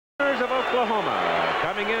of Oklahoma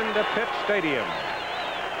coming into Pitt Stadium.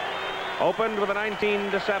 Opened with a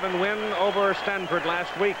 19-7 win over Stanford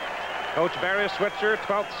last week. Coach Barry Switzer,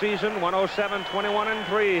 12th season,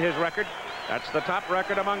 107-21-3 his record. That's the top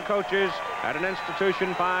record among coaches at an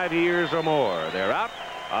institution 5 years or more. They're out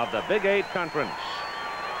of the Big 8 Conference.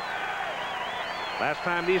 Last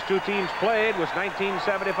time these two teams played was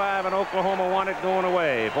 1975, and Oklahoma won it going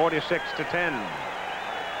away, 46-10.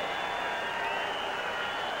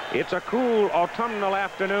 It's a cool autumnal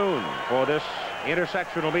afternoon for this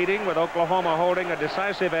intersectional meeting, with Oklahoma holding a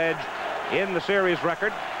decisive edge in the series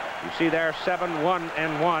record. You see there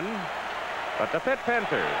 7-1-1. But the Pitt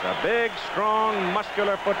Panthers, a big, strong,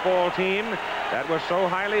 muscular football team that was so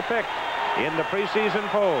highly picked in the preseason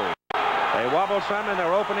polls. They wobbled some in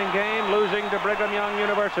their opening game, losing to Brigham Young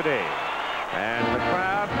University. And the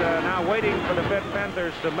crowd now waiting for the Pitt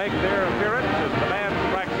Panthers to make their appearance as the band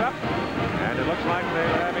cracks up. And it looks like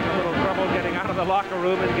they're having a little trouble getting out of the locker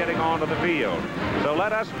room and getting onto the field. So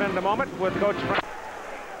let us spend a moment with Coach Frank.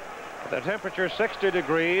 The temperature is 60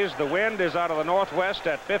 degrees. The wind is out of the northwest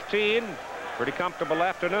at 15. Pretty comfortable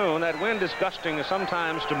afternoon. That wind is gusting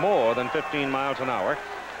sometimes to more than 15 miles an hour.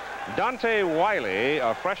 Dante Wiley,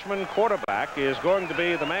 a freshman quarterback, is going to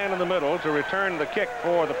be the man in the middle to return the kick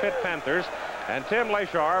for the Pitt Panthers. And Tim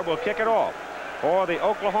Lashar will kick it off for the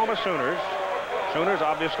Oklahoma Sooners. Sooners,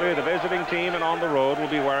 obviously, the visiting team, and on the road will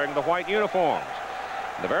be wearing the white uniforms.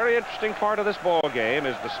 The very interesting part of this ball game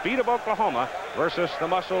is the speed of Oklahoma versus the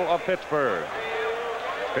muscle of Pittsburgh.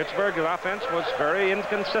 Pittsburgh's offense was very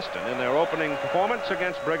inconsistent in their opening performance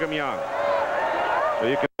against Brigham Young. So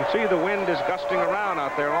you can see the wind is gusting around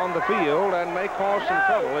out there on the field and may cause some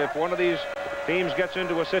trouble if one of these teams gets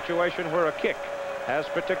into a situation where a kick has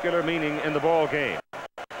particular meaning in the ball game.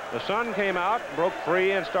 The sun came out, broke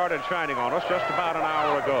free, and started shining on us just about an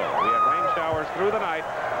hour ago. We had rain showers through the night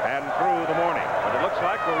and through the morning. But it looks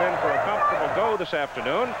like we're in for a comfortable go this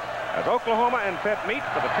afternoon as Oklahoma and Pitt meet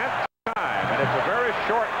for the 10th time. And it's a very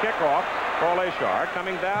short kickoff for Lashar,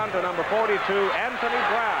 coming down to number 42, Anthony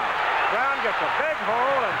Brown. Brown gets a big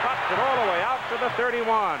hole and drops it all the way out to the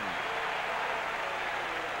 31.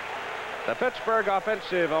 The Pittsburgh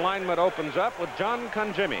offensive alignment opens up with John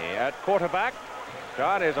Conjimmy at quarterback.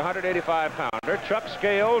 John is a 185-pounder. Chuck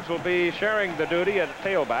Scales will be sharing the duty at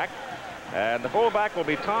tailback. And the fullback will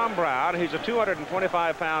be Tom Brown. He's a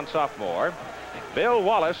 225-pound sophomore. Bill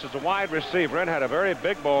Wallace is a wide receiver and had a very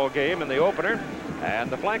big ball game in the opener. And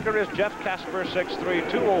the flanker is Jeff Casper, 6'3",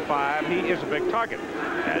 205. He is a big target.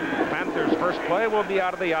 And the Panthers' first play will be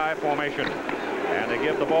out of the I formation. And they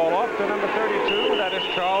give the ball off to number 32. That is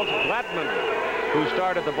Charles Gladman, who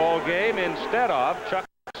started the ball game instead of Chuck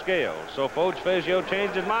Scales. So Foge Fazio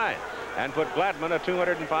changed his mind and put Gladman, a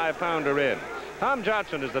 205-pounder, in. Tom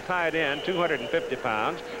Johnson is the tight end, 250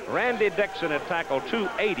 pounds. Randy Dixon at tackle,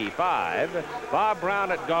 285. Bob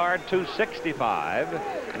Brown at guard,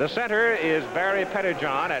 265. The center is Barry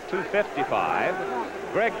Pettijohn at 255.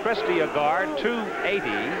 Greg Christie, a guard, 280.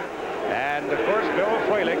 And, of course, Bill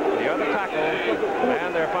Froelich, the other tackle,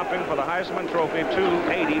 and they're pumping for the Heisman Trophy,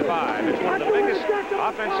 285. It's one of the biggest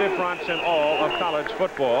offensive fronts in all of college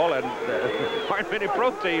football, and aren't many pro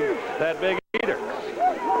teams that big either.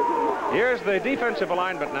 Here's the defensive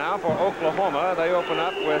alignment now for Oklahoma. They open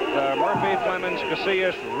up with Murphy, Clemens,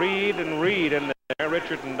 Casillas, Reed, and Reed in there,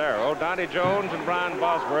 Richard and Darrow, Donnie Jones and Brian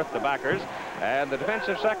Bosworth, the backers. And the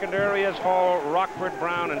defensive secondary is Hall, Rockford,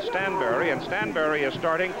 Brown, and Stanberry. And Stanberry is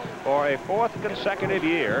starting for a 4th consecutive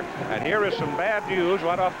year. And here is some bad news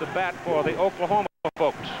right off the bat for the Oklahoma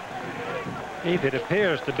folks. If it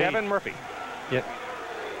appears to be Kevin Murphy. Yep.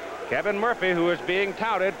 Kevin Murphy, who is being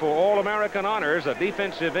touted for All-American honors, a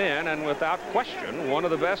defensive end, and without question, one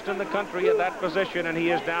of the best in the country at that position, and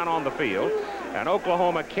he is down on the field. And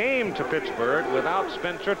Oklahoma came to Pittsburgh without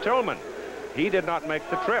Spencer Tillman. He did not make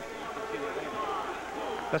the trip.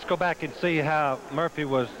 Let's go back and see how Murphy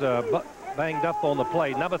was banged up on the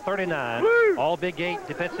play. Number 39, all Big 8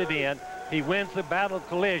 defensive end. He wins the battle of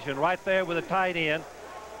collision right there with the tight end.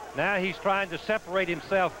 Now he's trying to separate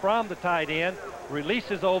himself from the tight end.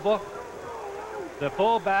 Releases over. The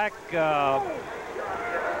fullback,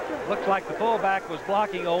 looks like the fullback was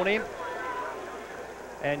blocking on him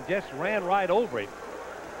and just ran right over him.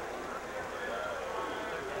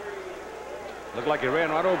 Looked like he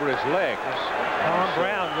ran right over his legs. Tom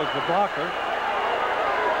Brown was the blocker.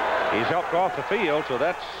 He's helped off the field, so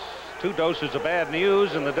that's 2 doses of bad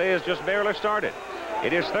news, and the day has just barely started.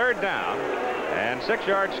 It is 3rd down, and 6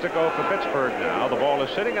 yards to go for Pittsburgh now. The ball is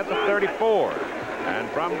sitting at the 34. And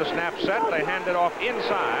from the snap set, they hand it off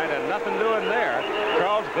inside, and nothing doing there.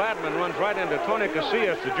 Charles Gladman runs right into Tony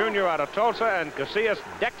Casillas, the junior out of Tulsa, and Casillas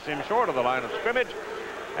decks him short of the line of scrimmage.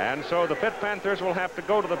 And so the Pitt Panthers will have to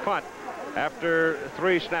go to the punt after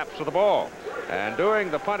 3 snaps of the ball. And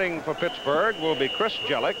doing the punting for Pittsburgh will be Chris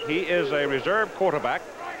Jellick. He is a reserve quarterback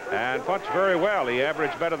and punts very well. He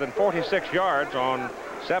averaged better than 46 yards on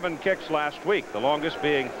 7 kicks last week, the longest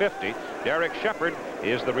being 50. Derek Shepard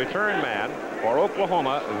is the return man for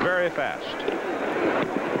Oklahoma, very fast.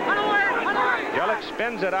 Jellick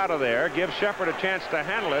spins it out of there, gives Shepard a chance to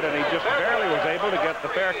handle it, and he just barely was able to get the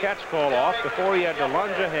fair catch call off before he had to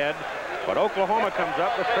lunge ahead. But Oklahoma comes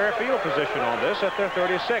up with fair field position on this at their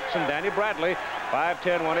 36, and Danny Bradley,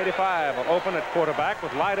 5'10", 185, will open at quarterback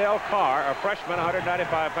with Lydell Carr, a freshman,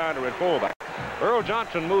 195-pounder at fullback. Earl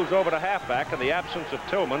Johnson moves over to halfback in the absence of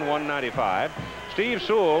Tillman, 195. Steve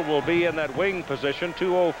Sewell will be in that wing position,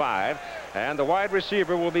 205. And the wide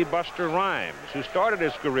receiver will be Buster Rhymes, who started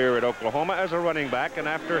his career at Oklahoma as a running back, and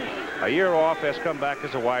after a year off has come back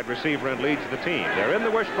as a wide receiver and leads the team. They're in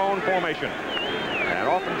the wishbone formation. And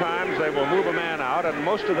oftentimes they will move a man out, and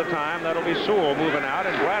most of the time that'll be Sewell moving out,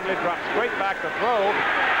 and Bradley drops straight back to throw,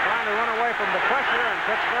 trying to run away from the pressure, and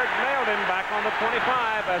Pittsburgh nailed him back on the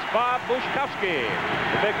 25 as Bob Bushkowski,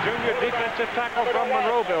 the big junior defensive tackle from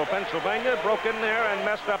Monroeville, Pennsylvania, broke in there and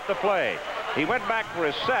messed up the play. He went back for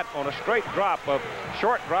his set on a short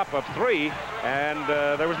drop of 3, and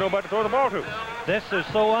there was nobody to throw the ball to. This is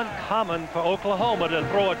so uncommon for Oklahoma to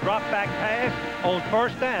throw a drop-back pass on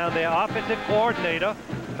first down. Their offensive coordinator,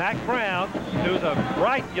 Mac Brown, who's a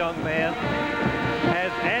bright young man,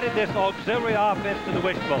 has added this auxiliary offense to the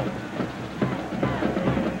wishbone.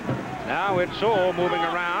 Now it's Sewell moving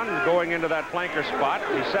around, going into that flanker spot.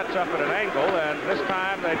 He sets up at an angle, and this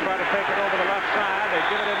time they try to take it over the left side. They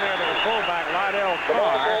give it in there to the fullback, Lydell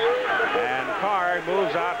Carr, and Carr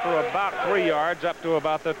moves out for about 3 yards up to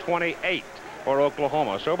about the 28 for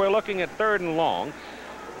Oklahoma. So we're looking at 3rd and long.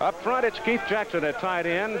 Up front, it's Keith Jackson at tight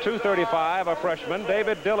end, 235, a freshman.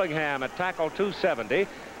 David Dillingham at tackle, 270.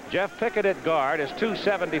 Jeff Pickett at guard is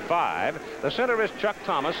 275. The center is Chuck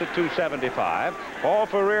Thomas at 275. Paul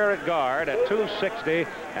Ferrier at guard at 260.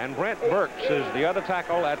 And Brent Burks is the other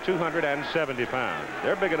tackle at 270 pounds.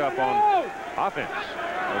 They're big enough on offense.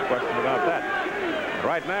 No question about that.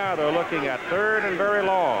 Right now, they're looking at 3rd and very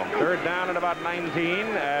long. 3rd down at about 19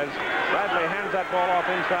 as Bradley hands that ball off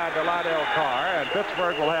inside to Lydell Carr, and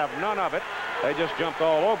Pittsburgh will have none of it. They just jumped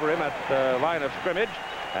all over him at the line of scrimmage.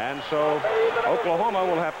 And so Oklahoma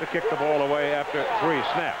will have to kick the ball away after 3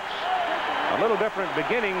 snaps. A little different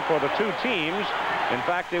beginning for the 2 teams. In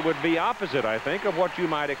fact, it would be opposite, I think, of what you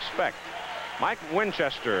might expect. Mike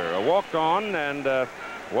Winchester walked on and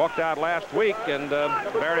walked out last week, and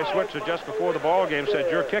Barry Switzer just before the ball game said,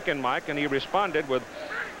 "You're kicking, Mike," and he responded with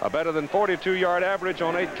a better than 42-yard average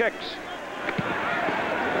on 8 kicks.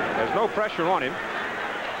 There's no pressure on him.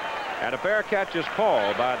 And a fair catch is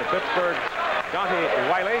called by the Pittsburgh Dante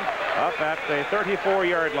Wiley up at the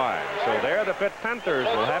 34-yard line. So there the Pitt Panthers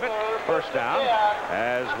will have it, 1st down,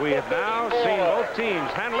 as we have now seen both teams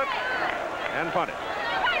handle it and punt it.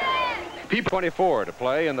 24 to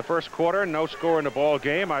play in the 1st quarter, no score in the ball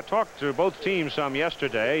game. I talked to both teams some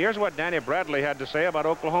yesterday. Here's what Danny Bradley had to say about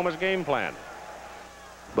Oklahoma's game plan.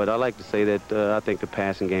 But I like to say that I think the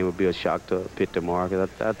passing game would be a shock to Pitt tomorrow.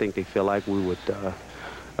 I think they feel like we would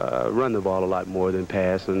run the ball a lot more than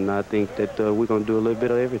pass, and I think that we're going to do a little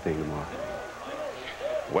bit of everything tomorrow.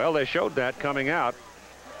 Well, they showed that coming out.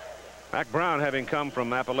 Mac Brown having come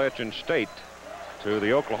from Appalachian State to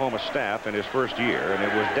the Oklahoma staff in his 1st year, and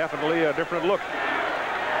it was definitely a different look.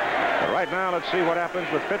 But right now, let's see what happens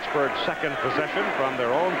with Pittsburgh's 2nd possession from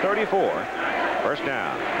their own 34. 1st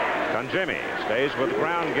down. Conjemi stays with the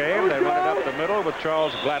ground game. They run it up the middle with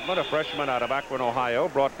Charles Gladman, a freshman out of Akron, Ohio,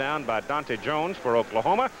 brought down by Dante Jones for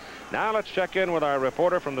Oklahoma. Now let's check in with our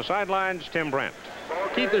reporter from the sidelines, Tim Brandt.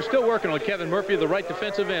 Keith, they're still working on Kevin Murphy, the right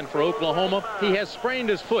defensive end for Oklahoma. He has sprained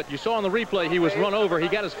his foot. You saw on the replay he was run over. He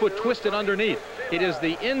got his foot twisted underneath. It is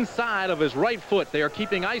the inside of his right foot. They are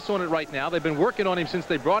keeping ice on it right now. They've been working on him since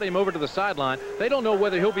they brought him over to the sideline. They don't know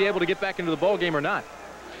whether he'll be able to get back into the ball game or not.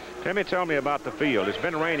 Timmy, tell me about the field. It's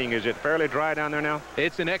been raining. Is it fairly dry down there now?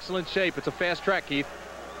 It's in excellent shape. It's a fast track, Keith.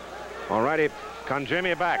 All righty.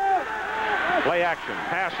 Conjemi back. Play action.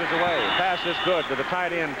 Pass is away. Pass is good to the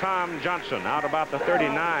tight end, Tom Johnson, out about the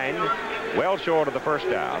 39, well short of the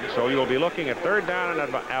 1st down. So you'll be looking at 3rd down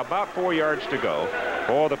and about 4 yards to go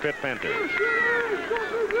for the Pitt Panthers.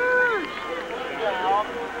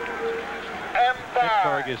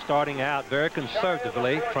 Pittsburgh is starting out very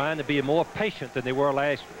conservatively, trying to be more patient than they were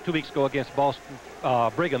 2 weeks ago against Boston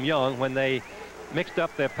Brigham Young when they mixed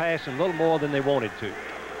up their passing a little more than they wanted to.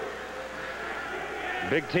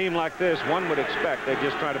 Big team like this, one would expect they'd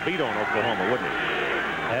just try to beat on Oklahoma, wouldn't it?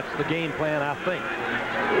 That's the game plan, I think.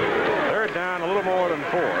 Third down, a little more than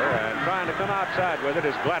 4, and trying to come outside with it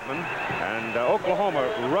is Gladman. And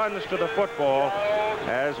Oklahoma runs to the football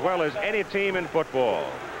as well as any team in football.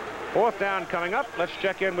 Fourth down coming up. Let's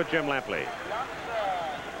check in with Jim Lampley.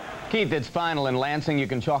 Keith, it's final in Lansing. You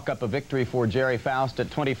can chalk up a victory for Jerry Faust at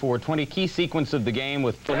 24-20. Key sequence of the game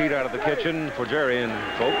with heat out of the kitchen for Jerry and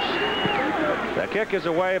folks. The kick is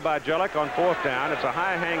away by Jellick on fourth down. It's a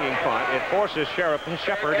high-hanging punt. It forces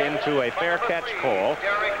Shepard into a fair catch call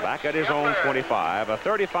back at his own 25. A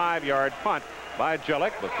 35-yard punt by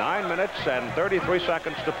Jellick with 9 minutes and 33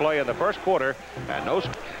 seconds to play in the first quarter, and no.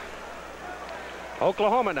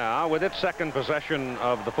 Oklahoma now with its second possession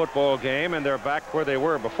of the football game, and they're back where they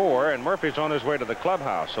were before, and Murphy's on his way to the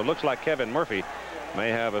clubhouse. So it looks like Kevin Murphy may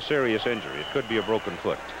have a serious injury. It could be a broken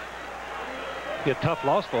foot. Be a tough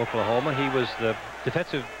loss for Oklahoma. He was the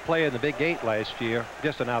defensive player in the Big 8 last year.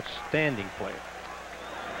 Just an outstanding player.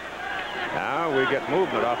 Now we get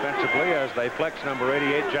movement offensively as they flex number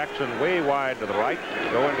 88 Jackson way wide to the right,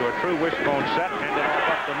 go into a true wishbone set, hand it off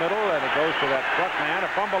up the middle, and it goes to that front man. A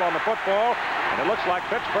fumble on the football, and it looks like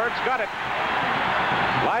Pittsburgh's got it.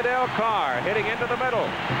 Lydell Carr hitting into the middle.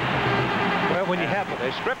 Well, when you have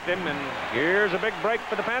they stripped him, and here's a big break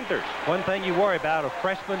for the Panthers. One thing you worry about, a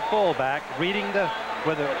freshman fullback reading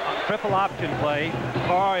with a triple option play.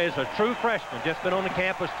 Carr is a true freshman, just been on the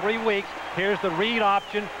campus 3 weeks. Here's the read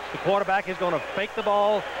option. The quarterback is going to fake the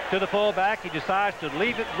ball to the fullback. He decides to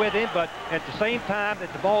leave it with him, but at the same time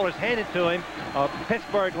that the ball is handed to him, a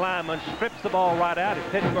Pittsburgh lineman strips the ball right out,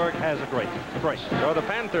 and Pittsburgh has a great break. So the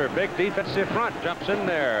Panther, big defensive front, jumps in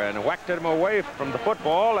there and whacked him away from the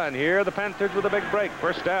football, and here the Panthers with a big break.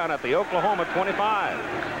 First down at the Oklahoma 25.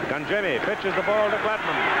 Conjemi pitches the ball to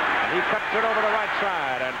Gladman, and he cuts it over the right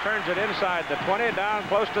side and turns it inside the 20, down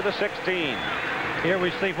close to the 16. Here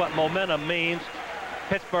we see what momentum means.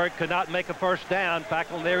 Pittsburgh could not make a first down.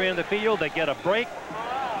 Back on their end of the field, they get a break.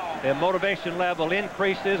 Their motivation level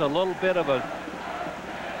increases. A little bit of a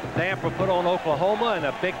damper put on Oklahoma, and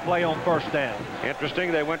a big play on first down.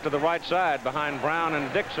 Interesting, they went to the right side behind Brown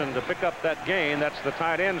and Dixon to pick up that gain. That's the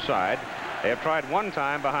tight end side. They have tried one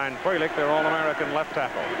time behind Froelich, their All-American left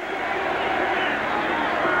tackle.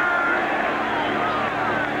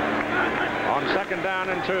 On second down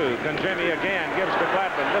and 2, Conjemi again gives to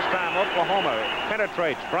Gladman. This time Oklahoma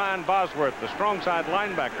penetrates. Brian Bosworth, the strong side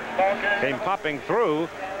linebacker, came popping through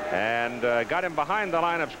and got him behind the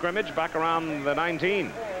line of scrimmage back around the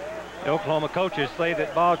 19. The Oklahoma coaches say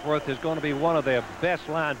that Bosworth is going to be one of their best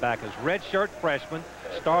linebackers. Redshirt freshman,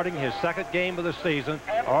 starting his second game of the season,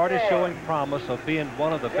 already showing promise of being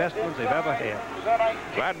one of the best ones they've ever had.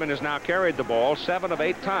 Gladman has now carried the ball 7 of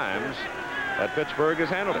 8 times that Pittsburgh has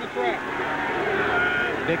handled it.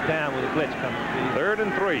 Big down with a blitz coming. 3rd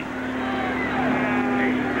and 3.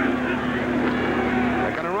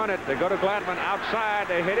 They're going to run it. They go to Gladman outside.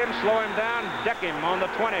 They hit him, slow him down, deck him on the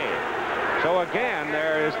 20. So again,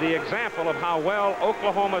 there is the example of how well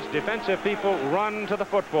Oklahoma's defensive people run to the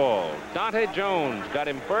football. Dante Jones got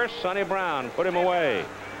him first. Sonny Brown put him away.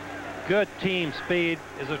 Good team speed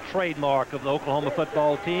is a trademark of the Oklahoma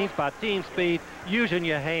football teams. By team speed, using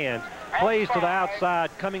your hands. Plays to the outside,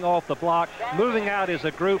 coming off the block, moving out as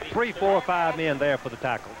a group. 3, 4, 5 men there for the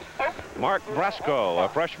tackle. Mark Brasco, a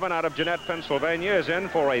freshman out of Jeanette, Pennsylvania, is in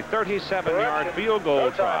for a 37-yard field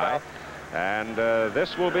goal try. And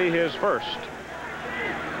this will be his first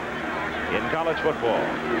in college football.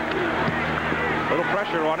 Little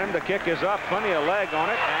pressure on him. The kick is up. Plenty of leg on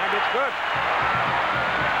it, and it's good.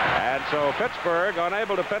 And so Pittsburgh,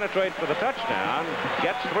 unable to penetrate for the touchdown,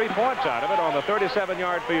 gets 3 points out of it on the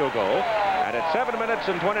 37-yard field goal. And it's 7 minutes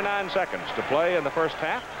and 29 seconds to play in the first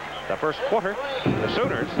half. The first quarter, the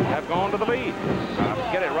Sooners have gone to the lead.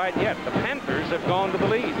 Get it right yet. The Panthers have gone to the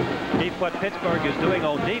lead. Keep what Pittsburgh is doing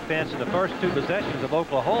on defense in the first 2 possessions of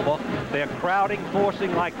Oklahoma. They're crowding,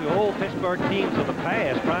 forcing like the old Pittsburgh teams of the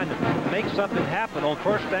past, trying to make something happen. On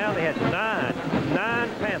first down, they had 9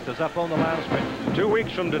 Panthers up on the line of scrimmage. 2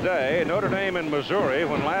 weeks from today, Notre Dame and Missouri,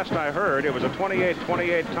 when last I heard, it was a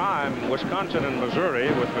 28-28 time, Wisconsin and Missouri,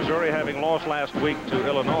 with Missouri having lost last week to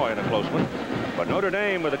Illinois in a close one. But Notre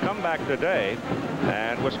Dame with a comeback today,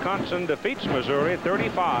 and Wisconsin defeats Missouri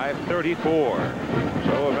 35-34.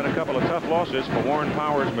 So have been a couple of tough losses for Warren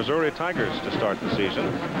Powers' Missouri Tigers to start the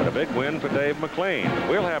season, but a big win for Dave McClain.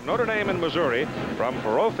 We'll have Notre Dame and Missouri from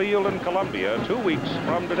Faurot Field in Columbia 2 weeks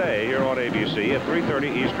from today here on ABC at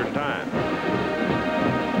 3:30 Eastern Time.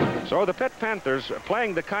 So the Pitt Panthers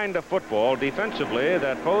playing the kind of football defensively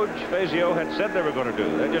that Coach Fazio had said they were going to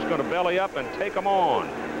do. They're just going to belly up and take them on.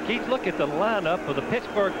 Keith, look at the lineup of the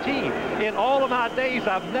Pittsburgh team. In all of my days,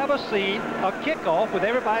 I've never seen a kickoff with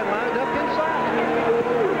everybody lined up inside.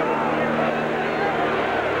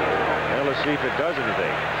 Well, let's see if it does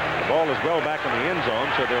anything. The ball is well back in the end zone,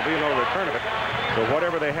 so there'll be no return of it. So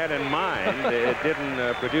whatever they had in mind, it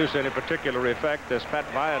didn't produce any particular effect as Pat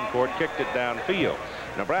Viancourt kicked it downfield.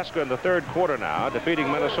 Nebraska in the third quarter now,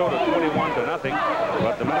 defeating Minnesota 21-0.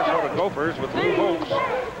 But the Minnesota Gophers with Lou Holtz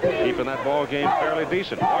keeping that ball game fairly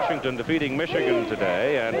decent. Washington defeating Michigan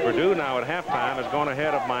today, and Purdue now at halftime has gone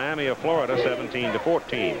ahead of Miami of Florida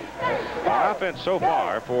 17-14. On offense so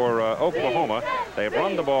far for Oklahoma, they've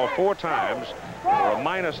run the ball 4 times for a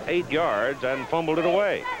 -8 yards and fumbled it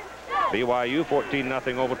away. BYU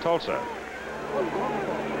 14-0 over Tulsa.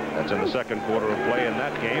 That's in the second quarter of play in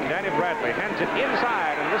that game. Danny Bradley hands it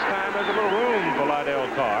inside, and this time there's a little room for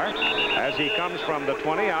Lydell Carr as he comes from the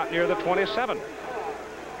 20 out near the 27.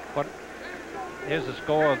 Here's the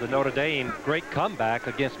score of the Notre Dame great comeback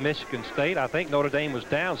against Michigan State. I think Notre Dame was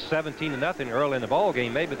down 17-0 early in the ball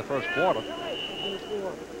game, maybe the first quarter.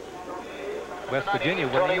 West Virginia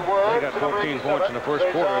winning. They got 14 points in the first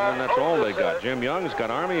quarter, and then that's all they got. Jim Young's got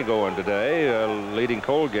Army going today, leading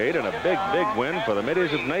Colgate, and a big win for the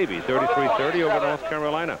Middies of Navy, 33-30 over North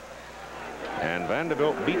Carolina. And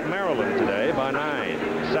Vanderbilt beat Maryland today by 9.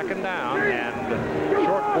 Second down and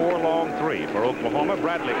short 4, long 3 for Oklahoma.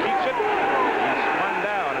 Bradley keeps it. He's spun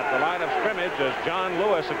down at the line of scrimmage as John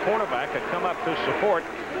Lewis, a cornerback, had come up to support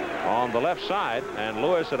on the left side, and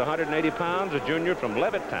Lewis at 180 pounds, a junior from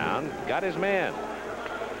Levittown, got his man.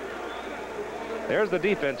 There's the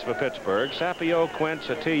defense for Pittsburgh. Sapio, Quentz,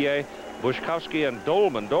 Atiyeh, Bushkowski, and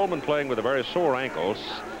Dolman. Dolman playing with a very sore ankle.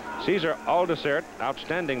 Cesar Aldisert,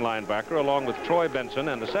 outstanding linebacker, along with Troy Benson,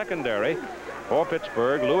 and the secondary for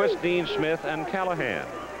Pittsburgh, Lewis, Dean Smith, and Callahan.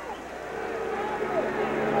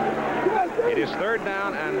 It is third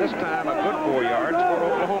down, and this time a good 4 yards for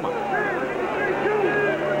Oklahoma.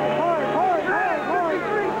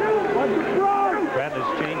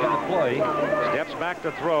 Bradley's changing the play. Steps back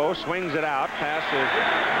to throw, swings it out. Pass is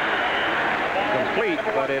complete,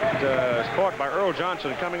 but it is caught by Earl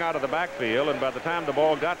Johnson coming out of the backfield, and by the time the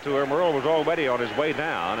ball got to him, Earl was already on his way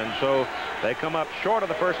down, and so they come up short of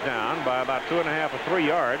the first down by about 2.5 or 3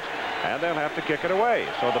 yards, and they'll have to kick it away.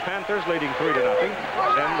 So the Panthers, leading 3-0,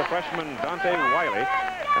 send the freshman Dante Wiley,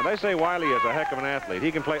 and they say Wiley is a heck of an athlete.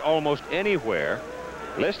 He can play almost anywhere.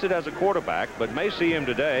 Listed as a quarterback, but may see him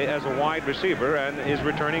today as a wide receiver and is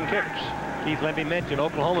returning kicks. Keith, let me mention,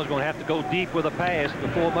 Oklahoma's going to have to go deep with a pass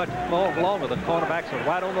before much longer. The cornerbacks are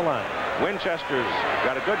right on the line. Winchester's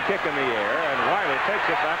got a good kick in the air, and Wiley takes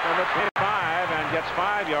it back on the 25 and gets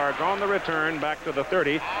 5 yards on the return back to the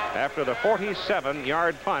 30 after the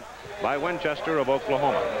 47-yard punt by Winchester of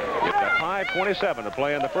Oklahoma. It's got 5:27 to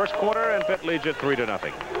play in the first quarter, and Pitt leads it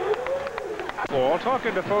 3-0. Well,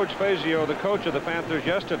 talking to Coach Fazio, the coach of the Panthers,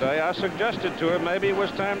 yesterday, I suggested to him maybe it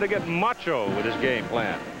was time to get macho with his game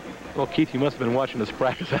plan. Well, Keith, you must have been watching us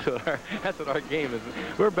practice. That's what our game is.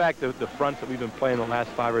 We're back to the fronts that we've been playing the last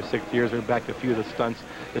 5 or 6 years. We're back to a few of the stunts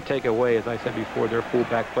to take away, as I said before, their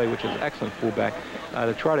fullback play, which is excellent fullback,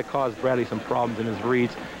 to try to cause Bradley some problems in his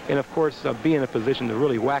reads. And, of course, be in a position to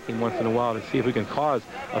really whack him once in a while to see if we can cause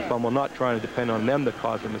a fumble, not trying to depend on them to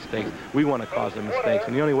cause the mistakes. We want to cause the mistakes.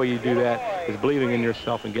 And the only way you do that is believing in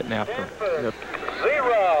yourself and getting after them.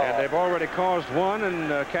 And they've already caused one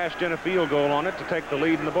and cashed in a field goal on it to take the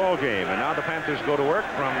lead in the ball game. And now the Panthers go to work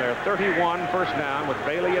from their 31 first down with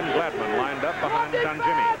Bailey and Gladman lined up behind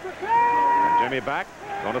Jimmy. And Jimmy back,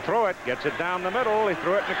 going to throw it, gets it down the middle. He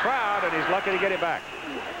threw it in the crowd, and he's lucky to get it back.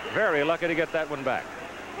 Very lucky to get that one back.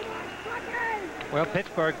 Well,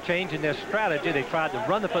 Pittsburgh changing their strategy. They tried to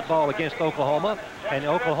run the football against Oklahoma, and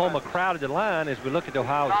Oklahoma crowded the line as we look at the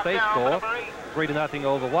Ohio State score. 3-0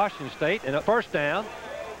 over Washington State. And at first down,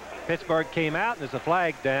 Pittsburgh came out, and there's a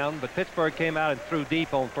flag down, but Pittsburgh came out and threw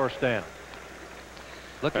deep on first down.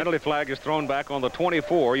 Penalty flag is thrown back on the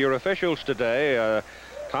 24. Your officials today,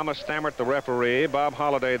 Thomas Stammert, the referee, Bob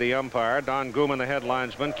Holliday, the umpire, Don Gooman, the head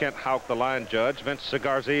linesman, Kent Houck, the line judge, Vince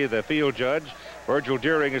Segarzi, the field judge, Virgil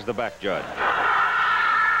Deering is the back judge.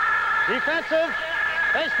 Defensive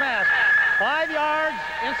face mask, 5 yards,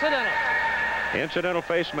 incidental. Incidental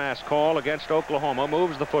face mask call against Oklahoma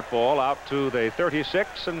moves the football out to the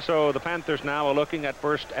 36, and so the Panthers now are looking at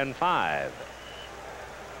 1st and 5.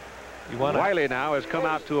 Wiley now has come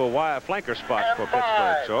out to a flanker spot for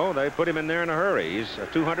Pittsburgh, so they put him in there in a hurry. He's a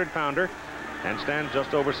 200-pounder and stands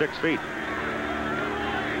just over 6 feet.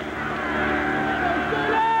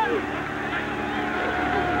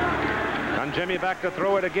 Jimmy back to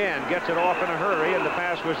throw it again. Gets it off in a hurry, and the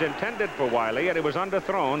pass was intended for Wiley, and it was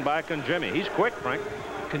underthrown by Jimmy. He's quick, Frank.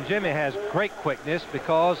 Jimmy has great quickness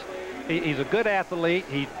because he's a good athlete.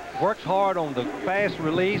 He works hard on the fast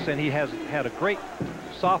release, and he has had a great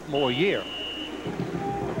sophomore year.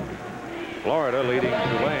 Florida leading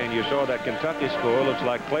Tulane. You saw that Kentucky score. Looks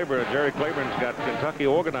like Jerry Claiborne's got Kentucky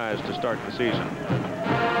organized to start the season.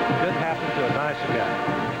 Couldn't happen to a nicer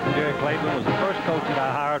guy. Jerry Claiborne was the first coach that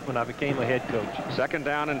I hired when I became a head coach. 2nd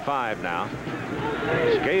down and 5 now.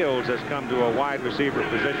 Scales has come to a wide receiver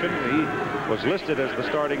position. He was listed as the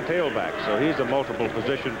starting tailback, so he's a multiple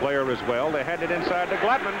position player as well. They hand it inside to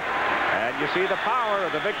Gladman, and you see the power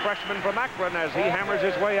of the big freshman from Akron as he hammers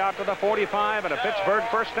his way out to the 45 and a Pittsburgh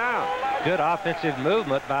first down. Good offensive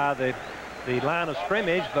movement by the line of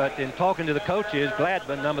scrimmage, but in talking to the coaches,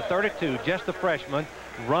 Gladman, number 32, just a freshman,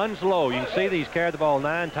 runs low. You can see that he's carried the ball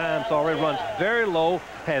 9 times already, runs very low,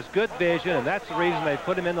 has good vision, and that's the reason they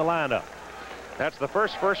put him in the lineup. That's the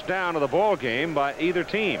first down of the ball game by either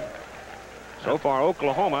team. So far,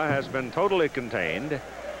 Oklahoma has been totally contained,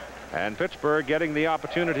 and Pittsburgh getting the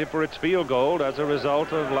opportunity for its field goal as a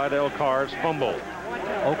result of Lydell Carr's fumble.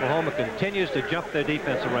 Oklahoma continues to jump their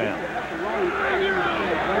defense around.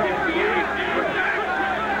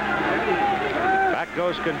 Back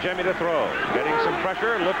goes Jimmy to throw. Getting some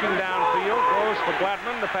pressure, looking downfield, throws for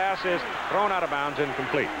Gladman. The pass is thrown out of bounds,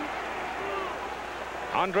 incomplete.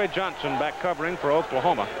 Andre Johnson back covering for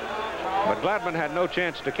Oklahoma. But Gladman had no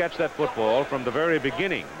chance to catch that football from the very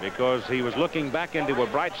beginning because he was looking back into a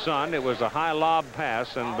bright sun. It was a high lob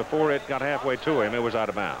pass, and before it got halfway to him, it was out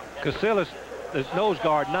of bounds. Casillas, the nose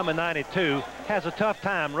guard, number 92, has a tough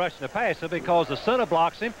time rushing the passer because the center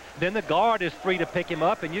blocks him. Then the guard is free to pick him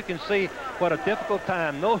up, and you can see what a difficult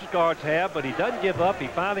time those guards have, but he doesn't give up. He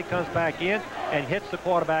finally comes back in and hits the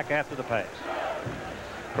quarterback after the pass.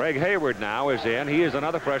 Craig Hayward now is in. He is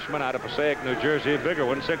another freshman out of Passaic, New Jersey. Bigger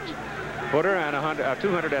one, 6-footer and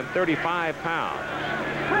 235 pounds.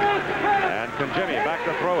 And Jimmy back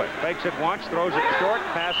to throw it. Fakes it once, throws it short.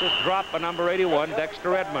 Passes drop by number 81,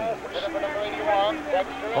 Dexter Edmonds.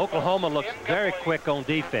 Oklahoma looks very quick on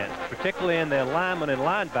defense, particularly in their linemen and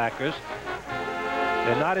linebackers.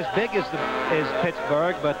 They're not as big as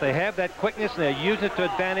Pittsburgh, but they have that quickness, and they use it to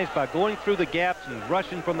advantage by going through the gaps and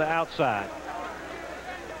rushing from the outside.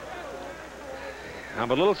 I'm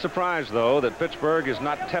a little surprised, though, that Pittsburgh is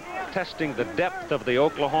not testing the depth of the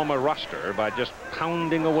Oklahoma roster by just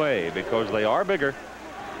pounding away, because they are bigger.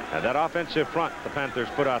 And that offensive front the Panthers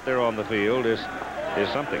put out there on the field is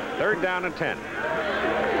something. 3rd down and 10.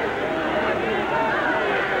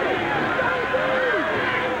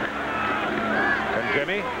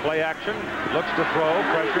 Jimmy, play action, looks to throw,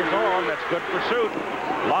 pressure's on, that's good pursuit.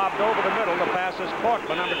 Lobbed over the middle, the pass is caught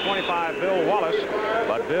by number 25, Bill Wallace,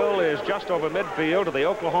 but Bill is just over midfield to the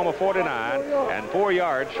Oklahoma 49 and 4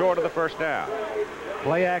 yards short of the first down.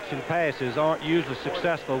 Play action passes aren't usually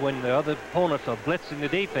successful when the other opponents are blitzing the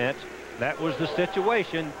defense. That was the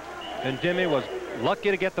situation, and Jimmy was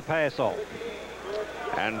lucky to get the pass off.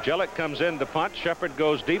 And Jellick comes in to punt. Shepard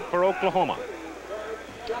goes deep for Oklahoma.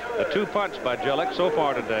 The 2 punts by Jellick so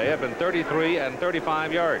far today have been 33 and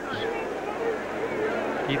 35 yards.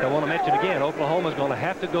 Keith, I want to mention again, Oklahoma's going to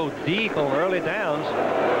have to go deep on early downs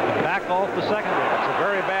and back off the secondary. It's a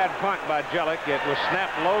very bad punt by Jellick. It was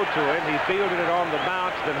snapped low to him. He fielded it on the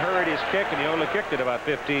bounce, then hurried his kick, and he only kicked it about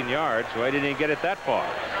 15 yards, so he didn't even get it that far.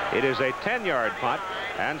 It is a 10-yard punt,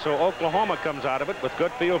 and so Oklahoma comes out of it with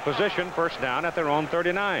good field position, first down at their own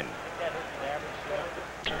 39.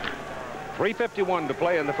 3:51 to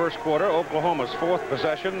play in the first quarter. Oklahoma's 4th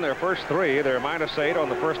possession. Their first 3. They're -8 on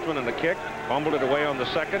the first one and the kick. Fumbled it away on the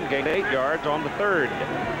second. Gained 8 yards on the third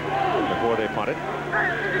before they punted.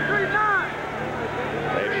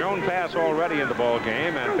 They've shown pass already in the ball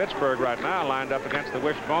game, and Pittsburgh right now lined up against the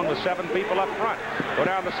wishbone with 7 people up front. Go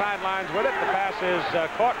down the sidelines with it. The pass is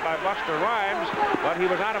caught by Buster Rhymes, but he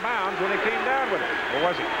was out of bounds when he came down with it. Or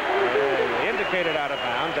was he? Indicated out of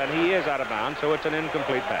bounds, and he is out of bounds, so it's an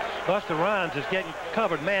incomplete pass. Buster Rhymes is getting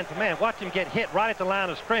covered man to man. Watch him get hit right at the line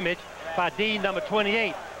of scrimmage by D number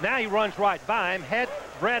 28. Now he runs right by him. Had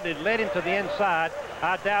Bradley led him to the inside,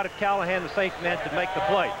 I doubt if Callahan, the safety man, could make the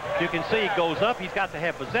play. You can see he goes up. He's got to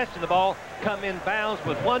have possession of the ball, come in bounds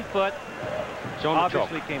with 1 foot.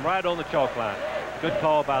 Obviously came right on the chalk line. Good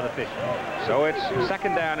call by the official. So it's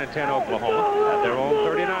 2nd down and 10 Oklahoma at their own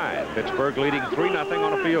 39. Pittsburgh leading 3-0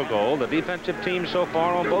 on a field goal. The defensive teams so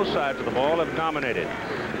far on both sides of the ball have dominated.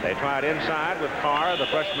 They tried inside with Carr, the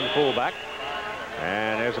freshman fullback,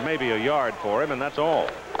 and there's maybe a yard for him, and that's all.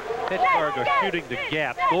 Pittsburgh are shooting the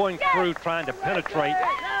gap, going through, trying to penetrate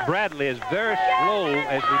Bradley is very slow.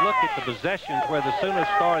 As we look at the possessions where the Sooners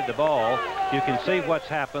started the ball, you can see what's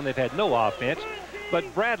happened. They've had no offense. But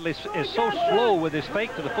Bradley is so slow with his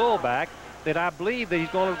fake to the fullback that I believe that he's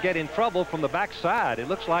going to get in trouble from the backside. It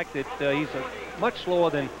looks like that he's much slower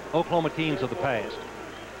than Oklahoma teams of the past.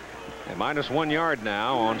 And minus 1 yard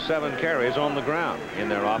now on 7 carries on the ground in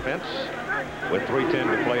their offense with 3:10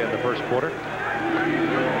 to play in the first quarter.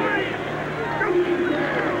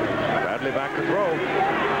 Bradley back to throw.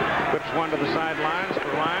 Whips one to the sidelines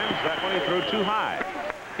for Lyons. That one he threw too high.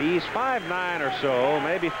 He's 5'9" or so,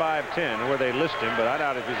 maybe 5'10", where they list him, but I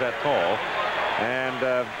doubt if he's that tall.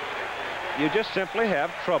 And you just simply have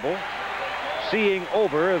trouble seeing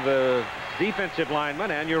over the defensive lineman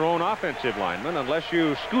and your own offensive lineman unless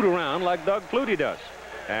you scoot around like Doug Flutie does.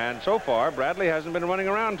 And so far, Bradley hasn't been running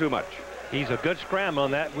around too much. He's a good scramble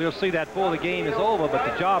on that. We'll see that before the game is over, but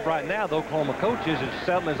the job right now, the Oklahoma coaches, is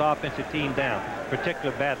settling his offensive team down,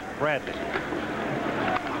 particularly Bradley.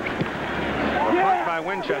 A punt by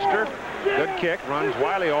Winchester. Good kick. Runs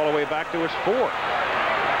Wiley all the way back to his 4.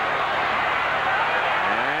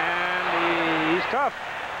 And he's tough.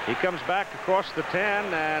 He comes back across the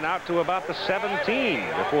 10 and out to about the 17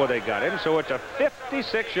 before they got him. So it's a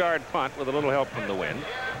 56-yard punt with a little help from the wind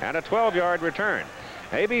and a 12-yard return.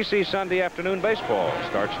 ABC Sunday Afternoon Baseball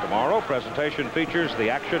starts tomorrow. Presentation features the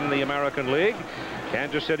action in the American League.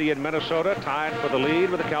 Kansas City and Minnesota tied for the lead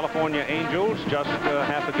with the California Angels, just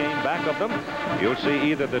half a game back of them. You'll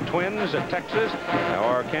see either the Twins at Texas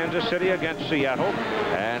or Kansas City against Seattle.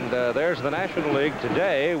 And there's the National League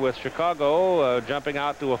today with Chicago jumping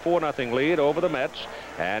out to a 4-0 lead over the Mets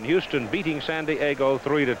and Houston beating San Diego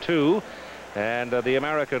 3-2. And the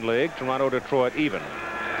American League, Toronto, Detroit even.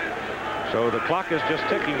 So the clock is just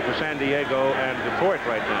ticking for San Diego and Detroit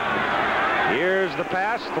right now. Here's the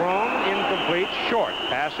pass thrown, incomplete, short.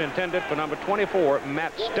 Pass intended for number 24,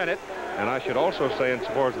 Matt Stennett. And I should also say, as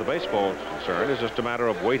far as the baseball is concerned, it's just a matter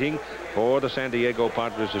of waiting for the San Diego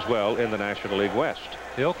Padres as well in the National League West.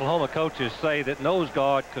 The Oklahoma coaches say that nose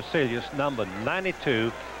guard Casillas, number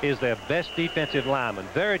 92, is their best defensive lineman.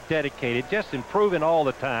 Very dedicated, just improving all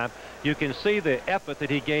the time. You can see the effort that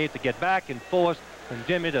he gave to get back and forth and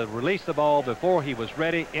Jimmy to release the ball before he was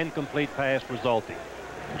ready. Incomplete pass resulting.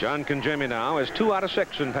 John Conjemi now is 2 out of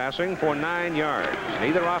 6 in passing for 9 yards.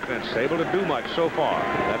 Neither offense able to do much so far.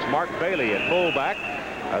 That's Mark Bailey at fullback,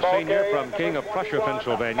 a senior from King of Prussia,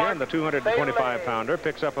 Pennsylvania, and the 225-pounder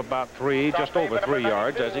picks up about just over 3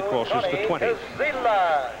 yards as he crosses the 20.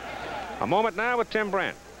 A moment now with Tim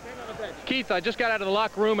Brandt. Keith, I just got out of the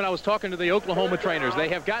locker room and I was talking to the Oklahoma trainers. They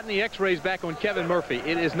have gotten the x-rays back on Kevin Murphy.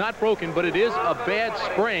 It is not broken, but it is a bad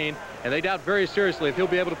sprain, and they doubt very seriously if he'll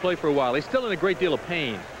be able to play for a while. He's still in a great deal of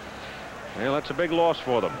pain. Well, that's a big loss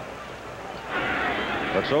for them.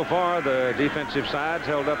 But so far, the defensive sides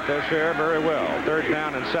held up their share very well. 3rd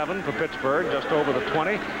down and 7 for Pittsburgh, just over the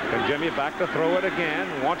 20. And Jimmy back to throw it again.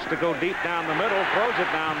 Wants to go deep down the middle, throws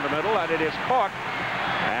it down the middle, and it is caught.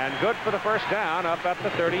 And good for the first down up at the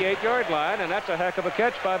 38-yard line, and that's a heck of a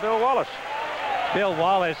catch by Bill Wallace. Bill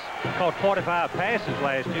Wallace caught 45 passes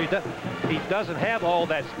last year. He doesn't have all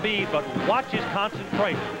that speed, but watch his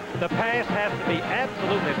concentration. The pass has to be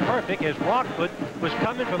absolutely perfect as Rockford was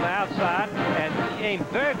coming from the outside and came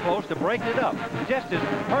very close to breaking it up. Just as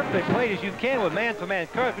perfectly played as you can with man-to-man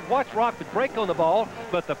coverage. Watch Rockford break on the ball,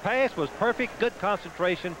 but the pass was perfect, good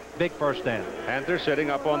concentration, big first down. Panthers sitting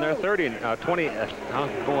up on their 20, I tell you,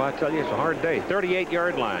 it's a hard day.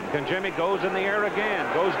 38-yard line. Conjemi goes in the air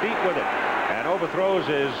again, goes deep with it, and overthrows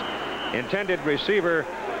his intended receiver,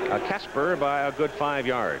 Casper, by a good 5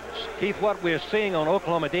 yards. Keith, what we're seeing on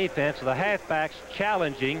Oklahoma defense, the halfbacks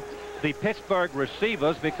challenging the Pittsburgh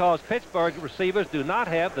receivers because Pittsburgh receivers do not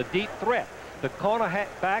have the deep threat. The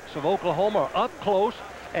cornerbacks of Oklahoma are up close,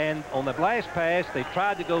 and on the last pass, they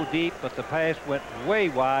tried to go deep, but the pass went way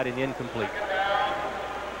wide and incomplete.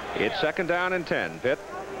 It's 2nd down and 10, Pitt.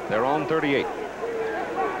 They're on 38.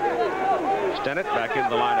 Stennett back in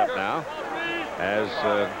the lineup now as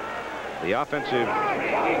the offensive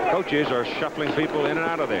coaches are shuffling people in and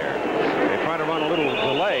out of there. They try to run a little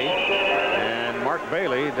delay, and Mark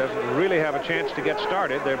Bailey doesn't really have a chance to get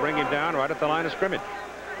started. They bring him down right at the line of scrimmage.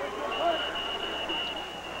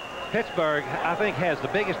 Pittsburgh, I think, has the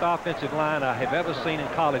biggest offensive line I have ever seen in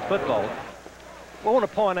college football. I want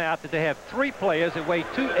to point out that they have 3 players that weigh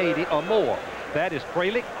 280 or more. That is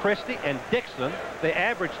Fralick, Christie, and Dixon. They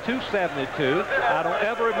average 272. I don't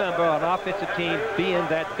ever remember an offensive team being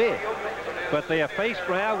that big. But they have faced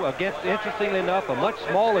now against, interestingly enough, a much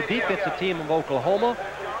smaller defensive team of Oklahoma.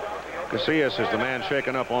 Casillas is the man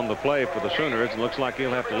shaken up on the play for the Sooners. It looks like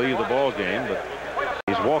he'll have to leave the ball game, but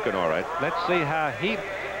he's walking all right. Let's see how he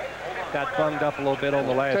got bunged up a little bit on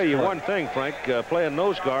the last I'll tell you play. one thing, Frank, playing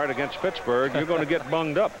nose guard against Pittsburgh, you're going to get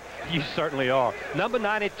bunged up. You certainly are. Number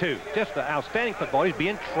 92, just an outstanding football. He's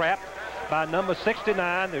being trapped by number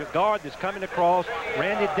 69, the guard that's coming across.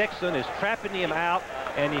 Randy Dixon is trapping him out,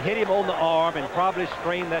 and he hit him on the arm and probably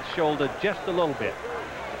strained that shoulder just a little bit.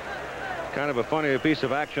 Kind of a funny piece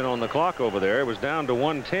of action on the clock over there. It was down to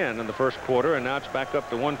 110 in the first quarter, and now it's back up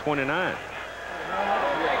to 129.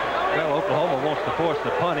 Well, Oklahoma wants to force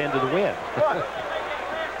the punt into the wind.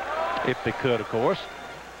 If they could, of course.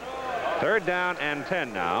 3rd down and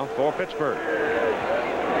 10 now for Pittsburgh.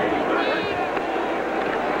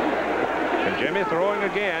 And Jimmy throwing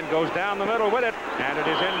again, goes down the middle with it, and it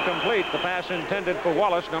is incomplete. The pass intended for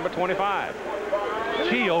Wallace, number 25.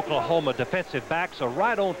 Gee, Oklahoma defensive backs are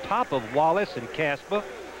right on top of Wallace and Casper.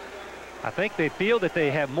 I think they feel that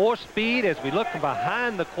they have more speed as we look from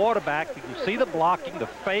behind the quarterback. You can see the blocking, the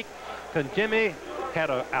fake. Jimmy had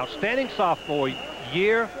an outstanding sophomore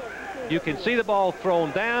year. You can see the ball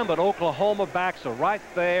thrown down, but Oklahoma backs are right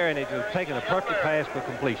there, and it's taking a perfect pass for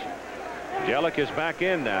completion. Jellick is back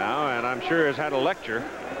in now, and I'm sure has had a lecture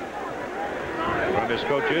from his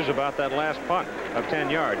coaches about that last punt of 10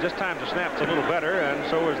 yards. This time the snap's a little better, and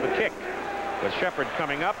so is the kick, with Shepard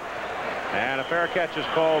coming up. And a fair catch is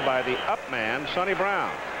called by the up man, Sonny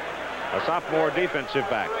Brown, a sophomore defensive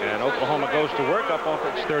back. And Oklahoma goes to work up off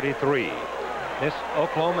its 33. This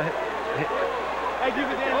Oklahoma...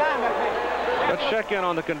 Let's check in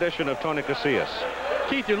on the condition of Tony Casillas.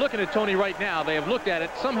 Keith, you're looking at Tony right now. They have looked at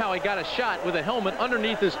it. Somehow he got a shot with a helmet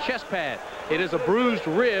underneath his chest pad. It is a bruised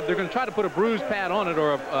rib. They're going to try to put a bruised pad on it,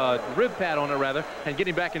 or a rib pad on it, rather, and get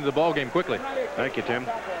him back into the ball game quickly. Thank you, Tim.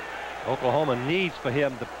 Oklahoma needs for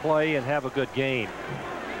him to play and have a good game.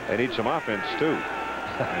 They need some offense, too.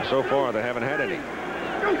 And so far, they haven't had any.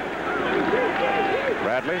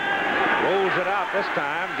 Bradley rolls it out this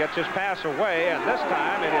time, gets his pass away, and this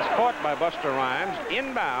time it is caught by Buster Rhymes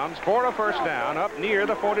inbounds for a first down up near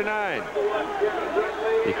the 49.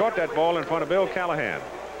 He caught that ball in front of Bill Callahan.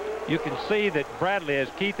 You can see that Bradley, as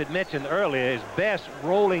Keith had mentioned earlier, is best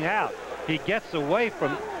rolling out. He gets away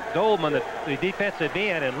from Goldman, the defensive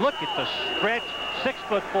end, and look at the stretch.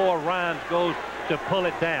 6'4" Rhymes goes to pull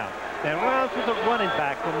it down. Now, Rhymes was a running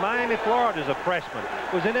back from Miami, Florida as a freshman.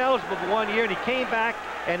 Was ineligible for 1 year, and he came back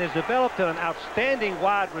and has developed an outstanding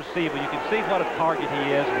wide receiver. You can see what a target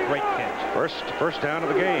he is, and a great catch. First down of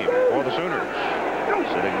the game for the Sooners.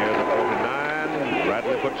 Sitting near the 49.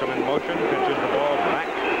 Bradley puts him in motion, pitches the ball back,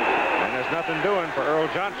 and there's nothing doing for Earl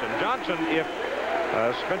Johnson. Johnson, if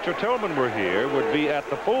Spencer Tillman were here, would be at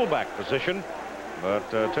the fullback position. But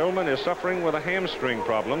Tillman is suffering with a hamstring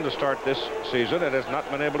problem to start this season and has not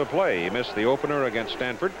been able to play. He missed the opener against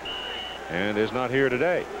Stanford and is not here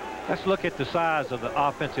today. Let's look at the size of the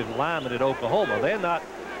offensive linemen at Oklahoma. They're not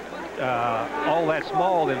all that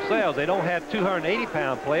small themselves. They don't have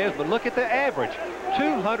 280-pound players, but look at the average.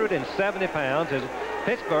 270 pounds, as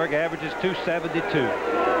Pittsburgh averages 272.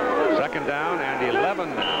 2nd down and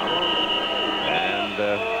 11 now. And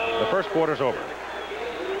the first quarter's over.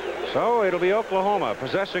 So it'll be Oklahoma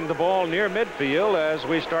possessing the ball near midfield as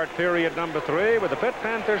we start period number 3, with the Pitt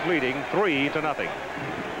Panthers leading 3-0.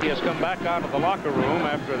 He has come back out of the locker room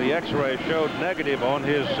after the x-ray showed negative on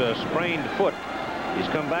his sprained foot. He's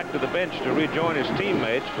come back to the bench to rejoin his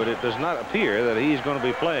teammates, but it does not appear that he's going to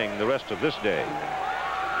be playing the rest of this day.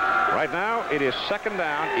 Right now, it is 2nd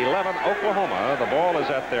down, 11 Oklahoma. The ball is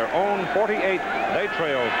at their own 48. They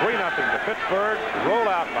trail 3-0 to Pittsburgh. Roll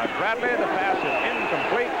out by Bradley. The pass is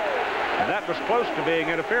incomplete. And that was close to being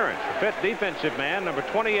interference. The Pitt defensive man, number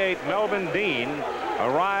 28, Melvin Dean,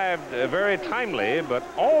 arrived very timely, but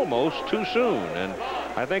almost too soon. And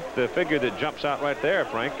I think the figure that jumps out right there,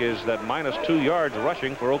 Frank, is that -2 yards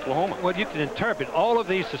rushing for Oklahoma. Well, you can interpret all of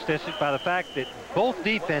these statistics by the fact that both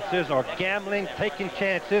defenses are gambling, taking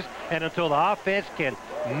chances, and until the offense can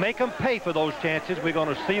make them pay for those chances, we're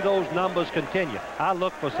going to see those numbers continue. I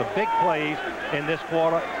look for some big plays in this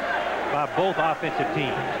quarter by both offensive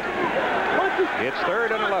teams. It's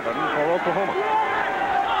 3rd and 11 for Oklahoma.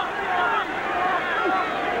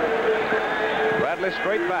 Bradley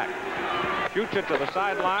straight back. Shoots it to the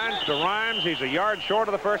sidelines to Rhymes. He's a yard short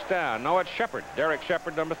of the first down. No, it's Shepard. Derek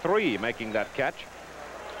Shepard, number 3, making that catch.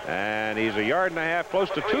 And he's a yard and a half, close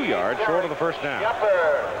to 2 yards short of the first down.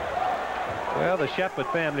 Well, the Shepard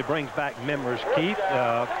family brings back memories, Keith.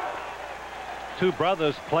 2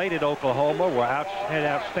 brothers played at Oklahoma, had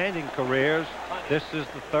outstanding careers. This is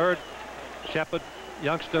the 3rd Shepard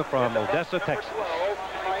youngster from Odessa, Texas.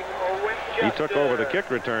 He took over the kick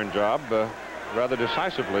return job rather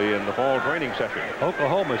decisively in the fall training session.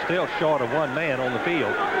 Oklahoma is still short of 1 man on the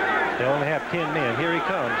field. They only have 10 men. Here he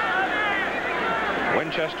comes.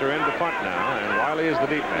 Winchester in to punt now, and Wiley is the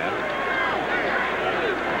deep man.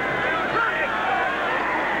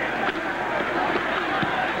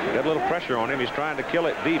 Get a little pressure on him. He's trying to kill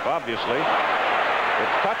it deep, obviously. It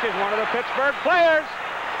touches one of the Pittsburgh players.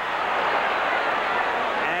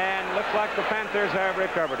 And looks like the Panthers have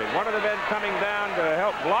recovered it. One of the men coming down to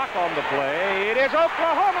help block on the play. It is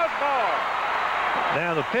Oklahoma's ball.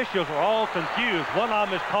 Now the officials are all confused. One of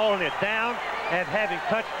them is calling it down and having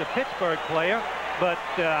touched the Pittsburgh player, but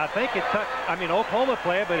I think it touched, Oklahoma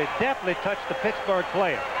player, but it definitely touched the Pittsburgh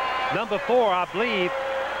player. Number 4, I believe,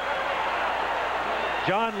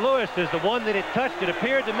 John Lewis is the one that it touched. It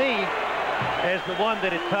appeared to me as the one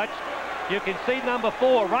that it touched. You can see number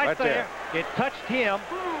 4 right there. It touched him.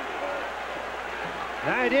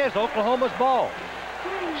 Now it is Oklahoma's ball.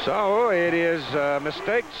 So it is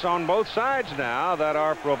mistakes on both sides now that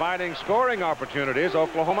are providing scoring opportunities.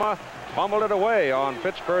 Oklahoma fumbled it away on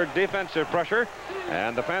Pittsburgh defensive pressure,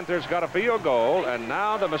 and the Panthers got a field goal. And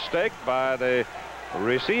now the mistake by the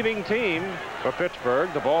receiving team for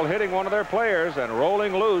Pittsburgh, the ball hitting one of their players and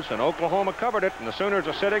rolling loose, and Oklahoma covered it, and the Sooners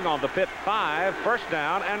are sitting on the Pitt 5, first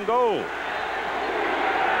down and goal.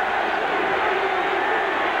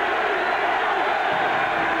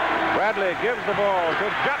 Bradley gives the ball to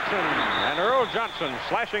Johnson, and Earl Johnson,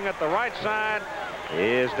 slashing at the right side,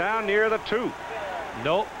 is down near the 2.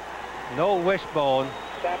 Nope, no wishbone.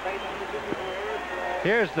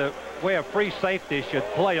 Here's the way a free safety should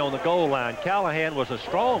play on the goal line. Callahan was a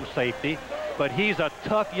strong safety, but he's a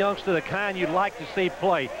tough youngster, the kind you'd like to see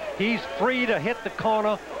play. He's free to hit the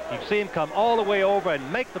corner. You see him come all the way over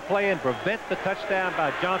and make the play and prevent the touchdown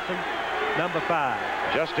by Johnson, number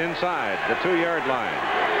 5. Just inside the 2-yard line.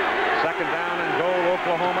 Second down and goal,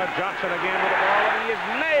 Oklahoma. Johnson again with the ball, and he is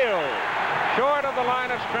nailed short of the line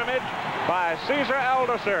of scrimmage by Caesar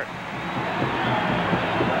Aldisert.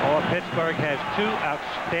 Oh, Pittsburgh has 2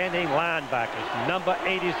 outstanding linebackers. Number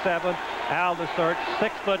 87, Aldisert,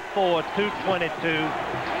 6'4",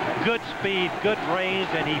 222. Good speed, good range,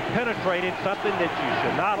 and he penetrated something that you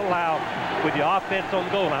should not allow with your offense on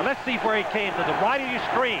the goal line. Let's see where he came to the right of your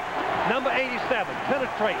screen. Number 87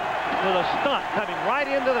 penetrates with a stunt coming right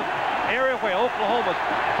into the area where Oklahoma's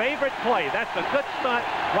favorite play. That's a good stunt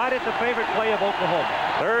right at the favorite play of Oklahoma.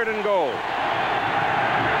 Third and goal.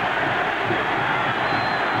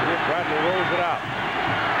 Bradley rolls it out.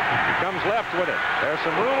 He comes left with it. There's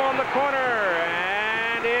some room on the corner,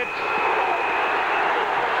 and it's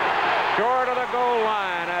short of the goal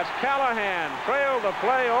line as Callahan trailed the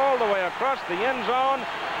play all the way across the end zone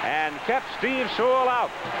and kept Steve Sewell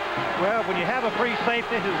out. Well, when you have a free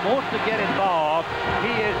safety who wants to get involved,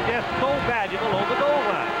 he is just so valuable on the goal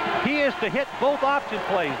line. He is to hit both option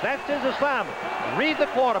plays. That's his assignment. Read the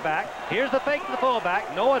quarterback. Here's the fake to the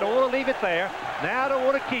fullback. No, I don't want to leave it there. Now I don't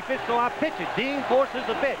want to keep it, so I pitch it. Dean forces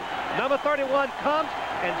the pitch. Number 31 comes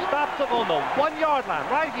and stops him on the 1-yard line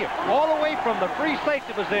right here, all the way from the free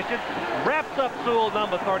safety position, wraps up Sewell,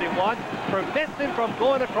 number 31, prevents him from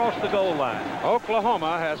going across the goal line.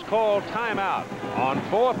 Oklahoma has called timeout on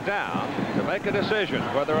 4th down to make a decision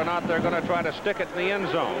whether or not they're going to try to stick it in the end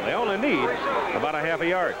zone. They only need about a half a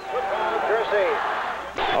yard.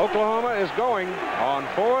 Oklahoma is going on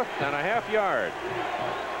 4th and a half yard.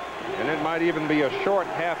 And it might even be a short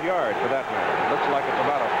half yard for that matter. It looks like it's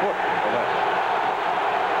about a foot or less.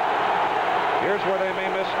 Here's where they may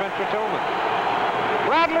miss Spencer Tillman.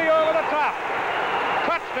 Bradley over the top.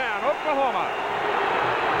 Touchdown, Oklahoma.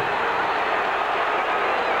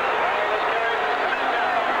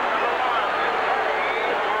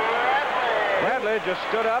 Bradley just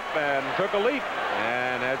stood up and took a leap.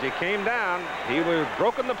 And as he came down, he was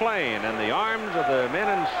broken the plane, and the arms of the men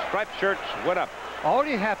in striped shirts went up. All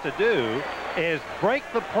you have to do is break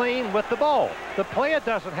the plane with the ball. The player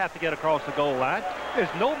doesn't have to get across the goal line.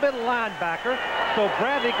 There's no middle linebacker, so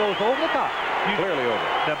Bradley goes over the top. Clearly over.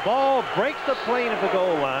 The ball breaks the plane of the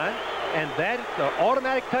goal line, and that's the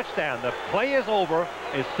automatic touchdown. The play is over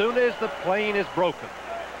as soon as the plane is broken.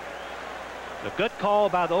 A good call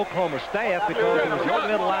by the Oklahoma staff because there was no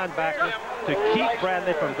middle linebacker to keep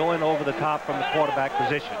Bradley from going over the top from the quarterback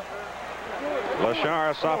position.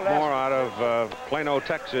 Lashar, a sophomore out of Plano,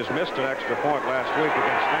 Texas, missed an extra point last week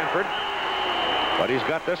against Stanford, but he's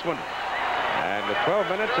got this one. And with 12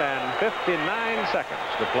 minutes and 59 seconds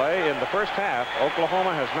to play in the first half,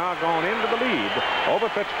 Oklahoma has now gone into the lead over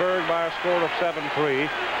Pittsburgh by a score of 7-3.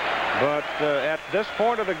 But at this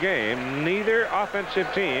point of the game, neither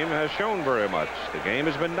offensive team has shown very much. The game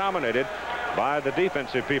has been dominated by the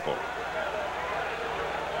defensive people.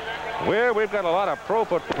 We've got a lot of pro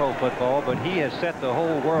football, but he has set the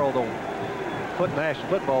whole world on National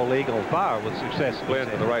Football League on fire with success. Playing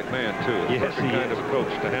for the right man, too. It's Yes, the kind of a coach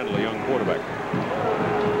to handle a young quarterback.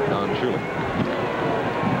 Don Shuley.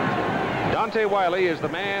 Dante Wiley is the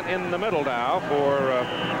man in the middle now for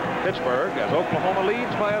Pittsburgh as Oklahoma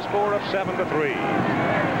leads by a score of 7-3.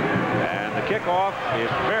 And the kickoff is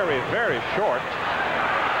very, very short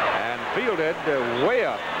and fielded way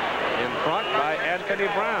up in front by Anthony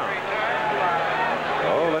Brown.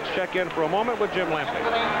 So let's check in for a moment with Jim Lampley.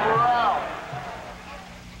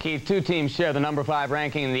 Keith, two teams share the number 5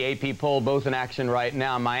 ranking in the AP poll, both in action right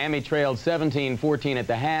now. Miami trailed 17-14 at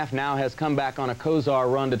the half, now has come back on a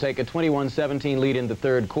Kozar run to take a 21-17 lead in the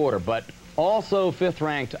third quarter. But also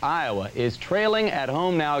 5th-ranked Iowa is trailing at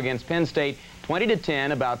home now against Penn State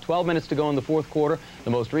 20-10, about 12 minutes to go in the fourth quarter. The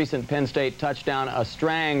most recent Penn State touchdown, a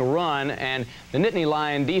Strang run, and the Nittany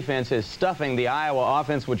Lion defense is stuffing the Iowa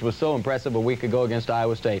offense, which was so impressive a week ago against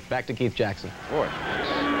Iowa State. Back to Keith Jackson. Boy,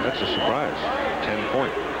 that's a surprise.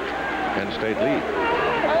 10-point Penn State lead.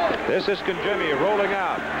 This is Conjemi rolling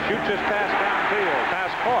out. Shoots his pass downfield.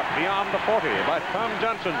 Pass caught beyond the 40 by Tom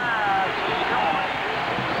Johnson.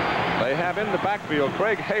 They have in the backfield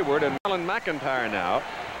Craig Hayward and Alan McIntyre now.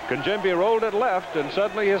 Conjemi rolled it left, and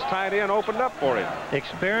suddenly his tight end opened up for him.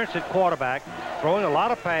 Experience at quarterback, throwing a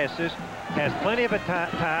lot of passes, has plenty of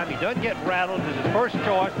time. He doesn't get rattled. It's his first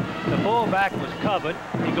choice. The fullback was covered.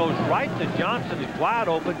 He goes right to Johnson. He's wide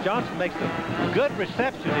open. Johnson makes a good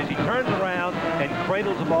reception as he turns around and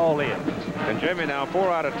cradles the ball in. Conjemi now 4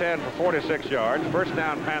 out of 10 for 46 yards. First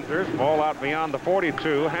down Panthers. Ball out beyond the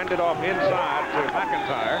 42. Handed off inside to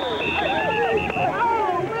McIntyre.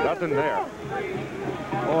 Nothing there.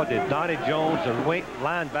 Boy, did Donnie Jones, the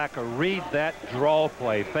linebacker, read that draw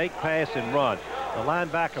play. Fake pass and run. The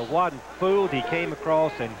linebacker wasn't fooled. He came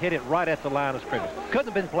across and hit it right at the line of scrimmage. Couldn't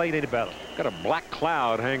have been played any better. Got a black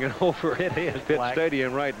cloud hanging over It is Pitt black.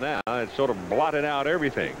 Stadium right now. It's sort of blotted out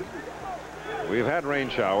everything. We've had rain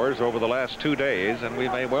showers over the last 2 days, and we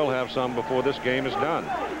may well have some before this game is done.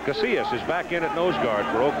 Casillas is back in at nose guard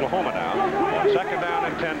for Oklahoma now. Second down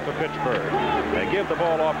and 10 for Pittsburgh. They give the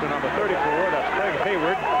ball off to number 34. That's Craig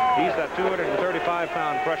Hayward. He's that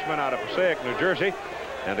 235-pound freshman out of Passaic, New Jersey.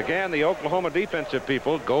 And again, the Oklahoma defensive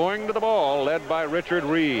people going to the ball, led by Richard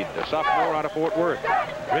Reed, the sophomore out of Fort Worth.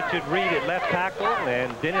 Richard Reed at left tackle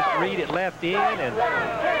and Dennis Reed at left end,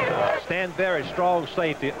 and Stan Berry, strong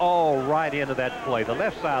safety, all right into that play. The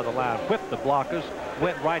left side of the line whipped the blockers,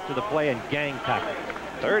 went right to the play and gang tackled.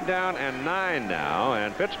 Third down and 9 now,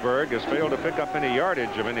 and Pittsburgh has failed to pick up any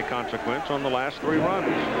yardage of any consequence on the last 3 runs.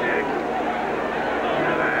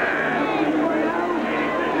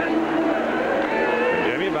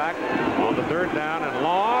 Back on the third down and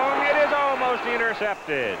long. It is almost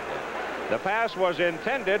intercepted. The pass was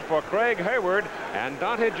intended for Craig Hayward, and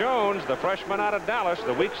Dante Jones, the freshman out of Dallas,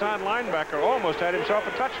 the weak side linebacker, almost had himself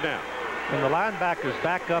a touchdown. When the linebackers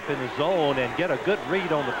back up in the zone and get a good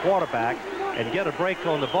read on the quarterback and get a break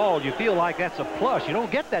on the ball, you feel like that's a plus. You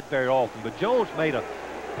don't get that very often, but Jones made a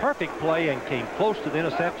perfect play and came close to the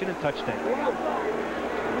interception and touchdown.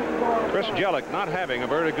 Chris Jellick not having a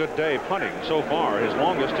very good day punting so far. His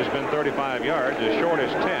longest has been 35 yards. His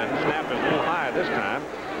shortest 10. Snap is a little high this time.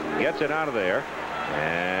 Gets it out of there.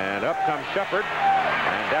 And up comes Shepard.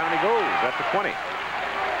 And down he goes at the 20.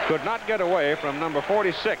 Could not get away from number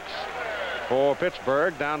 46 for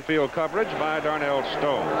Pittsburgh. Downfield coverage by Darnell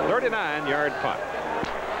Stone. 39-yard punt.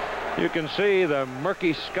 You can see the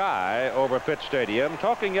murky sky over Pitt Stadium.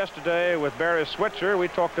 Talking yesterday with Barry Switzer, we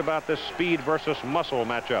talked about this speed versus muscle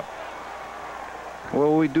matchup.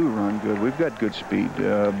 Well, we do run good. We've got good speed,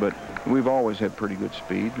 but we've always had pretty good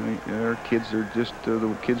speed. Our kids are just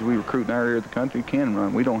the kids we recruit in our area of the country can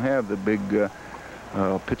run. We don't have the big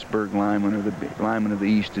Pittsburgh linemen or the linemen of the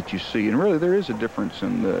East that you see. And really, there is a difference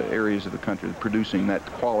in the areas of the country producing that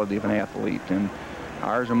quality of an athlete. And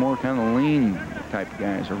ours are more kind of lean type of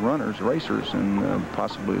guys, or runners, racers, and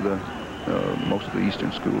possibly the most of the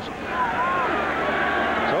Eastern schools.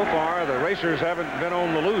 So far, the racers haven't been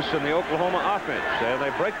on the loose in the Oklahoma offense. And they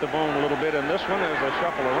break the bone a little bit in this one as they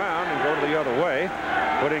shuffle around and go to the other way,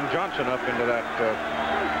 putting Johnson up into that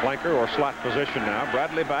flanker or slot position now.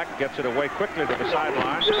 Bradley back, gets it away quickly to the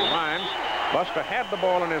sideline. Rhymes. Buster had the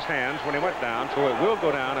ball in his hands when he went down, so it will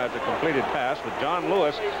go down as a completed pass, with John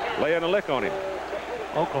Lewis laying a lick on him.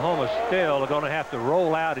 Oklahoma still are going to have to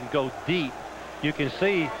roll out and go deep. You can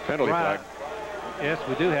see penalty flag. Yes,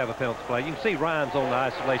 we do have a penalty flag. You can see Rhymes on the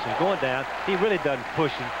isolation going down. He really doesn't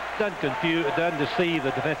push him, doesn't confuse, doesn't deceive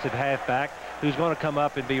the defensive halfback, who's going to come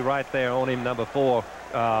up and be right there on him, number 4,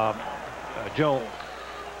 Jones.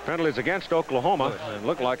 Penalties against Oklahoma. It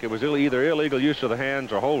looked like it was either illegal use of the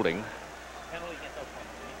hands or holding.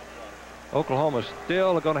 Oklahoma's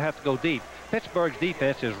still going to have to go deep. Pittsburgh's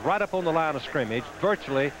defense is right up on the line of scrimmage,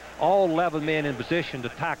 virtually all 11 men in position to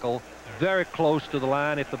tackle, very close to the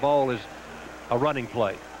line if the ball is a running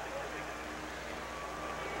play.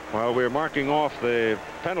 Well, we're marking off the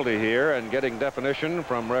penalty here and getting definition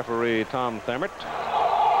from referee Tom Thammert.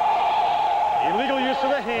 Illegal use of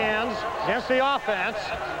the hands against the offense.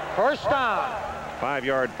 First down.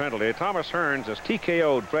 5-yard penalty. Thomas Hearns has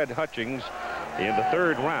TKO'd Fred Hutchings in the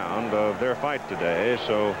 3rd round of their fight today.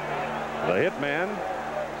 So the hitman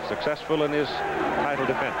successful in his title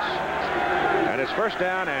defense. And it's first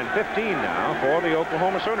down and 15 now for the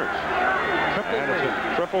Oklahoma Sooners. And it's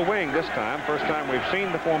a triple wing this time. First time we've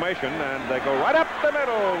seen the formation, and they go right up the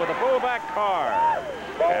middle with a fullback Carr.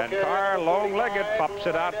 And Carr, long-legged, pops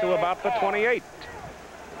it out to about the 28.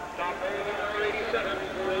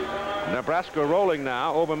 Nebraska rolling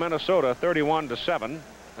now over Minnesota 31-7.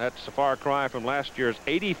 That's a far cry from last year's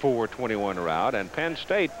 84-21 rout. And Penn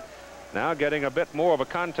State now getting a bit more of a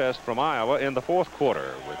contest from Iowa in the 4th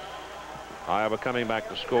quarter, with Iowa coming back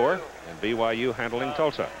to score and BYU handling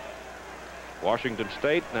Tulsa. Washington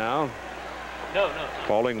State now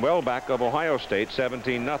falling well back of Ohio State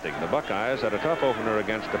 17-0. The Buckeyes had a tough opener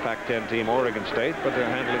against the Pac-10 team Oregon State, but they're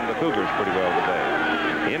handling the Cougars pretty well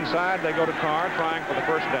today. Inside they go to Carr, trying for the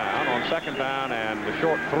first down on 2nd down and the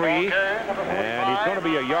short 3. And he's going to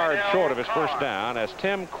be a yard short of his first down as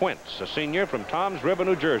Tim Quince, a senior from Toms River,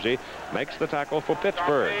 New Jersey, makes the tackle for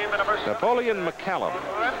Pittsburgh. Napoleon McCallum,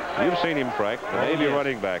 you've seen him, Frank, the Navy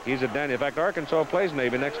running back. He's a dandy. In fact, Arkansas plays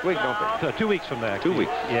Navy next week, don't they? 2 weeks from now. 2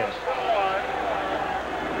 weeks. Yes.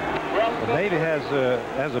 The Navy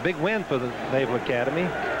has a big win for the Naval Academy.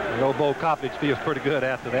 The old Bo Coppage feels pretty good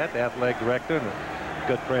after that, the athletic director and a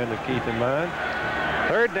good friend of Keith and mine.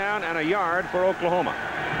 3rd down and a yard for Oklahoma.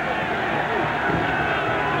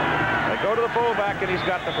 They go to the fullback, and he's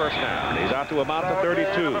got the first down. He's out to about the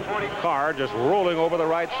 32. Carr just rolling over the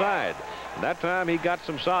right side. That time he got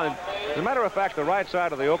some solid. As a matter of fact, the right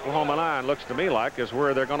side of the Oklahoma line looks to me like is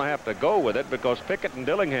where they're going to have to go with it, because Pickett and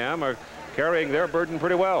Dillingham are carrying their burden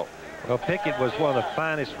pretty well. Well, Pickett was one of the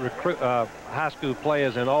finest high school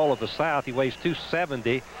players in all of the South. He weighs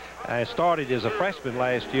 270 and started as a freshman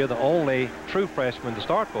last year, the only true freshman to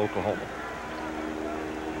start for Oklahoma.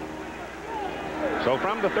 So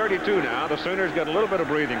from the 32 now, the Sooners get a little bit of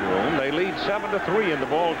breathing room. They lead 7-3 in the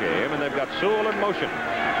ball game, and they've got Sewell in motion.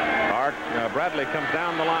 Bradley comes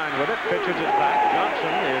down the line with it, pitches it back.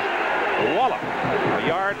 Johnson is walloped a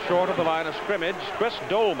yard short of the line of scrimmage. Chris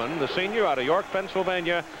Dolman, the senior out of York,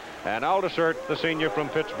 Pennsylvania, and Aldersert, the senior from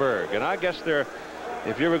Pittsburgh. And I guess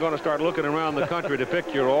if you were going to start looking around the country to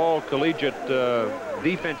pick your all-collegiate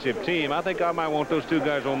defensive team, I think I might want those 2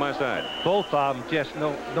 guys on my side. Both of them just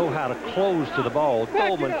know how to close to the ball.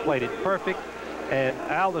 Dolman played it perfect, and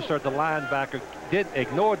Aldersert, the linebacker,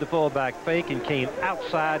 ignored the fullback fake and came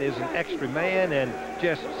outside as an extra man and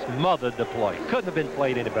just smothered the play. Couldn't have been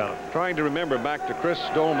played any better. Trying to remember back to Chris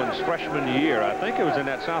Dolman's freshman year. I think it was in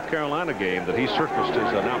that South Carolina game that he surfaced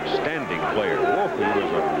as an outstanding player. Wolf, he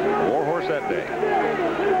was a warhorse that day.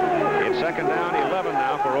 It's 2nd down, 11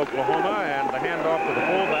 now for Oklahoma, and the handoff to the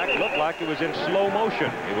fullback looked like it was in slow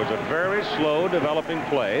motion. It was a very slow developing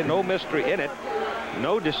play, no mystery in it,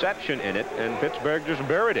 no deception in it, and Pittsburgh just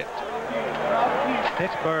buried it.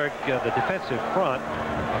 Pittsburgh, the defensive front,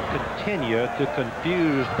 continue to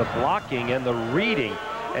confuse the blocking and the reading.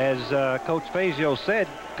 As Coach Fazio said,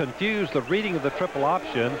 confuse the reading of the triple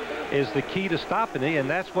option is the key to stopping it, and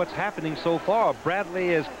that's what's happening so far. Bradley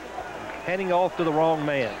is heading off to the wrong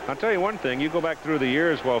man. I'll tell you one thing. You go back through the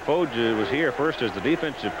years while Foge was here first as the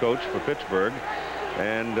defensive coach for Pittsburgh,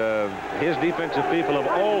 and his defensive people have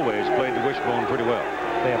always played the wishbone pretty well.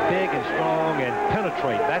 They're big and strong and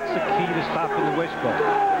penetrate. That's the key to stopping the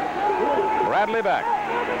wishbone. Bradley back.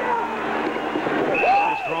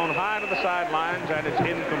 It's thrown high to the sidelines, and it's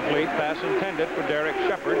incomplete. Pass intended for Derek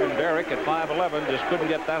Shepard, and Derek at 5'11" just couldn't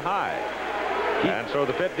get that high. And so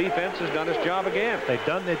the Pitt defense has done its job again. They've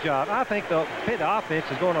done their job. I think the Pitt offense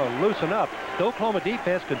is going to loosen up. The Oklahoma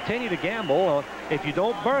defense continue to gamble. If you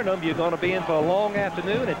don't burn them, you're going to be in for a long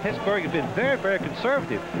afternoon. And Pittsburgh has been very, very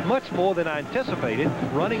conservative, much more than I anticipated,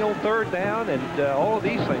 running on 3rd down and all of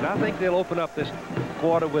these things. I think they'll open up this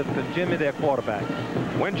quarter with Jimmy, their quarterback.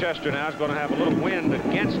 Winchester now is going to have a little wind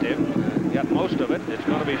against him. Got most of it. It's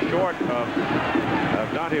going to be short of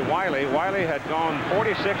Dante Wiley. Wiley had gone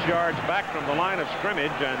 46 yards back from the line of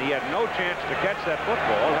scrimmage, and he had no chance to catch that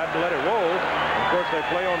football. Had to let it roll. Of course, they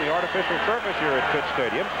play on the artificial surface here at Pitt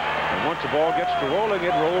Stadium. And once the ball gets to rolling,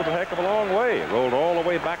 it rolls a heck of a long way. It rolled all the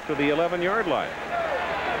way back to the 11-yard line.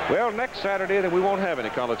 Well, next Saturday, then we won't have any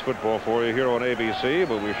college football for you here on ABC,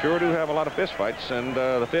 but we sure do have a lot of fistfights and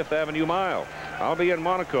the Fifth Avenue Mile. I'll be in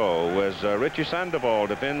Monaco as Richie Sandoval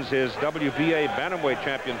defends his WBA Bantamweight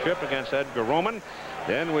Championship against Edgar Roman.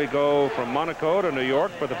 Then we go from Monaco to New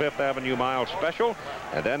York for the Fifth Avenue Mile Special.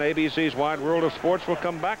 And then ABC's Wide World of Sports will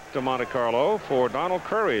come back to Monte Carlo for Donald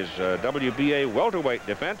Curry's WBA welterweight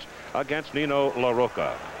defense against Nino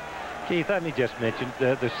LaRocca. Keith, let me just mention,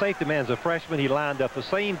 the safety man's a freshman. He lined up the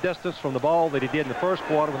same distance from the ball that he did in the first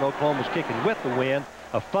quarter when Oklahoma was kicking with the wind.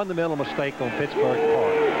 A fundamental mistake on Pittsburgh's part.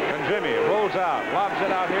 And Jimmy rolls out, lobs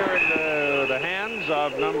it out here in the hands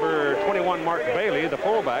of number 21, Mark Bailey, the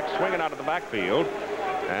fullback, swinging out of the backfield.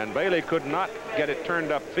 And Bailey could not get it turned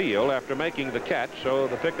upfield after making the catch, so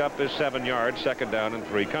the pickup is 7 yards, 2nd down and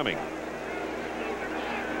 3 coming.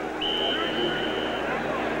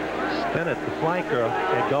 Bennett, the flanker,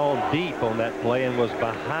 had gone deep on that play and was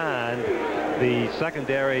behind the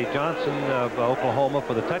secondary Johnson of Oklahoma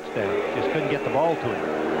for the touchdown. Just couldn't get the ball to him.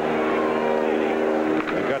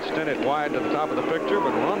 They've got Stinnett wide to the top of the picture,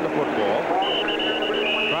 but run the football.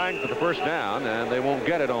 Trying for the first down, and they won't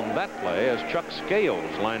get it on that play as Chuck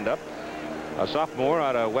Scales lined up. A sophomore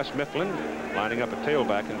out of West Mifflin, lining up at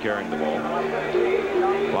tailback and carrying the ball.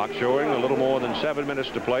 Clock showing a little more than 7 minutes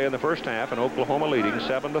to play in the first half, and Oklahoma leading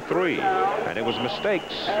 7-3. And it was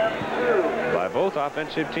mistakes by both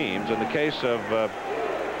offensive teams. In the case of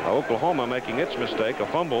Oklahoma making its mistake, a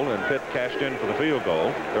fumble, and Pitt cashed in for the field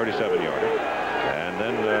goal, 37-yarder. And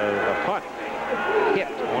then a punt hit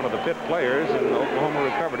one of the Pitt players, and Oklahoma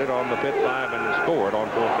recovered it on the Pitt 5 and scored on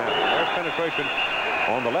 4th down. There's penetration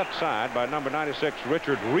on the left side by number 96,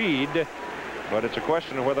 Richard Reed. But it's a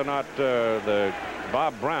question of whether or not the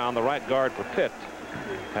Bob Brown, the right guard for Pitt,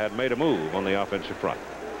 had made a move on the offensive front.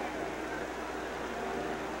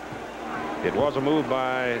 It was a move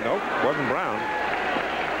by, nope, it wasn't Brown.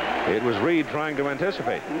 It was Reed trying to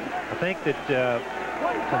anticipate. I think that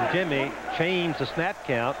when Jimmy changed the snap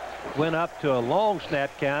count, went up to a long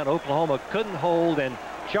snap count, Oklahoma couldn't hold and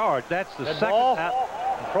charge. That's the second out.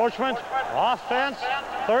 Encroachment, offense,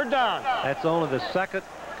 3rd down. That's only the second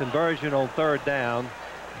conversion on 3rd down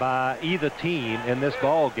by either team in this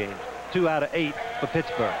ball game. 2 out of 8 for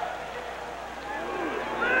Pittsburgh.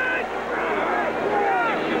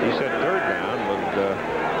 He said 3rd down,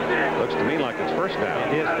 but looks to me like it's 1st down.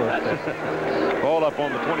 It is 1st down. Ball up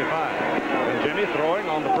on the 25. And Jimmy throwing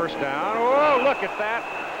on the 1st down. Oh, look at that.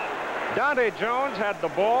 Dante Jones had the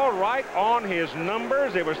ball right on his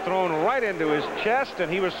numbers. It was thrown right into his chest,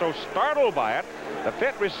 and he was so startled by it. The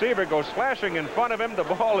Pitt receiver goes flashing in front of him. The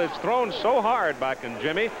ball is thrown so hard by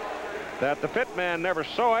Jimmy that the Pitt man never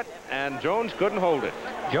saw it, and Jones couldn't hold it.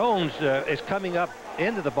 Jones is coming up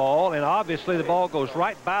into the ball, and obviously the ball goes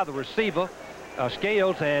right by the receiver,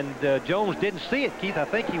 Scales, and Jones didn't see it, Keith. I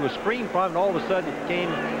think he was screamed from, and all of a sudden it came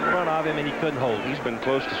in front of him, and he couldn't hold it. He's been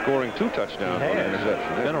close to scoring 2 touchdowns on the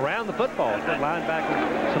interception. Been around the football. That's what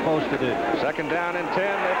linebackers supposed to do. 2nd down and 10.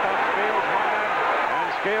 They thought Scales wide, and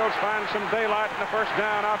Scales finds some daylight in the 1st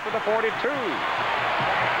down out for the 42.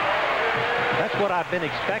 That's what I've been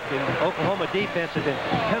expecting. Oklahoma defense has been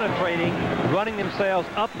penetrating, running themselves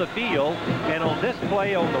up the field, and on this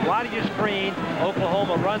play on the right of your screen,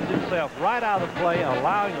 Oklahoma runs himself right out of the play,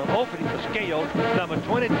 allowing an opening for Scales, number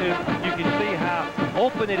 22. You can see how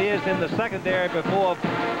open it is in the secondary before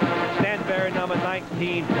Stanberry, number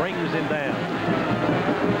 19, brings him down.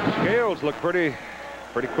 Scales looked pretty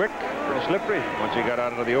quick, pretty slippery once he got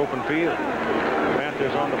out into the open field.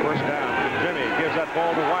 Panthers on the 1st down. Jimmy gives that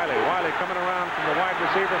ball to Wiley. Wiley coming around from the wide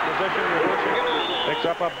receiver position, reversing it. Picks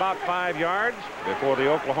up about 5 yards before the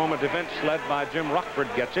Oklahoma defense, led by Jim Rockford,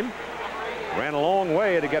 gets him. Ran a long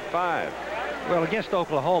way to get 5. Well, against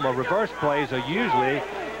Oklahoma, reverse plays are usually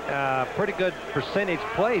pretty good percentage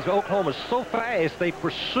plays. Oklahoma's so fast, they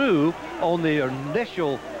pursue on the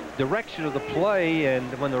initial direction of the play,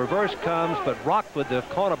 and when the reverse comes, but Rockford, the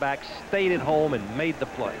cornerback, stayed at home and made the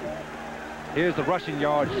play. Here's the rushing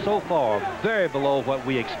yards so far, very below what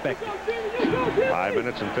we expected. 5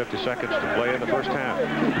 minutes and 50 seconds to play in the 1st half.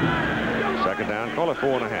 2nd down, call it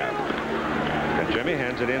 4.5. And Jimmy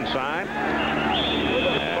hands it inside.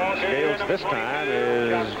 And Scales this time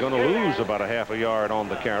is going to lose about a half a yard on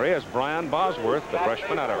the carry as Brian Bosworth, the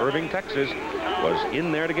freshman out of Irving, Texas, was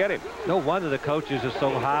in there to get him. No wonder the coaches are so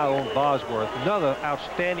high on Bosworth. Another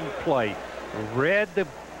outstanding play. Read the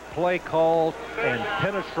play called and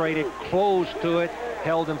penetrated close to it,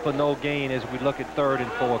 held him for no gain as we look at 3rd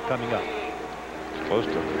and 4 coming up. Close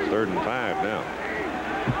to 3rd and 5 now.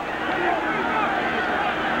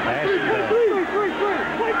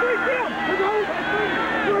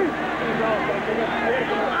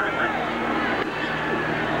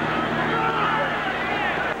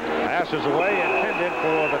 paces away, intended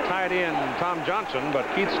for the tight end, Tom Johnson, but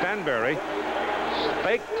Keith Stanberry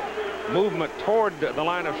faked movement toward the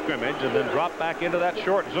line of scrimmage and then dropped back into that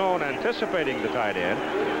short zone, anticipating the tight end,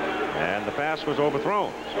 and the pass was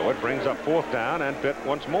overthrown. So it brings up 4th down, and Pitt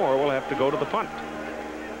once more will have to go to the punt.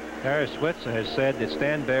 Harris Switzer has said that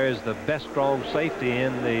Stanberry is the best strong safety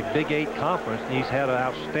in the Big 8 conference, and he's had an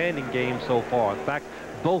outstanding game so far. In fact,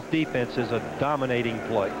 both defenses are dominating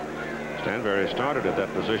play. Stanberry started at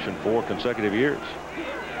that position 4 consecutive years.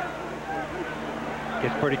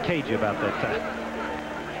 Gets pretty cagey about that time.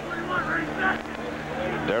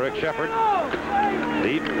 Derek Shepard,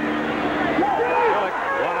 deep. Gillick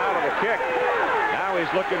won out of the kick. Now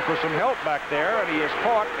he's looking for some help back there, and he is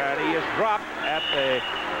caught, and he is dropped at the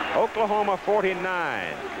Oklahoma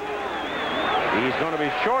 49. He's going to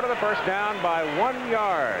be short of the first down by 1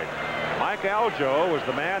 yard. Mike Aljo was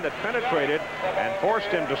the man that penetrated and forced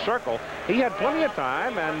him to circle. He had plenty of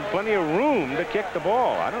time and plenty of room to kick the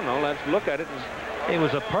ball. I don't know. Let's look at it. It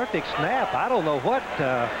was a perfect snap. I don't know what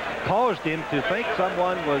caused him to think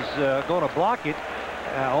someone was going to block it.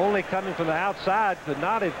 Only coming from the outside, could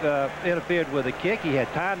not have interfered with the kick. He had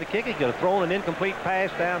time to kick it. He could have thrown an incomplete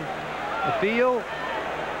pass down the field.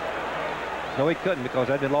 No, he couldn't, because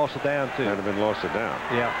that had been lost it down too. That had been lost it down.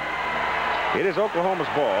 Yeah. It is Oklahoma's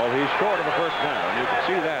ball. He's short of the first down. You can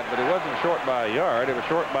see that, but it wasn't short by a yard. It was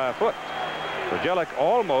short by a foot. So Jellick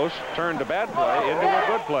almost turned a bad play into a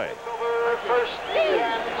good play.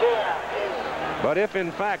 But if,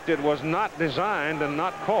 in fact, it was not designed and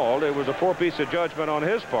not called, it was a poor piece of judgment on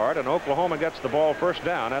his part, and Oklahoma gets the ball first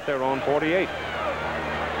down at their own 48.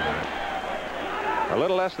 A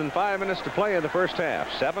little less than 5 minutes to play in the first half.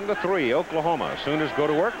 7-3, Oklahoma. Sooners go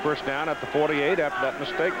to work. First down at the 48 after that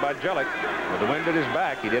mistake by Jellick. With the wind at his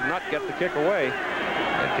back, he did not get the kick away.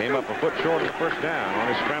 It came up a foot short of the first down on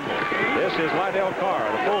his scramble. This is Lydell Carr,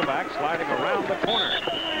 the fullback, sliding around the corner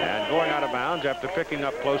and going out of bounds after picking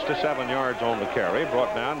up close to 7 yards on the carry.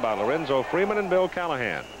 Brought down by Lorenzo Freeman and Bill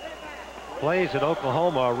Callahan. Plays at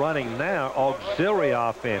Oklahoma are running now auxiliary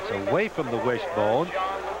offense away from the wishbone.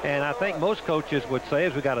 And I think most coaches would say,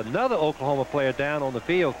 as we got another Oklahoma player down on the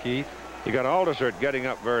field, Keith. You got Aldersert getting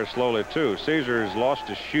up very slowly, too. Caesar's lost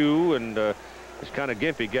his shoe and is kind of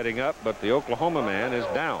gimpy getting up, but the Oklahoma man is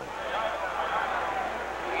down.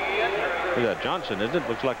 Look at that, Johnson, isn't it?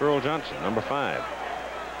 Looks like Earl Johnson, number 5.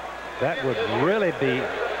 That would really be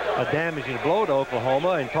a damaging blow to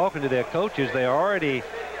Oklahoma. And talking to their coaches, they are already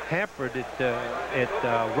hampered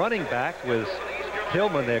at running back with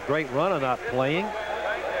Tillman, their great runner, not playing.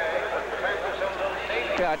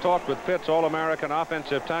 I talked with Pitt's All-American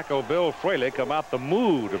offensive tackle Bill Fralick about the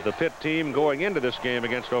mood of the Pitt team going into this game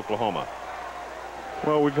against Oklahoma.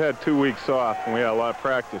 Well, we've had 2 weeks off, and we had a lot of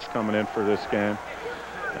practice coming in for this game.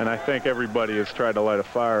 And I think everybody has tried to light a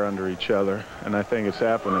fire under each other, and I think it's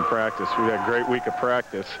happened in practice. We had a great week of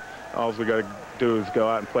practice. All we got to do is go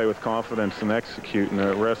out and play with confidence and execute, and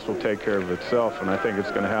the rest will take care of itself, and I think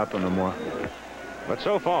it's going to happen tomorrow. But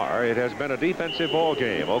so far, it has been a defensive ball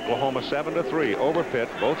game. Oklahoma 7-3 over Pitt.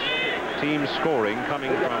 Both teams scoring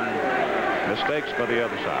coming from mistakes by the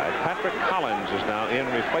other side. Patrick Collins is now in,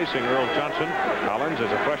 replacing Earl Johnson. Collins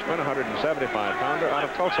is a freshman, 175-pounder out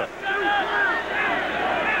of Tulsa.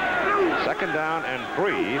 2nd down and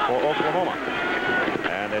 3 for Oklahoma.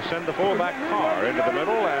 And they send the fullback Carr into the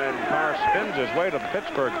middle, and Carr spins his way to the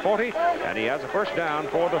Pittsburgh 40, and he has a first down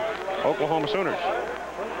for the Oklahoma Sooners.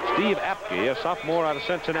 Steve Apke, a sophomore out of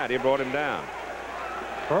Cincinnati, brought him down.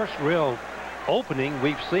 First real opening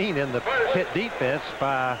we've seen in the Pitt defense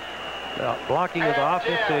by blocking of the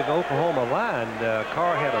offensive Oklahoma line.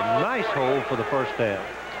 Carr had a nice hole for the first down.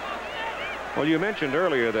 Well, you mentioned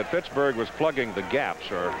earlier that Pittsburgh was plugging the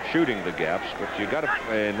gaps or shooting the gaps, but you got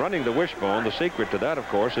to, in running the wishbone, the secret to that, of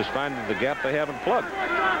course, is finding the gap they haven't plugged.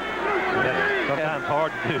 That's sometimes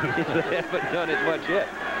hard to do. They haven't done it much yet.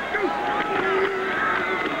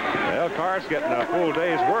 Well, Carr's getting a full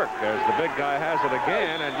day's work as the big guy has it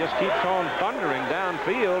again and just keeps on thundering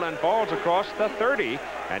downfield and falls across the 30,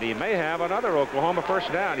 and he may have another Oklahoma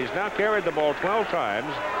first down. He's now carried the ball 12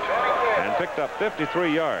 times and picked up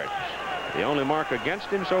 53 yards. The only mark against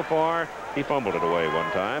him so far, he fumbled it away one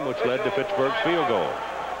time, which led to Pittsburgh's field goal.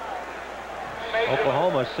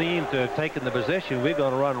 Oklahoma seemed to have taken the position, we're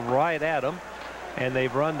going to run right at them. And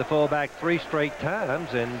they've run the fullback 3 straight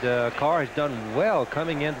times, and Carr has done well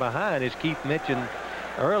coming in behind. As Keith mentioned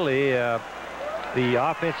early, the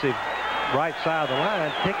offensive right side of the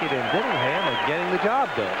line, Pickett and Dillingham, are getting the job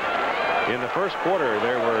done. In the first quarter,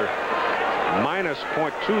 there were minus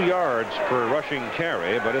 .2 yards per rushing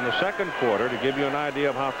carry, but in the second quarter, to give you an idea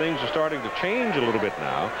of how things are starting to change a little bit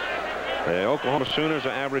now, The Oklahoma Sooners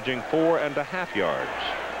are averaging 4.5 yards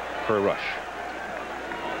per rush.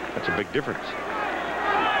 That's a big difference.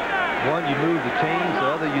 One you move the chains, the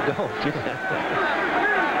other you don't.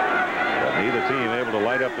 Neither team able to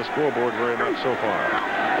light up the scoreboard very much so far.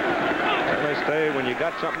 And they stay, when you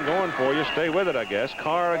got something going for you, stay with it, I guess.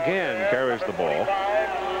 Carr again carries the ball.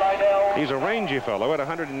 He's a rangy fellow at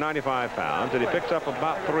 195 pounds, and he picks up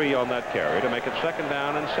about 3 on that carry to make it 2nd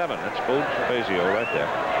down and 7. That's Coach Fazio right there.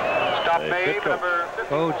 Stop made, number 50.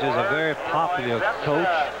 Coach is a very popular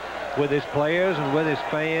coach with his players and with his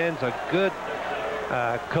fans. A good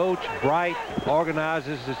coach, bright,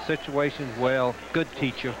 organizes his situations well, good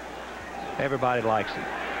teacher. Everybody likes him.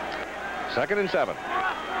 2nd and 7.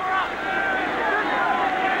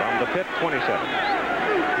 From the Pitt 27.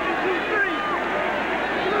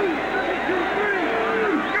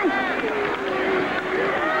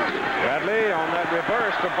 Bradley on that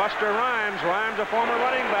reverse to Buster Rhymes. Rhymes, a former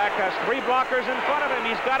running back, has 3 blockers in front of him.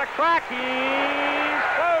 He's got a crack. He's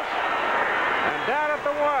close. And down at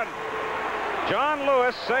the 1. John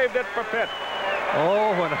Lewis saved it for Pitt.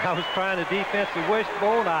 Oh, when I was trying to defensive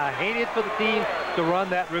wishbone, I hated for the team to run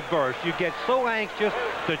that reverse. You get so anxious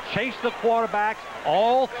to chase the quarterbacks,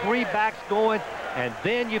 all 3 backs going, and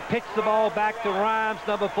then you pitch the ball back to Rhymes,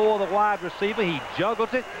 number 4, the wide receiver. He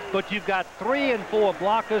juggles it, but you've got 3 and 4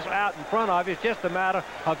 blockers out in front of you. It's just a matter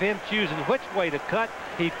of him choosing which way to cut.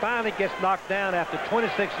 He finally gets knocked down after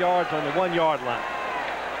 26 yards on the 1-yard line.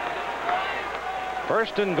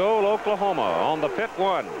 1st and goal, Oklahoma on the Pitt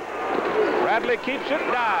 1. Bradley keeps it,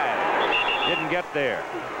 dive. Didn't get there.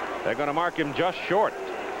 They're going to mark him just short.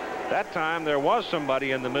 That time there was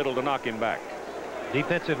somebody in the middle to knock him back.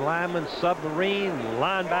 Defensive lineman, submarine,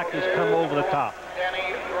 linebackers come over the top.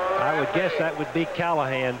 I would guess that would be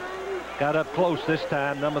Callahan. Got up close this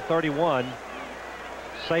time, number 31.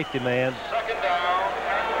 Safety man.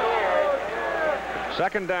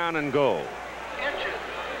 2nd down and goal.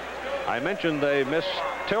 I mentioned they missed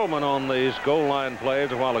Tillman on these goal line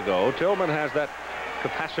plays a while ago. Tillman has that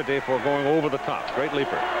capacity for going over the top. Great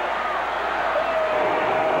leaper.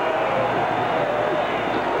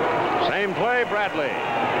 Same play, Bradley.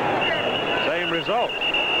 Same result.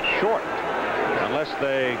 Short. Unless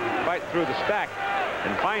they fight through the stack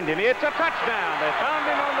and find him. It's a touchdown. They found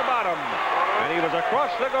him on the bottom. And he was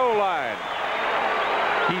across the goal line.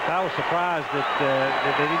 Keith, I was surprised that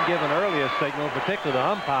they didn't give an earlier signal. Particularly the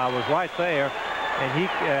umpire was right there. And he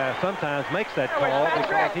sometimes makes that call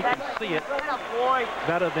because he can see it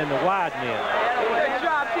better than the wide men. Good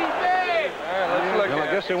job, TC. Well,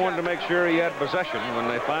 I guess they wanted to make sure he had possession. When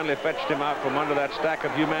they finally fetched him out from under that stack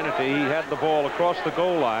of humanity, he had the ball across the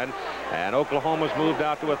goal line, and Oklahoma's moved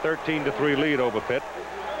out to a 13-3 lead over Pitt.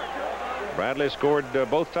 Bradley scored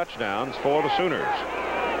both touchdowns for the Sooners.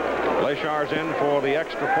 Leshar's in for the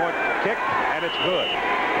extra point kick, and it's good.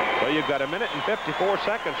 So you've got 1 minute and 54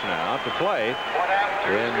 seconds now to play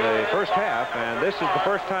in the first half, and this is the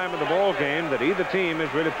first time in the ball game that either team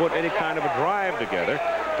has really put any kind of a drive together,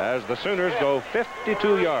 as the Sooners go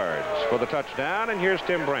 52 yards for the touchdown. And here's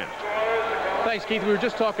Tim Brandt. Thanks, Keith. We were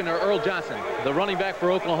just talking to Earl Johnson, the running back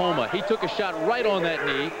for Oklahoma. He took a shot right on that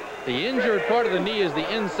knee. The injured part of the knee is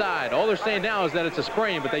the inside. All they're saying now is that it's a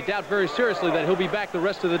sprain, but they doubt very seriously that he'll be back the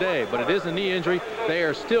rest of the day. But it is a knee injury. They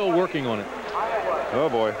are still working on it. Oh,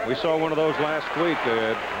 boy. We saw one of those last week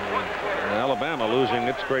at Alabama losing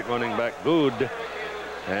its great running back, Good.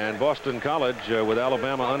 And Boston College, with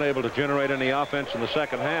Alabama unable to generate any offense in the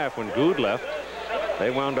second half when Good left,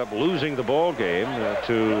 they wound up losing the ball game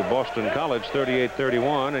to Boston College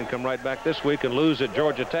 38-31 and come right back this week and lose at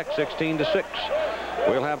Georgia Tech 16-6.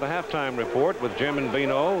 We'll have the halftime report with Jim and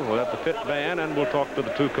Vino. We'll have the Pitt band, and we'll talk to the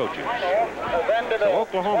 2 coaches. So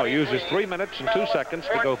Oklahoma uses 3 minutes and 2 seconds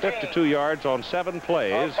to go 52 yards on 7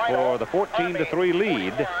 plays for the 14-3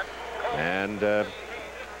 lead. And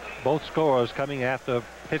both scorers coming after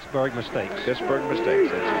Pittsburgh mistakes. Pittsburgh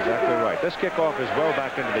mistakes. That's exactly right. This kickoff is well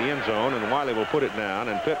back into the end zone, and Wiley will put it down,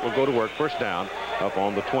 and Pitt will go to work first down up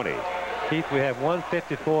on the 20. Keith, we have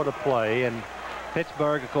 1:54 to play, and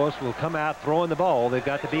Pittsburgh, of course, will come out throwing the ball. They've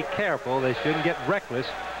got to be careful. They shouldn't get reckless.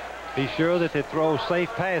 Be sure that they throw safe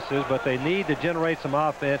passes, but they need to generate some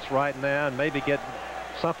offense right now and maybe get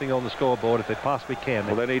something on the scoreboard if they possibly can.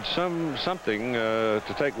 Well, they need something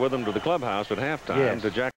to take with them to the clubhouse at halftime.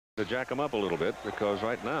 Yes. to jack them up a little bit, because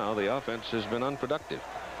right now the offense has been unproductive.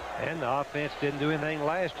 And the offense didn't do anything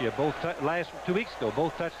last year. Last 2 weeks ago,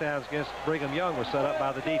 both touchdowns against Brigham Young were set up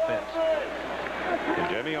by the defense. And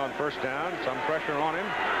Jimmy on first down, some pressure on him,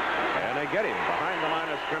 and they get him behind the line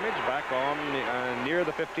of scrimmage, back on near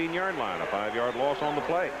the 15-yard line. A 5-yard loss on the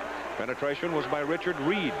play. Penetration was by Richard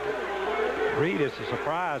Reed. Reed is a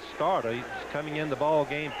surprise starter. He's coming in the ball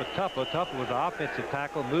game for Tupper. Tupper was the offensive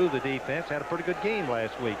tackle, moved the defense, had a pretty good game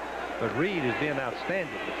last week. But Reed has been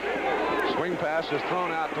outstanding. Swing pass is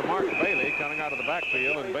thrown out to Mark Bailey coming out of the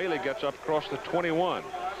backfield, and Bailey gets up across the 21.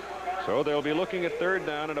 So they'll be looking at third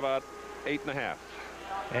down at about 8.5.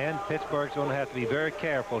 And Pittsburgh's going to have to be very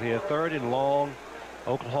careful here. Third and long.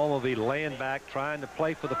 Oklahoma will be laying back, trying to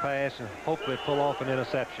play for the pass and hopefully pull off an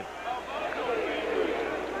interception.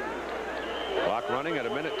 Clock running at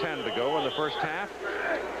 1:10 to go in the first half.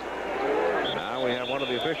 Now we have one of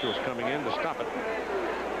the officials coming in to stop it.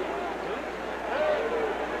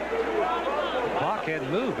 The clock hadn't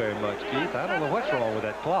moved very much, Keith. I don't know what's wrong with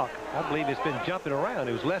that clock. I believe it's been jumping around.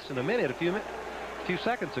 It was less than a minute a few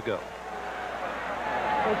seconds ago.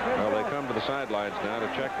 Well, they come to the sidelines now to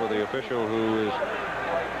check with the official who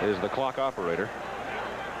is the clock operator.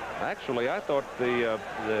 Actually, I thought the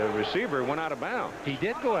receiver went out of bounds. He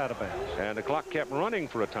did go out of bounds. And the clock kept running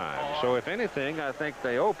for a time. So if anything, I think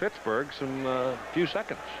they owe Pittsburgh some few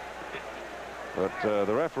seconds. But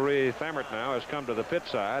the referee, Thammert, now has come to the Pitt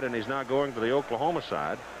side, and he's now going to the Oklahoma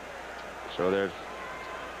side. So there's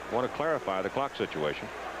want to clarify the clock situation.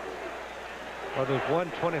 Well, there's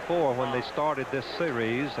 1:24 when they started this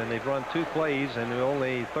series, and they've run 2 plays, and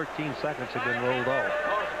only 13 seconds have been rolled off.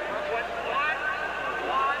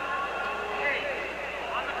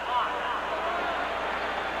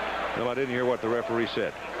 Well, I didn't hear what the referee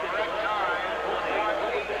said.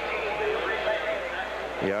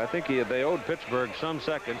 Yeah, I think they owed Pittsburgh some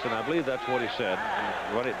seconds, and I believe that's what he said.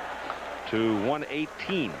 Run it to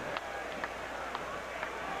 1:18.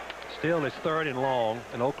 Still, it's third and long,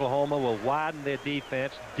 and Oklahoma will widen their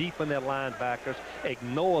defense, deepen their linebackers,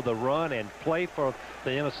 ignore the run, and play for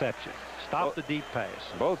the interception. Stop the deep pass.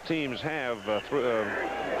 Both teams have,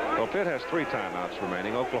 well, Pitt has 3 timeouts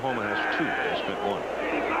remaining. Oklahoma has 2. They spent 1.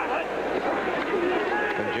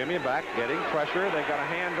 And Jimmy back getting pressure. They got a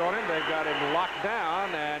hand on him. They've got him locked down,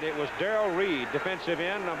 and it was Darrell Reed, defensive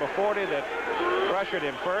end, number 40, that pressured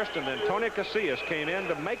him first, and then Tony Casillas came in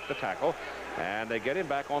to make the tackle, and they get him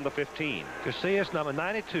back on the 15. Casillas, number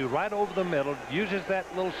 92, right over the middle, uses that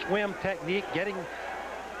little swim technique, getting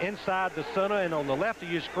inside the center, and on the left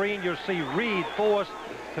of your screen, you'll see Reed force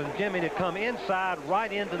Jimmy to come inside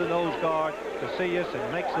right into the nose guard, Casillas,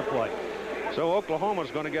 and makes the play. So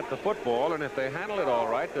Oklahoma's going to get the football, and if they handle it all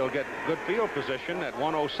right, they'll get good field position at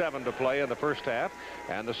 1:07 to play in the first half,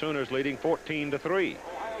 and the Sooners leading 14-3.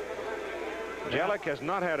 Jellick has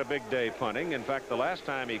not had a big day punting. In fact, the last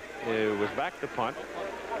time he was back to punt,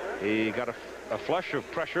 he got a flush of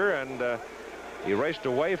pressure, and he raced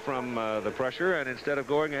away from the pressure, and instead of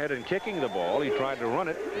going ahead and kicking the ball, he tried to run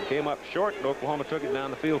it. It came up short, and Oklahoma took it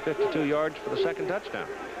down the field 52 yards for the second touchdown.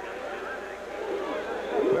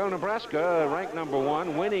 Well, Nebraska, ranked number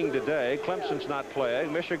 1, winning today. Clemson's not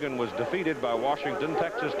playing. Michigan was defeated by Washington.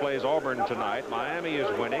 Texas plays Auburn tonight. Miami is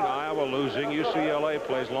winning. Iowa losing. UCLA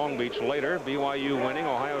plays Long Beach later. BYU winning.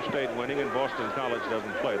 Ohio State winning. And Boston College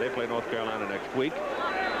doesn't play. They play North Carolina next week.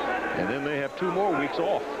 And then they have 2 more weeks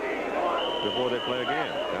off before they play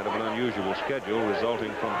again. Kind of an unusual schedule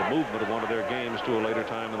resulting from the movement of one of their games to a later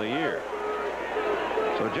time in the year.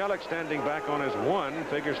 So Jellick standing back on his 1,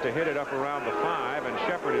 figures to hit it up around the 5, and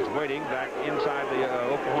Shepard is waiting back inside the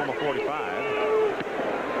Oklahoma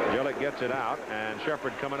 45. Jellick gets it out, and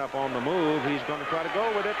Shepard coming up on the move. He's going to try to go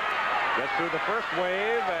with it. Gets through the first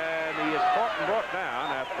wave, and he is caught and brought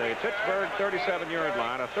down at the Pittsburgh 37-yard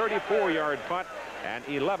line. A 34-yard punt and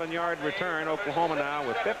 11-yard return. Oklahoma now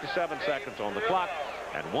with 57 seconds on the clock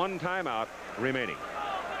and 1 timeout remaining.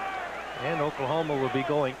 And Oklahoma will be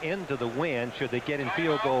going into the wind should they get in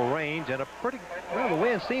field goal range. And the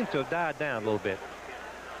wind seems to have died down a little bit.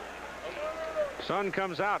 Sun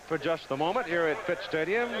comes out for just the moment here at Pitt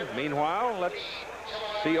Stadium. Meanwhile, let's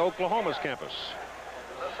see Oklahoma's campus.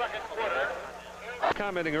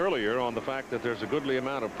 Commenting earlier on the fact that there's a goodly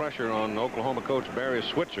amount of pressure on Oklahoma coach Barry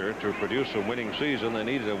Switzer to produce a winning season. They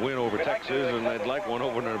needed a win over Texas, and they'd like one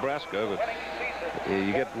over Nebraska. But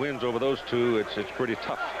you get wins over those 2, it's pretty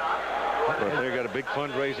tough. But they've got a big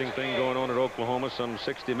fundraising thing going on at Oklahoma, some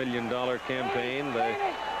 $60 million campaign.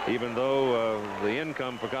 Even though the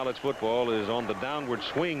income for college football is on the downward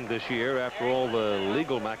swing this year after all the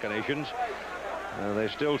legal machinations, they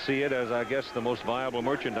still see it as, I guess, the most viable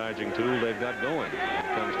merchandising tool they've got going when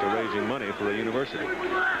it comes to raising money for a university.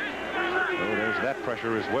 So there's that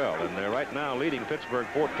pressure as well. And they're right now leading Pittsburgh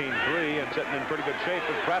 14-3 and sitting in pretty good shape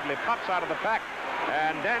as Bradley pops out of the pack.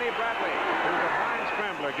 And Danny Bradley, who's a fine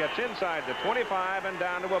scrambler, gets inside the 25 and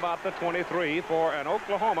down to about the 23 for an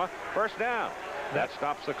Oklahoma first down. That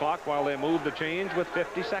stops the clock while they move the change with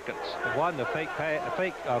 50 seconds. It wasn't a fake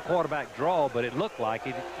quarterback draw, but it looked like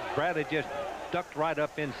it. Bradley just ducked right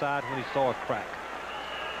up inside when he saw a crack.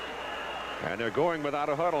 And they're going without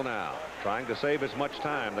a huddle now, trying to save as much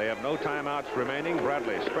time. They have no timeouts remaining.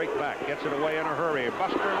 Bradley straight back, gets it away in a hurry.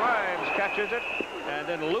 Buster Rhymes catches it and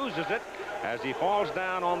then loses it as he falls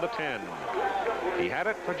down on the 10. He had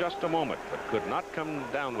it for just a moment, but could not come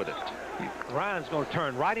down with it. Ryan's going to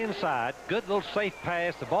turn right inside. Good little safe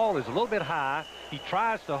pass. The ball is a little bit high. He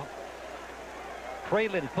tries to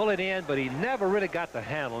cradle it and pull it in, but he never really got the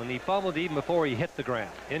handle, and he fumbled even before he hit the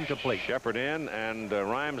ground. Incomplete. Shepard in and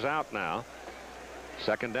Rhymes out now.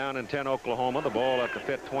 Second down and 10 Oklahoma. The ball at the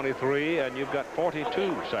Pitt 23, and you've got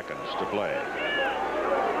 42 seconds to play.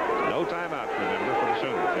 No timeouts, remember, for the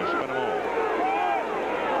Sooners. They'll spin them all.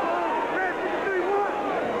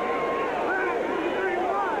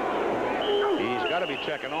 He's got to be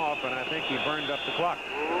checking off, and I think he burned up the clock.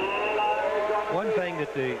 One thing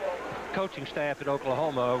that the coaching staff at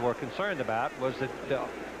Oklahoma were concerned about was that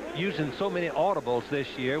using so many audibles this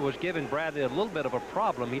year was giving Bradley a little bit of a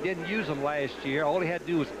problem. He didn't use them last year. All he had to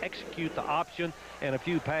do was execute the option and a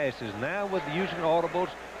few passes. Now with using audibles,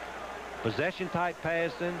 possession type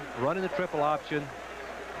passing, running the triple option,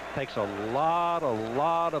 takes a lot of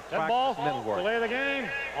practice and mental work. Delay the game.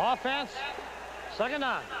 Offense. Second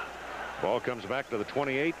down. Ball comes back to the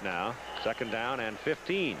 28 now. Second down and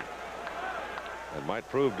 15. It might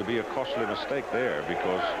prove to be a costly mistake there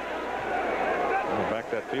because in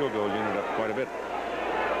fact that field goal unit up quite a bit.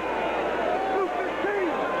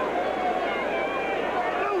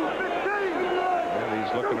 And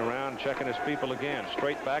he's looking around, checking his people again.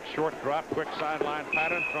 Straight back, short drop, quick sideline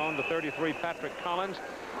pattern thrown to 33 Patrick Collins.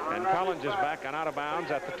 And Collins is back and out of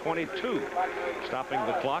bounds at the 22, stopping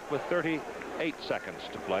the clock with 38 seconds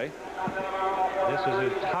to play. This is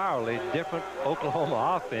an entirely different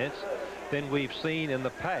Oklahoma offense than we've seen in the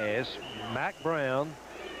past. Mac Brown,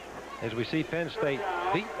 as we see Penn State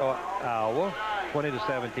beat Iowa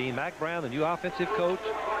 20-17. Mac Brown, the new offensive coach,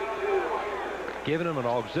 giving them an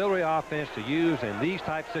auxiliary offense to use in these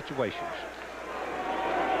type situations.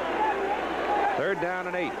 Third down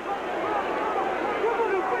and 8.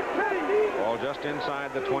 Ball just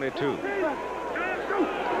inside the 22.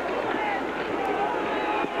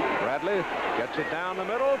 Bradley gets it down the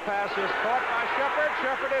middle. Pass is caught by Shepard.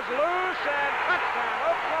 Shepard is loose and touchdown,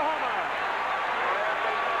 Oklahoma.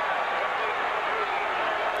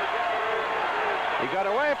 He got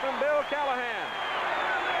away from Bill Callahan.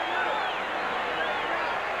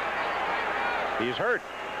 He's hurt.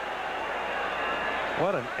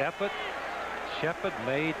 What an effort Shepard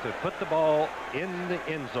made to put the ball in the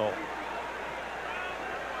end zone.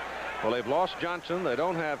 Well, they've lost Johnson. They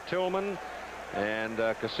don't have Tillman. And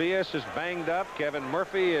Casillas is banged up. Kevin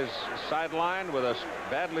Murphy is sidelined with a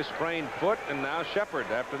badly sprained foot. And now Shepard,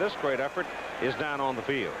 after this great effort, is down on the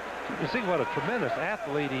field. You see what a tremendous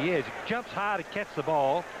athlete he is. He jumps high to catch the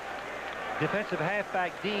ball. Defensive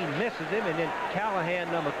halfback Dean misses him, and then Callahan,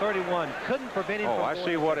 number 31, couldn't prevent him from I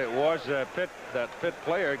see what it was. That Pitt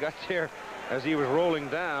player got there as he was rolling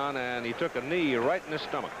down, and he took a knee right in his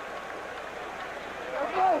stomach.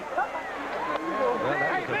 Well,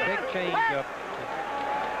 that was a big change up.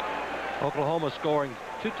 Oklahoma scoring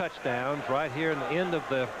 2 touchdowns right here in the end of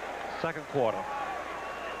the second quarter.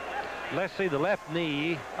 Let's see the left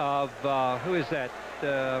knee of who is that?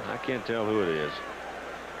 I can't tell who it is.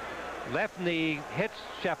 Left knee hits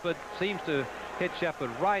Shepard, seems to hit Shepard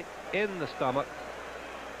right in the stomach.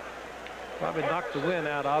 Probably knocked the wind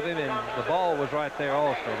out of him, and the ball was right there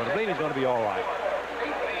also. But I believe he's going to be all right.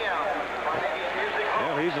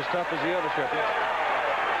 Well, he's as tough as the other Shepard.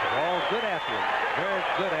 All good athletes, very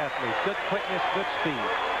good athletes, good quickness, good speed.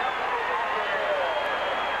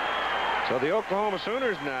 So the Oklahoma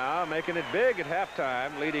Sooners now making it big at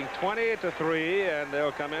halftime, leading 20-3, and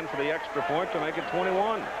they'll come in for the extra point to make it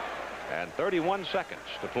 21. And 31 seconds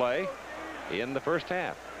to play in the first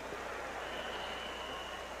half.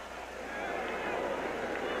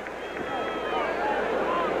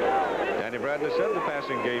 Danny Bradley said the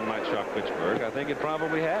passing game might shock Pittsburgh. I think it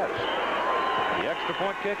probably has. The extra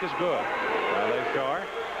point kick is good by Leshar.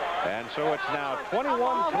 And so it's now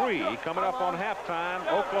 21-3 coming up on halftime.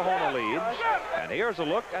 Oklahoma leads. And here's a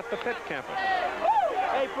look at the Pitt campus.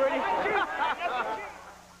 Hey, pretty.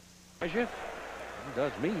 It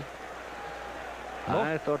does me.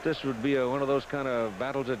 I thought this would be one of those kind of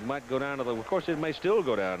battles that might go down to the, of course it may still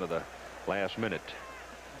go down to the last minute.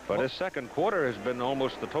 But this second quarter has been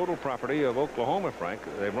almost the total property of Oklahoma, Frank.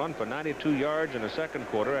 They've run for 92 yards in the second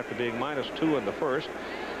quarter after being -2 in the first.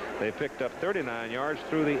 They picked up 39 yards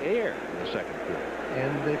through the air in the second quarter.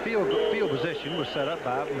 And the field position was set up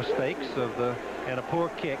by mistakes and a poor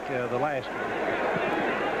kick the last one.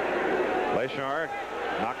 Lashard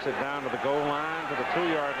knocks it down to the goal line, to the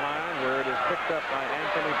 2-yard line, where it is picked up by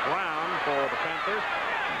Anthony Brown for the Panthers.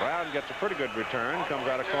 Brown gets a pretty good return, comes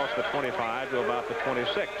out across the 25 to about the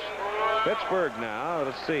 26. Pittsburgh now,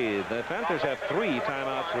 let's see, the Panthers have 3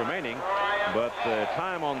 timeouts remaining, but the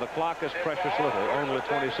time on the clock is precious little, only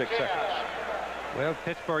 26 seconds. Well,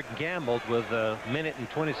 Pittsburgh gambled with a minute and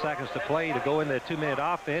 20 seconds to play to go in their 2-minute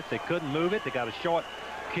offense. They couldn't move it. They got a short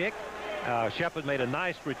kick. Shepard made a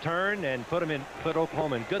nice return and put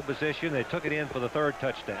Oklahoma in good position. They took it in for the 3rd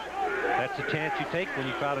touchdown. That's the chance you take when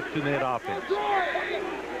you try a 2-minute offense.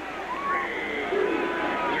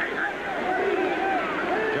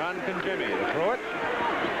 John Conjimmy to throw it.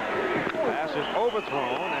 Pass is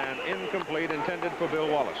overthrown and incomplete, intended for Bill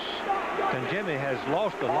Wallace. Conjimmy has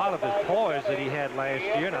lost a lot of his poise that he had last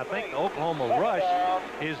year, and I think the Oklahoma rush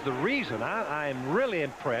is the reason. I am really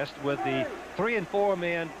impressed with the 3- and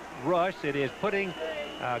 4-man rush. It is putting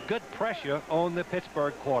good pressure on the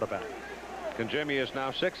Pittsburgh quarterback. Conjimmy is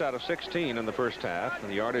now 6 out of 16 in the first half,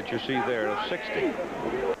 and the yardage you see there of 60.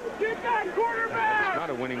 It's not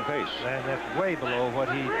a winning pace. And that's way below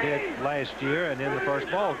what he did last year and in the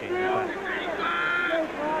first ball game.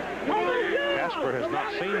 Casper has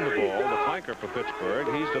not seen the ball, the flanker for Pittsburgh.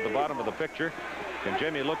 He's to the bottom of the picture. And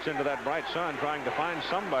Jimmy looks into that bright sun trying to find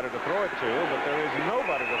somebody to throw it to, but there is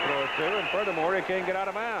nobody to throw it to, and furthermore, he can't get out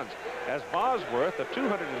of bounds, as Bosworth, a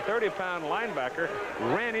 230-pound linebacker,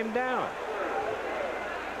 ran him down.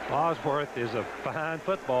 Bosworth is a fine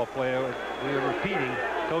football player. We are repeating.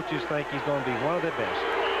 Coaches think he's going to be one of the best.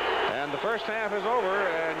 And the first half is over,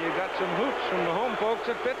 and you got some hoops from the home folks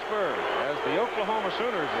at Pittsburgh as the Oklahoma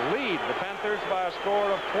Sooners lead the Panthers by a score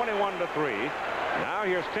of 21-3. Now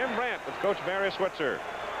here's Tim Brandt with Coach Barry Switzer.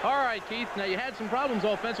 All right, Keith. Now, you had some problems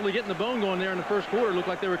offensively getting the bone going there in the first quarter. It looked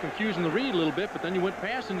like they were confusing the read a little bit, but then you went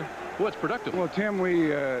past, and boy, it's productive. Well, Tim, we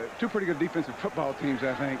 2 pretty good defensive football teams,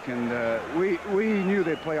 I think, and we knew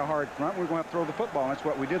they'd play a hard front. We were going to throw the football, and that's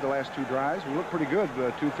what we did the last 2 drives. We looked pretty good,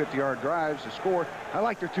 2 50-yard drives to score. I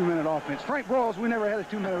like their 2-minute offense. Frank Broyles, we never had a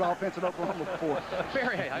 2-minute offense at Oklahoma before.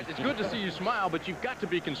 Barry, it's good to see you smile, but you've got to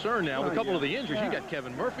be concerned now with a couple of the injuries. You got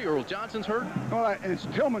Kevin Murphy, Earl Johnson's hurt. Well, and it's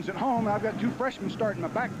Tillman's at home. I've got 2 freshmen starting my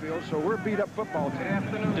backfield, so we're beat up football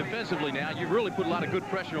team. Defensively now, you've really put a lot of good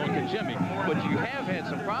pressure on Conjimmy, but you have had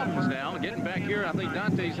some problems now getting back here. I think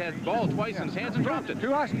Dante's had the ball twice in his hands and dropped it.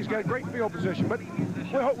 Tuloski's got a great field position, but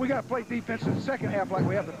we got to play defense in the second half like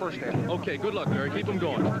we have the first half. Okay, good luck, Barry. Keep them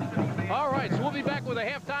going. All right, so we'll be back with the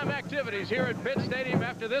halftime activities here at Pitt Stadium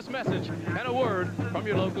after this message and a word from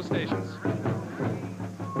your local stations.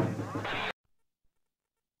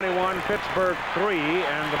 21, Pittsburgh 3,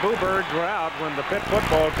 and the Bluebirds were out when the Pitt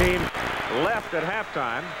football team left at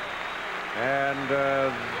halftime.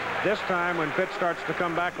 And this time when Pitt starts to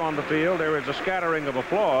come back on the field, there is a scattering of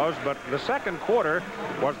applause, but the second quarter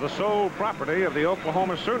was the sole property of the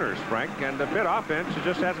Oklahoma Sooners, Frank, and the Pitt offense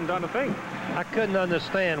just hasn't done a thing. I couldn't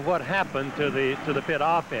understand what happened to the Pitt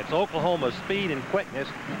offense. Oklahoma's speed and quickness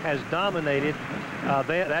has dominated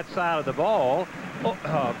that side of the ball.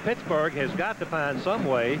 Pittsburgh has got to find some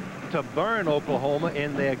way to burn Oklahoma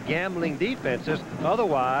in their gambling defenses.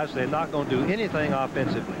 Otherwise, they're not going to do anything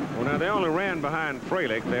offensively. Well, now, they only ran behind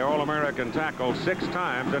Freilich, their All-American tackle, 6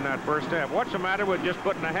 times in that first half. What's the matter with just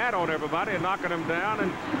putting a hat on everybody and knocking them down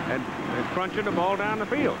and crunching the ball down the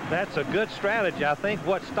field? That's a good strategy. I think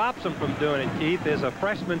what stops them from doing it, Keith, is a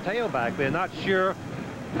freshman tailback. They're not sure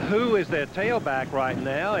who is their tailback right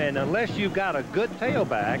now, and unless you've got a good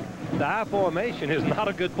tailback, the I formation is not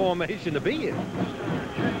a good formation to be in.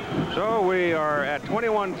 So we are at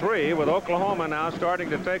 21-3 with Oklahoma now starting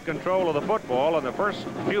to take control of the football, and the first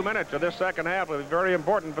few minutes of this second half will be very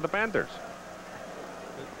important for the Panthers.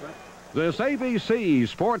 This ABC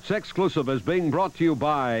Sports Exclusive is being brought to you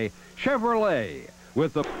by Chevrolet.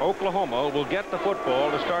 With the Oklahoma will get the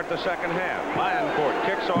football to start the second half. Lioncourt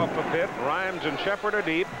kicks off for Pitt. Rhymes and Shepard are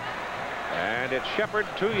deep. And it's Shepard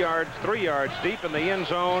 2 yards, 3 yards deep in the end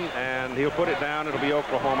zone, and he'll put it down. It'll be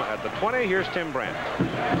Oklahoma at the 20. Here's Tim Brandt.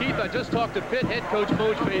 Keith, I just talked to Pitt head coach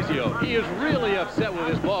Moj Fazio. He is really upset with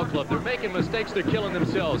his ball club. They're making mistakes. They're killing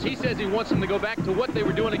themselves. He says he wants them to go back to what they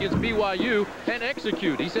were doing against BYU and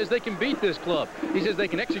execute. He says they can beat this club. He says they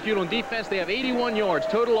can execute on defense. They have 81 yards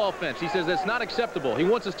total offense. He says that's not acceptable. He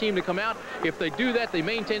wants his team to come out. If they do that, they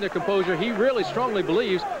maintain their composure. He really strongly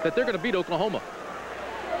believes that they're going to beat Oklahoma.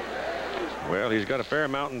 Well, he's got a fair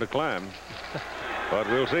mountain to climb, but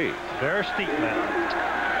we'll see. Very steep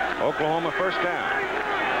mountain. Oklahoma first down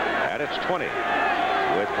at its 20.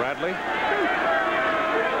 with Bradley.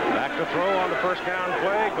 Back to throw on the first down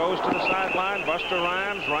play. Goes to the sideline. Buster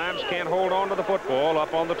Rhymes. Rhymes can't hold on to the football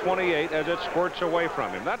up on the 28 as it squirts away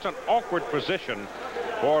from him. That's an awkward position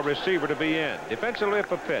for a receiver to be in. Defensively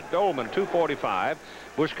for Pitt, Dolman 245,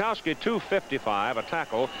 Bushkowski 255, a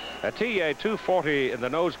tackle, Atiyeh 240 in the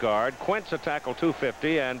nose guard, Quentz a tackle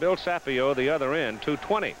 250, and Bill Sapio the other end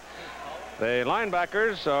 220. The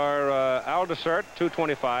linebackers are Al Desert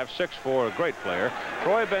 225, 6'4", a great player.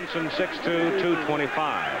 Troy Benson 6'2",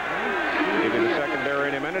 225. Give you the secondary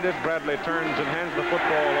in a minute as Bradley turns and hands the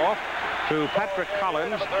football off to Patrick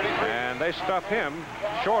Collins, and they stuff him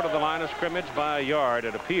short of the line of scrimmage by a yard,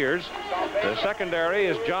 it appears. The secondary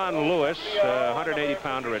is John Lewis,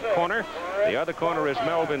 180-pounder at corner. The other corner is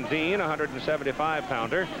Melvin Dean,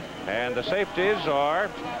 175-pounder. And the safeties are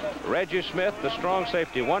Reggie Smith, the strong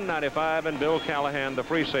safety, 195, and Bill Callahan, the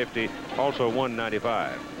free safety, also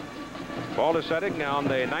 195. Ball is setting now on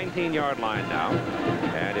the 19-yard line now,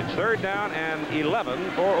 and it's 3rd down and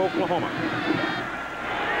 11 for Oklahoma.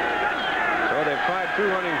 So they've tried 2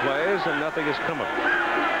 running plays and nothing has come of it. A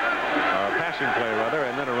passing play rather,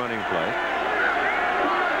 and then a running play.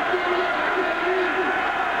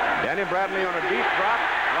 Danny Bradley on a deep drop.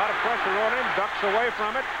 A lot of pressure on him. Ducks away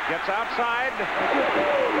from it. Gets outside.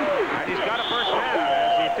 And he's got a first down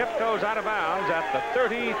as he tiptoes out of bounds at the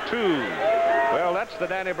 32. Well, that's the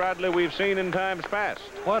Danny Bradley we've seen in times past.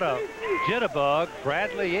 What a jitterbug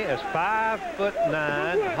Bradley is.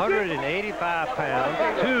 5'9", 185 pounds.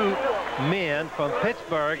 2 men from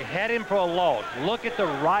Pittsburgh had him for a loss. Look at the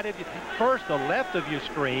right of you. First the left of your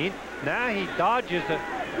screen. Now he dodges a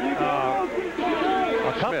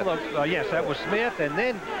couple of, yes, that was Smith, and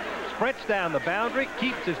then sprints down the boundary,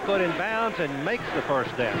 keeps his foot in bounds, and makes the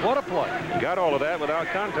first down. What a play. Got all of that without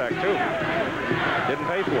contact, too. Didn't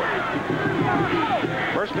pay for it.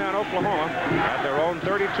 First down, Oklahoma at their own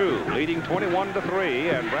 32, leading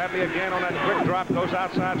 21-3, and Bradley again on that quick drop goes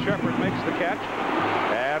outside. Shepard makes the catch,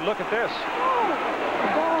 and look at this.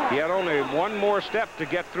 He had only one more step to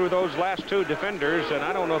get through those last 2 defenders, and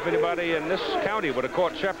I don't know if anybody in this county would have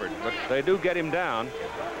caught Shepard, but they do get him down.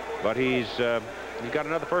 But he's got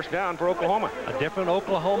another first down for Oklahoma. A different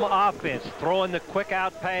Oklahoma offense, throwing the quick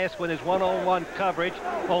out pass when there's one-on-one coverage.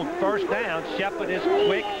 On first down, Shepard is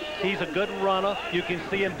quick. He's a good runner. You can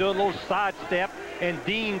see him do a little sidestep, and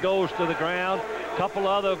Dean goes to the ground. A couple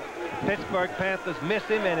other Pittsburgh Panthers miss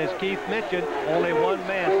him, and as Keith mentioned, only one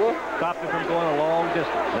man stopped him from going a long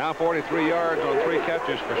distance. Now 43 yards on 3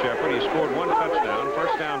 catches for Shepard. He scored 1 touchdown.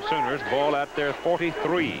 First down Sooners. Ball at their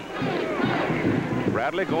 43.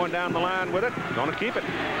 Bradley going down the line with it. Going to keep it.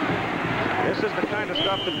 This is the kind of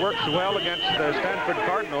stuff that works well against the Stanford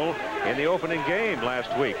Cardinal in the opening game last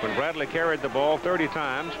week when Bradley carried the ball 30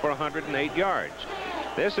 times for 108 yards.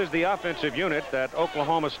 This is the offensive unit that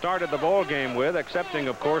Oklahoma started the ball game with, excepting,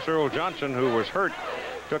 of course, Earl Johnson, who was hurt,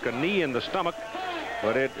 took a knee in the stomach.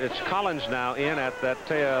 But it's Collins now in at that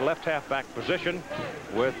left halfback position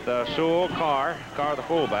with Sewell, Carr the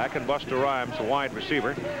fullback, and Buster Rhymes, a wide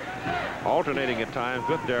receiver, alternating at times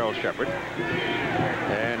with Darrell Shepard.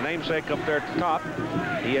 And namesake up there at the top,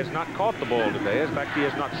 he has not caught the ball today. In fact, he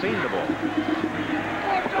has not seen the ball.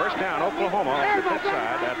 First down, Oklahoma on the Pitt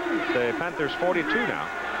side at the Panthers' 42 now.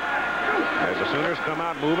 As the Sooners come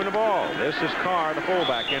out moving the ball. This is Carr, the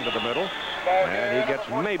fullback, into the middle. And he gets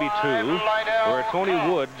maybe 2, where Tony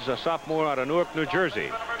Woods, a sophomore out of Newark, New Jersey,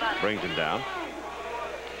 brings him down.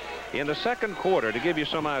 In the second quarter, to give you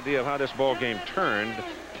some idea of how this ball game turned,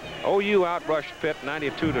 OU outrushed Pitt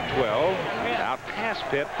 92-12, outpassed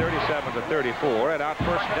Pitt 37-34, and out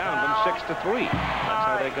first down them 6-3. That's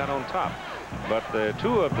how they got on top. But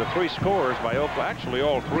 2 of the 3 scores by Oklahoma, actually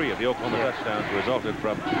all 3 of the Oklahoma touchdowns resulted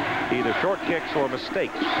from either short kicks or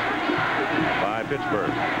mistakes by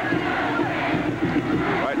Pittsburgh.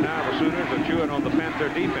 Right now the Sooners are chewing on the Panther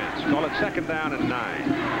defense. Call it 2nd down and 9.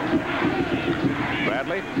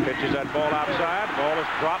 Bradley pitches that ball outside. Ball is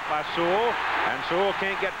dropped by Sewell, and Sewell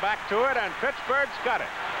can't get back to it, and Pittsburgh's got it.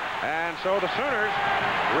 And so the Sooners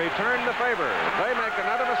return the favor. They make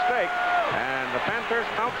another mistake, and the Panthers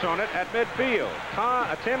pounce on it at midfield.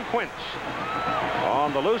 Tim Quentz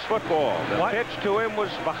on the loose football. The pitch to him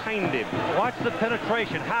was behind him. Watch the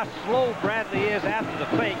penetration, how slow Bradley is after the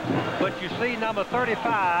fake. But you see number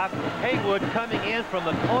 35, Haywood, coming in from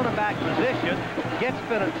the cornerback position, gets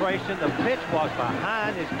penetration. The pitch was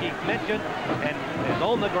behind, as Keith mentioned, and is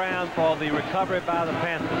on the ground for the recovery by the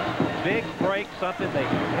Panthers. Big break, something they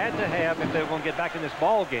had to have if they were going to get back in this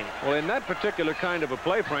ball game. Well, in that particular kind of a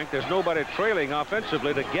play, Frank, there's nobody trailing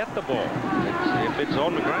offensively to get the ball. If it's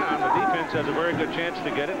on the ground, the defense has a very good chance to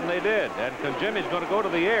get it, and they did. And Jimmy's going to go to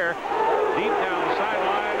the air, deep down the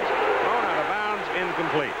sidelines, thrown out of bounds,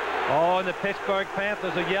 incomplete. Oh, and the Pittsburgh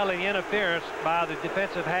Panthers are yelling interference by the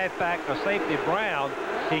defensive halfback, or safety, Brown.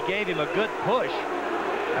 He gave him a good push,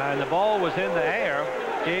 and the ball was in the air.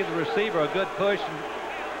 Gave the receiver a good push, and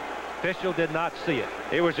official did not see it.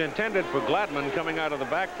 It was intended for Gladman coming out of the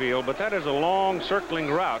backfield, but that is a long circling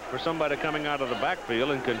route for somebody coming out of the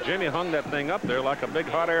backfield, and Jimmy hung that thing up there like a big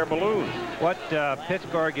hot air balloon. What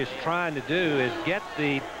Pittsburgh is trying to do is get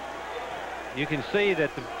the, you can see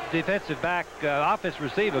that the defensive back, offensive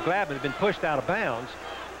receiver, Gladman, has been pushed out of bounds,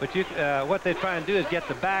 but what they're trying to do is get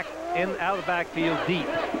the back out of the backfield deep.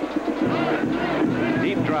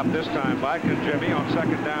 Deep drop this time by Jimmy on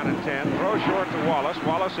 2nd down and 10. Throw short to Wallace.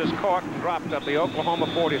 Wallace is caught and dropped at the Oklahoma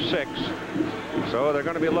 46. So they're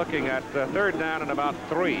going to be looking at 3rd down and about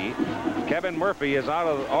 3. Kevin Murphy is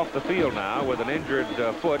off the field now with an injured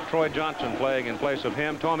foot. Troy Johnson playing in place of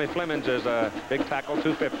him. Tommy Flemings is a big tackle,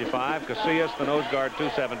 255. Casillas, the nose guard,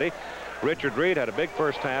 270. Richard Reed had a big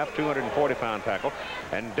first half, 240-pound tackle.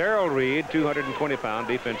 And Darrell Reed, 220-pound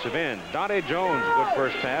defensive end. Dante Jones, good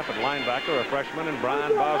first half at linebacker, a freshman, and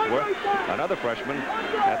Brian Bosworth, another freshman,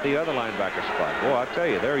 at the other linebacker spot. Boy, I tell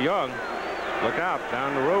you, they're young. Look out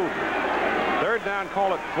down the road. 3rd down,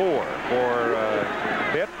 call it 4 for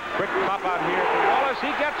Pitt. Quick pop out here for Wallace.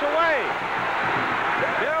 He gets away.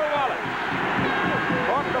 Bill Wallace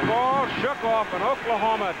caught the ball, shook off an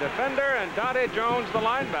Oklahoma defender, and Dante Jones, the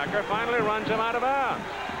linebacker, finally runs him out of bounds.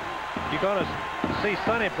 You're going to see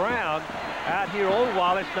Sonny Brown out here on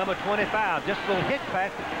Wallace, number 25. Just a little hit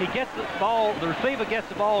pass. He gets the ball. The receiver gets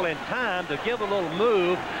the ball in time to give a little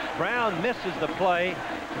move. Brown misses the play.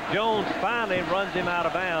 Jones finally runs him out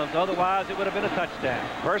of bounds. Otherwise, it would have been a touchdown.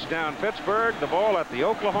 First down, Pittsburgh. The ball at the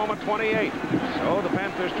Oklahoma 28. So the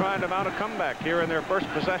Panthers trying to mount a comeback here in their first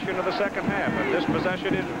possession of the second half. And this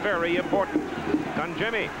possession is very important.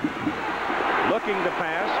 Jimmy looking to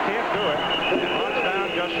pass, can't do it, and runs down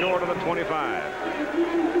just short of the 25.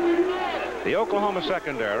 The Oklahoma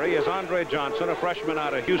secondary is Andre Johnson, a freshman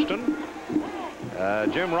out of Houston.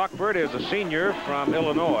 Jim Rockford is a senior from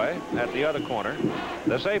Illinois at the other corner.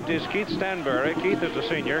 The safeties, Keith Stanberry. Keith is a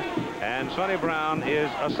senior, and Sonny Brown is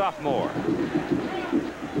a sophomore.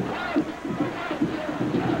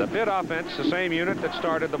 The Pitt offense, the same unit that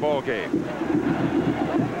started the ball game.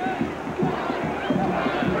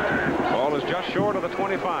 Ball is just short of the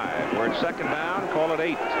 25. We're at 2nd down. Call it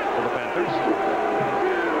 8 for the Panthers.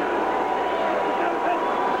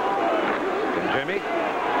 Jimmy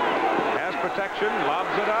has protection, lobs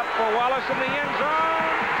it up for Wallace in the end zone.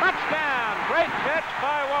 Touchdown! Great catch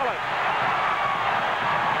by Wallace.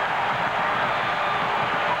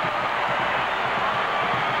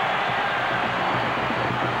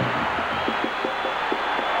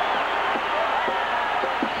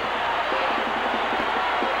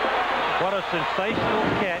 What a sensational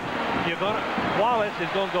catch. Wallace is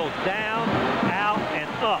going to go down, out, and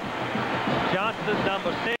up. Johnson,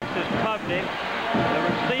 number 6, is covered him. The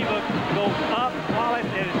receiver goes up. Wallace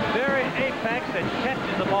at his very apex and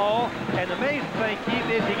catches the ball. And the amazing thing, Keith,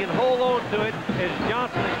 is he can hold on to it as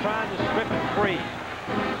Johnson is trying to strip it free.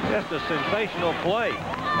 Just a sensational play.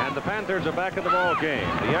 And the Panthers are back in the ball game.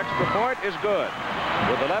 The extra point is good.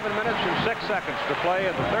 With 11 minutes and 6 seconds to play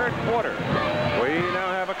in the 3rd quarter, we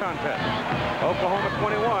now have a contest. Oklahoma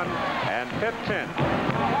 21 and Pitt 10.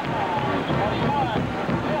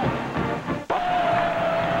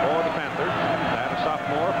 For the Panthers, and a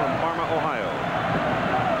sophomore from Parma, Ohio.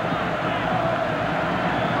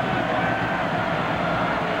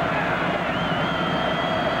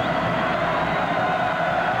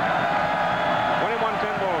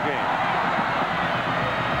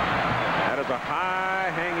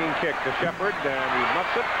 Kick to Shepard, and he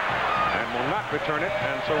muffs it and will not return it,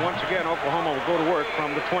 and so once again Oklahoma will go to work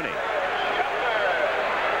from the 20.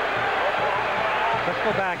 Let's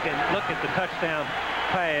go back and look at the touchdown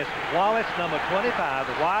pass. Wallace, number 25,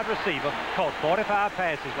 the wide receiver, caught 45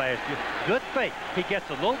 passes last year. Good fake. He gets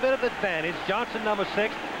a little bit of advantage. Johnson, number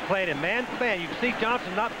 6, played in man-to-man. You can see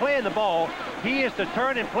Johnson not playing the ball. He is to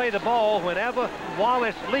turn and play the ball whenever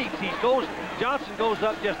Wallace leaps. Johnson goes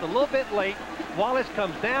up just a little bit late. Wallace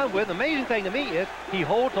comes down with. The amazing thing to me is he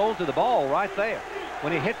holds on to the ball right there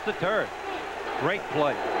when he hits the turn. Great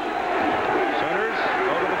play. Sooners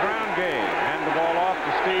go to the ground game. Hand the ball off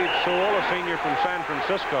to Steve Sewell, a senior from San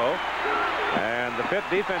Francisco. And the Pitt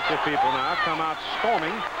defensive people now come out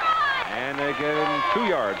storming. And they give him 2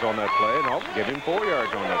 yards on that play. No, give him 4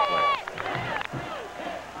 yards on that play.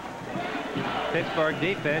 Pittsburgh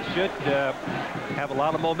defense should have a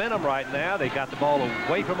lot of momentum right now. They got the ball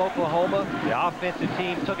away from Oklahoma. The offensive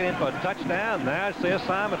team took it in for a touchdown. Now it's their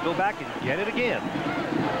assignment to go back and get it again.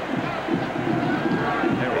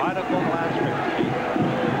 They're right up on the line of scrimmage.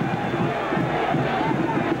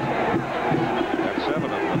 That's 7 of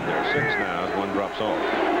them up there. 6 now as one drops off.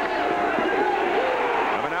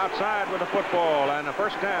 Coming outside with the football and a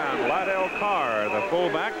first down. Lydell Carr, the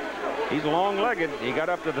fullback. He's long-legged. He got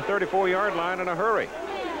up to the 34-yard line in a hurry.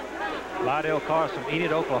 Lydell Carr from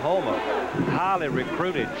Enid, Oklahoma. Highly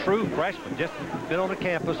recruited, true freshman. Just been on the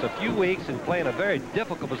campus a few weeks and playing a very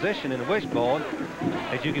difficult position in the wishbone.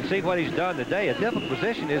 As you can see what he's done today, a difficult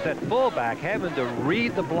position is that fullback, having to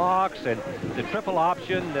read the blocks and the triple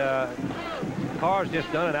option. Carr's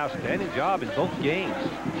just done an outstanding job in both games.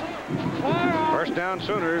 First down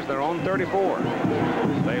Sooners. They're on 34.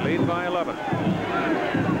 They lead by 11.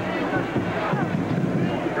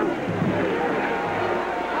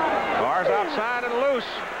 Carr's outside and loose.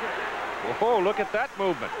 Whoa, look at that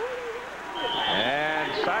movement.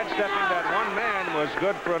 And sidestepping that one man was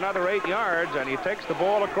good for another 8 yards, and he takes the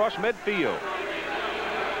ball across midfield.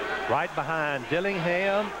 Right behind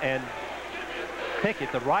Dillingham and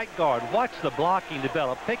Pickett, the right guard. Watch the blocking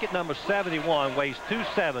develop. Pickett, number 71, weighs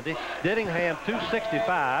 270. Dillingham,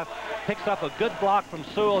 265. Picks up a good block from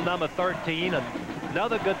Sewell, number 13.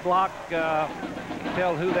 Another good block.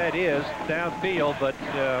 Tell who that is downfield, but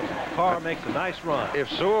Carr makes a nice run.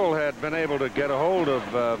 If Sewell had been able to get a hold of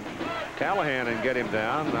Callahan and get him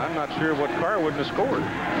down, I'm not sure what Carr wouldn't have scored.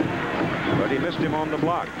 But he missed him on the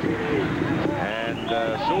block. And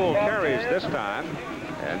Sewell carries this time.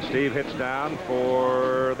 And Steve hits down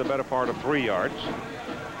for the better part of 3 yards.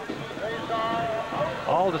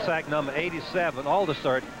 Aldersack, number 87,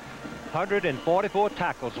 Aldersack, 144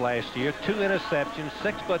 tackles last year, 2 interceptions,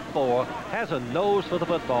 6'4", has a nose for the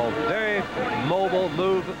football, very mobile,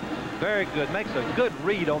 move, very good, makes a good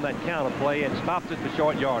read on that counter play and stops it for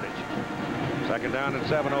short yardage. Second down and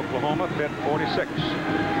 7, Oklahoma, Pitt 46.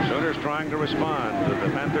 Sooners trying to respond to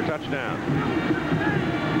the Panther touchdown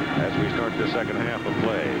as we start the second half of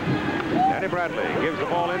play. Danny Bradley gives the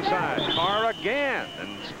ball inside. Carr again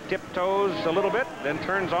and tiptoes a little bit, then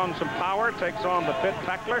turns on some power, takes on the Pitt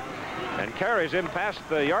tackler, and carries him past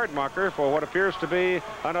the yard marker for what appears to be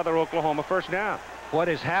another Oklahoma first down. What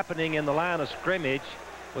is happening in the line of scrimmage,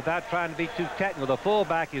 without trying to be too technical, the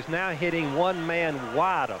fullback is now hitting one man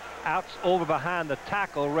wide out over behind the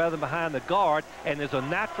tackle rather than behind the guard, and there's a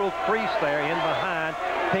natural crease there in behind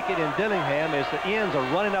Pickett and Dillingham as the ends are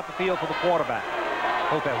running up the field for the quarterback.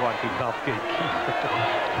 Hope that wasn't too complicated.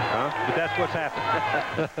 Huh? But that's what's happening.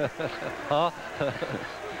 Huh?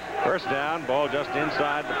 First down, ball just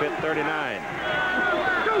inside the Pitt 39.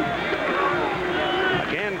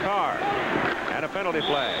 Again Carr, and a penalty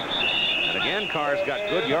flag. And again, Carr's got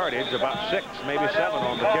good yardage, about 6, maybe 7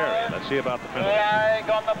 on the carry. Let's see about the penalty.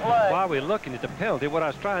 While we're looking at the penalty, what I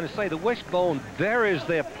was trying to say, the wishbone varies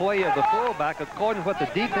their play of the fullback according to what the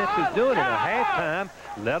defense is doing. In a halftime,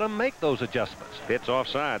 let them make those adjustments. Pitt's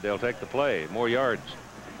offside. They'll take the play. More yards.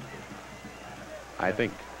 I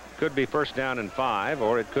think could be first down and 5,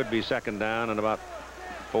 or it could be second down and about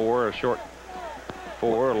 4, a short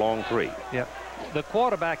 4, a long 3. Yeah. The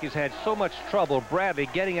quarterback has had so much trouble, Bradley,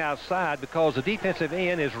 getting outside because the defensive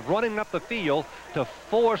end is running up the field to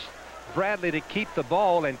force Bradley to keep the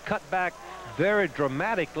ball and cut back very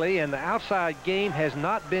dramatically, and the outside game has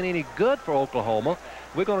not been any good for Oklahoma.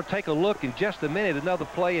 We're going to take a look in just a minute, another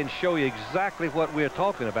play, and show you exactly what we're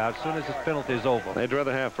talking about as soon as this penalty is over. They'd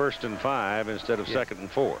rather have first and 5 instead of second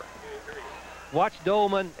and 4. Watch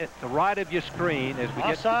Dolman at the right of your screen as we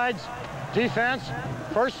get offsides, defense,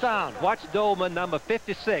 first down. Watch Dolman, number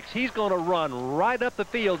 56. He's going to run right up the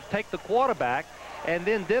field, take the quarterback, and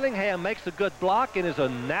then Dillingham makes a good block and is a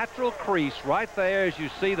natural crease right there as you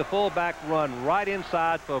see the fullback run right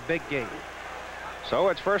inside for a big gain. So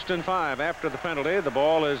it's first and 5 after the penalty. The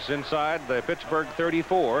ball is inside the Pittsburgh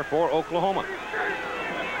 34 for Oklahoma.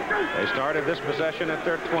 They started this possession at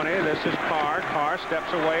their 20. This is Carr. Carr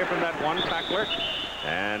steps away from that one tackler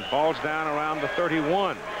and falls down around the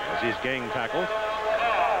 31 as he's gang tackled.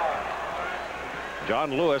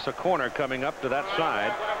 John Lewis, a corner coming up to that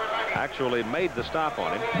side, actually made the stop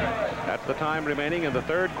on him. That's the time remaining in the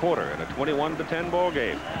third quarter in a 21-10 ball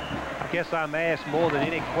game. I guess I'm asked more than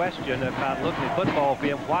any question about looking at football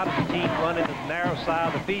film. Why does the team run into the narrow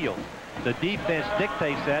side of the field? The defense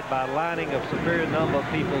dictates that by lining a superior number of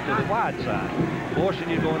people to the wide side, forcing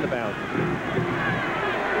you to go in the boundary.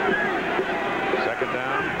 Second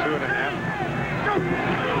down, 2.5.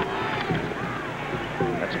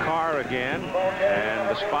 That's Carr again, and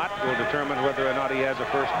the spot will determine whether or not he has a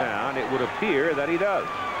first down. It would appear that he does.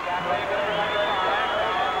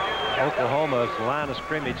 Oklahoma's line of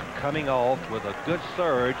scrimmage coming off with a good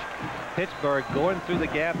surge. Pittsburgh going through the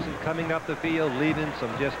gaps and coming up the field, leaving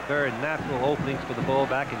some just very natural openings for the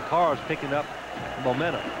fullback, and Carr's picking up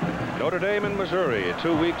momentum. Notre Dame in Missouri,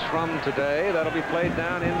 2 weeks from today. That'll be played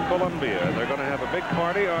down in Columbia. They're going to have a big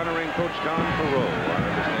party honoring Coach Don Perot, I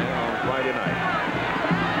understand, on Friday night.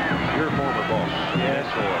 Your former boss. Yes,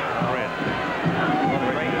 or friend. What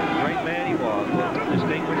a great man he was. What a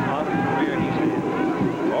distinguished modern career he's had.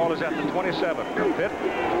 Ball is at the 27 for Pitt.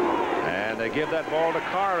 And they give that ball to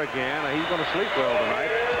Carr again. He's going to sleep well tonight.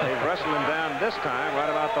 They wrestle him down this time right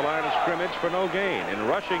about the line of scrimmage for no gain. In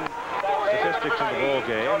rushing statistics in the ball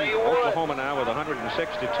game, Oklahoma now with 162,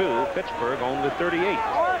 Pittsburgh only 38.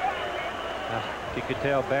 You could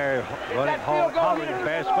tell Barry running, hollering,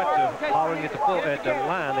 Barry Switzer hollering at the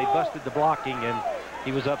line. They busted the blocking, and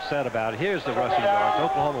he was upset about it. Here's the rushing yards.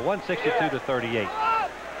 Oklahoma 162 to 38.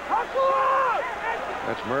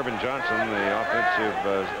 That's Mervyn Johnson, the offensive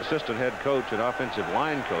assistant head coach and offensive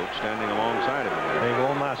line coach, standing alongside of him. They were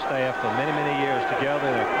on my staff for many, many years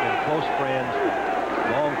together, and close friends for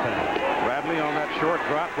a long time. Bradley on that short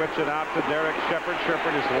drop whips it out to Derek Shepard.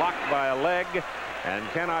 Shepard is locked by a leg and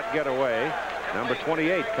cannot get away. Number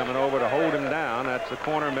 28 coming over to hold him down. That's the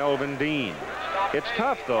corner, Melvin Dean. It's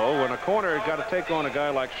tough, though, when a corner has got to take on a guy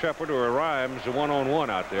like Shepard or a Rhymes one-on-one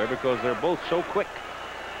out there, because they're both so quick.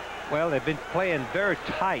 Well, they've been playing very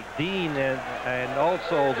tight. Dean and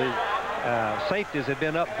also the safeties have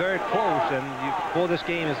been up very close, and before this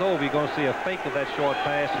game is over, you're going to see a fake of that short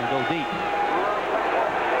pass and go deep.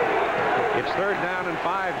 It's 3rd down and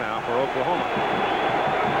 5 now for Oklahoma.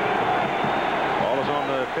 Ball is on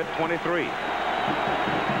the Pitt 23.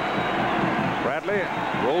 Bradley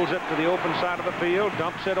rolls it to the open side of the field,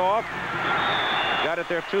 dumps it off. Got it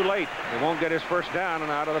there too late. He won't get his first down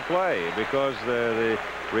and out of the play because the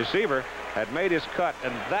receiver had made his cut,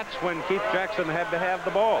 and that's when Keith Jackson had to have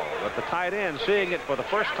the ball. But the tight end, seeing it for the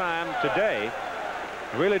first time today,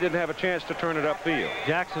 really didn't have a chance to turn it upfield.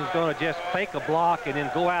 Jackson's going to just fake a block and then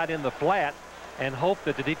go out in the flat and hope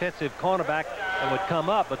that the defensive cornerback would come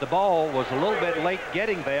up, but the ball was a little bit late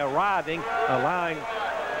getting there, arriving, allowing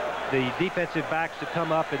the defensive backs to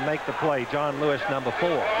come up and make the play. John Lewis, number 4.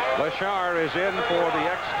 Lashar is in for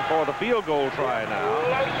the field goal try now.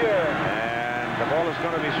 And the ball is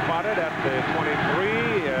going to be spotted at the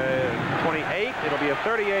 23, 28. It'll be a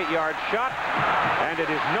 38-yard shot, and it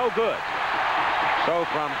is no good. So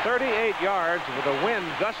from 38 yards, with the wind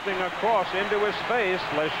gusting across into his face,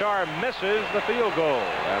 Lashar misses the field goal,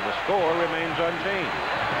 and the score remains unchanged.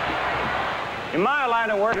 In my line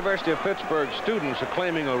of work, University of Pittsburgh students are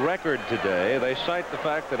claiming a record today. They cite the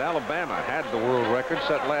fact that Alabama had the world record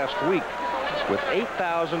set last week with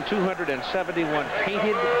 8,271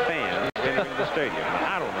 painted fans entering the stadium.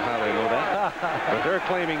 Now, I don't know how they know that, but they're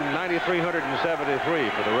claiming 9,373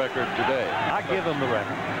 for the record today. I give them the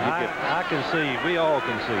record. I concede. We all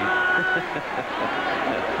concede.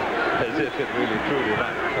 As if it really truly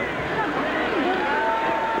matters.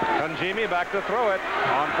 Jimmy back to throw it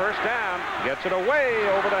on 1st down. Gets it away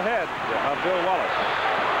over the head of Bill Wallace.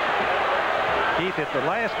 Keith, if the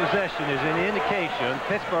last possession is any indication,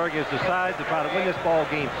 Pittsburgh has decided to try to win this ball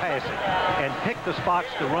game passing and pick the spots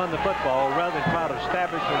to run the football rather than try to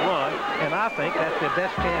establish a run, and I think that's their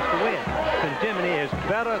best chance to win. Conjimini is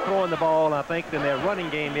better throwing the ball, I think, than their running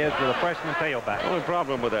game is with a freshman tailback. The only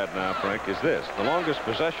problem with that now, Frank, is this. The longest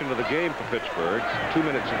possession of the game for Pittsburgh, 2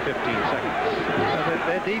 minutes and 15 seconds.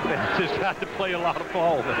 Their defense has got to play a lot of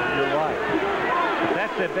ball. You're right.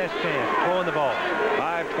 That's their best chance, throwing the ball.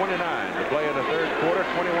 5:29 to play in the 3rd quarter,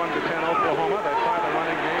 21-10 Oklahoma. They try the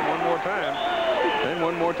running game one more time. Then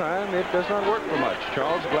one more time, it does not work for much.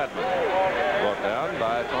 Charles Gladman brought down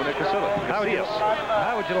by Tony Casillas.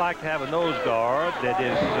 How would you like to have a nose guard that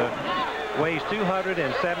is weighs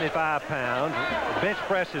 275 pounds, bench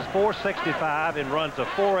press is 465 and runs a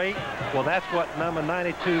 4.8? Well, that's what number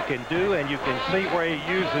 92 can do, and you can see where he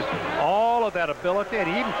uses all of that ability, and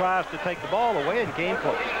he even tries to take the ball away and came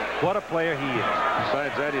close. What a player he is.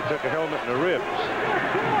 Besides that, he took a helmet in the ribs.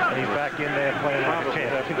 And he's back in there playing like a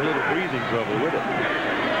champ. Having a little breathing trouble with it.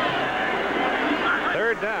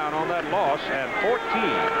 3rd down on that loss and 14.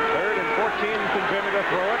 3rd and 14, Conjimini to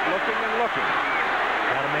throw it, looking and looking.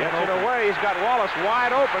 Gets it away. He's got Wallace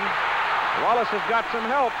wide open. Wallace has got some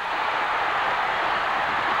help.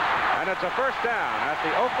 And it's a 1st down at the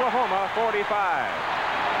Oklahoma 45.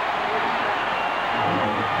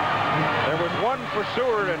 There There was one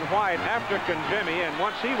pursuer in white after Conjimmy, and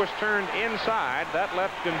once he was turned inside, that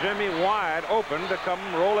left Conjimmy wide open to come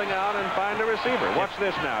rolling out and find a receiver. Watch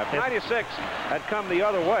this now. If 96 had come the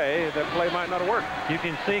other way, the play might not have worked. You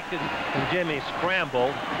can see Conjimmy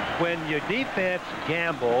scramble. When your defense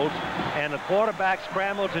gambles and the quarterback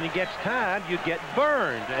scrambles and he gets timed, you get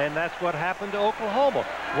burned, and that's what happened to Oklahoma.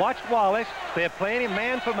 Watch Wallace. They're playing him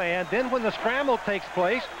man for man. Then when the scramble takes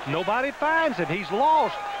place, nobody finds him. He's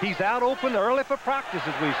lost. He's out open early for practice,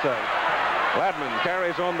 as we say. Gladman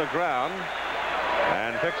carries on the ground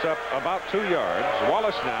and picks up about 2 yards.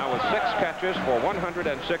 Wallace now with 6 catches for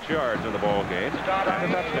 106 yards in the ball game and a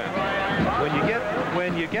touchdown.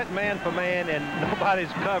 When you get man for man and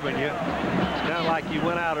nobody's covering you, it's kind of like you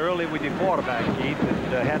went out early with your quarterback, Keith,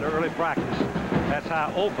 and had early practice. That's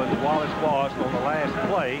how open Wallace was on the last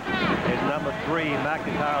play as number 3,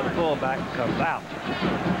 McIntyre, the fullback, comes out.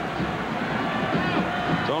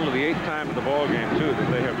 It's only the 8th time in the ball game, too,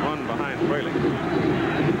 that they have run behind Fralick.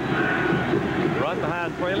 Run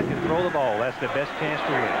behind Fralick and throw the ball. That's their best chance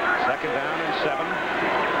to win. 2nd down and 7.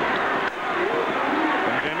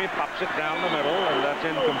 And Jimmy pops it down the middle, and that's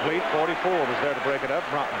incomplete. 44 was there to break it up.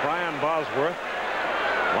 Brian Bosworth,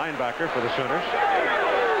 linebacker for the Sooners.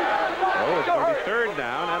 So it's going to be 3rd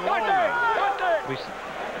down and long now.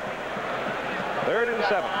 3rd and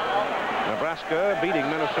 7. Nebraska beating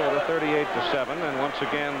Minnesota 38-7, and once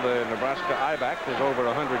again the Nebraska I-back is over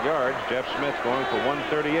 100 yards. Jeff Smith going for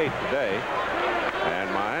 138 today, and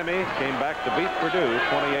Miami came back to beat Purdue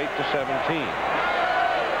 28-17.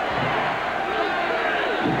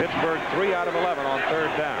 Pittsburgh 3 out of 11 on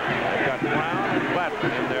 3rd down. They've got Brown and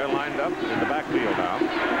Gladman in there lined up in the backfield now,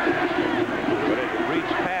 but it reads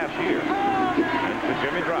pass here, and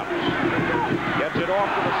Jimmy drops, gets it off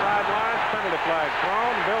to the sidelines. Penalty flag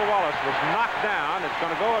thrown. Bill Wallace was knocked down. It's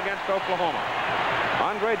going to go against Oklahoma.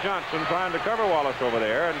 Andre Johnson trying to cover Wallace over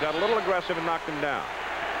there and got a little aggressive and knocked him down.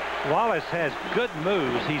 Wallace has good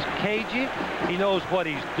moves. He's cagey. He knows what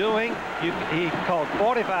he's doing. He called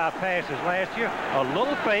 45 passes last year. A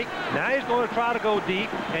little fake. Now he's going to try to go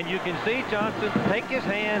deep, and you can see Johnson take his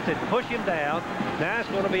hands and push him down. Now it's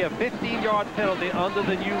going to be a 15-yard penalty under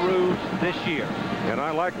the new rules this year. And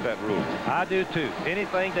I like that rule. I do too.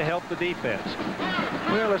 Anything to help the defense.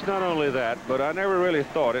 Well, it's not only that, but I never really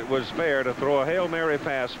thought it was fair to throw a Hail Mary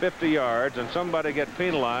pass 50 yards and somebody get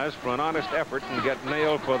penalized for an honest effort and get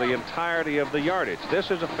nailed for the entirety of the yardage.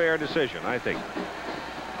 This is a fair decision, I think.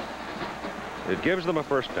 It gives them a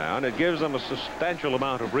 1st down. It gives them a substantial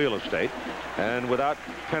amount of real estate, and without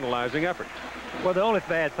penalizing effort. Well, the only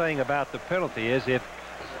bad thing about the penalty is if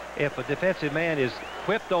a defensive man is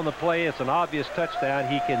whipped on the play, it's an obvious touchdown.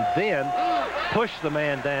 He can then push the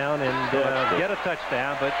man down and get a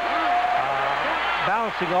touchdown. But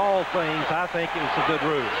balancing all things, I think it's a good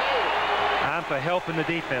rule. I'm for helping the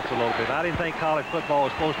defense a little bit. I didn't think college football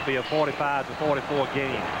was supposed to be a 45-44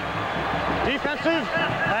 game. Defensive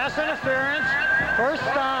pass interference.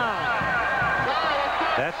 1st down.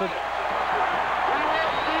 That's a...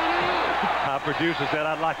 Our producer said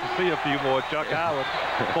I'd like to see a few more, Chuck. I would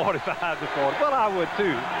 45-40. Well, I would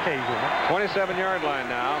too, occasionally. 27-yard line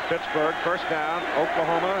now. Pittsburgh 1st down.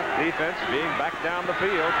 Oklahoma defense being back down the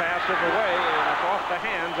field. Passes away, and it's off the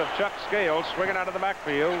hands of Chuck Scales, swinging out of the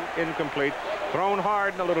backfield. Incomplete. Thrown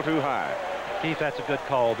hard and a little too high. Keith, that's a good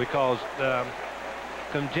call because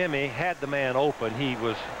Jimmy had the man open. He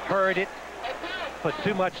heard it, put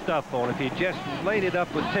too much stuff on. If he just laid it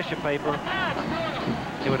up with tissue paper,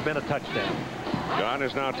 it would have been a touchdown. John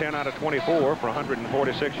is now 10 out of 24 for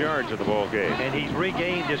 146 yards in the ball game. And he's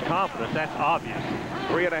regained his confidence. That's obvious.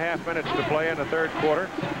 3.5 minutes to play in the 3rd quarter.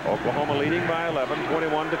 Oklahoma leading by 11,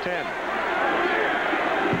 21-10.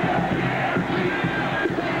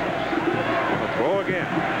 Throw again.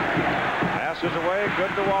 Passes away.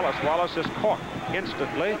 Good to Wallace. Wallace is caught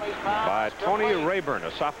instantly by Tony Rayburn,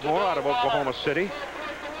 a sophomore out of Oklahoma City.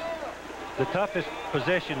 The toughest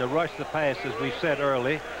position to rush the pass, as we said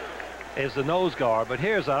early, is the nose guard. But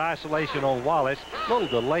here's an isolation on Wallace. Little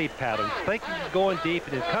delay pattern. Thinking he's going deep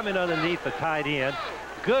and is coming underneath the tight end.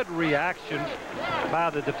 Good reaction by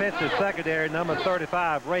the defensive secondary, number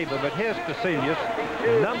 35, Rayburn. But here's Casillas,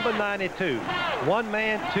 number 92. 1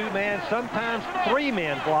 man, 2 men, sometimes 3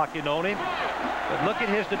 men blocking on him. But look at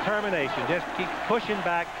his determination. Just keep pushing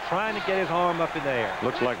back, trying to get his arm up in the air.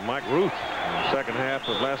 Looks like Mike Ruth in the 2nd half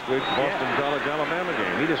of last week's Boston College Alabama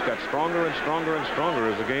game. He just got stronger and stronger and stronger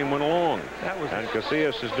as the game went along. And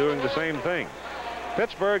Casillas is doing the same thing.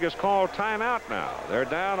 Pittsburgh has called timeout now. They're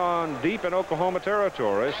down on deep in Oklahoma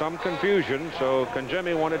territory. Some confusion, so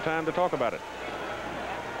Conjimmy wanted time to talk about it.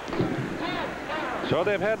 So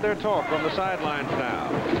they've had their talk on the sidelines now.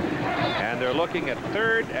 And And they're looking at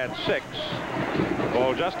 3rd and 6.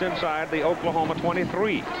 Ball just inside the Oklahoma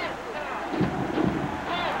 23.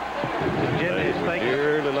 Jimmy is thinking.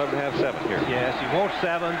 Dearly love to have 7 here. Yes, he wants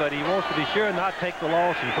 7, but he wants to be sure not take the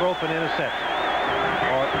loss and throw up an interception.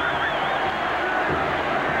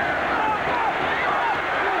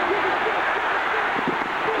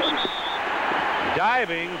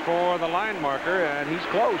 Diving for the line marker, and he's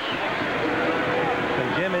close.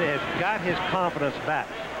 And Jimmy has got his confidence back.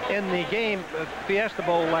 In the game, Fiesta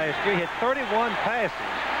Bowl last year, he had 31 passes.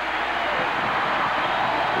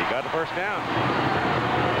 He got the first down.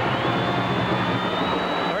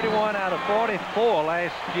 31 out of 44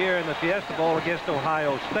 last year in the Fiesta Bowl against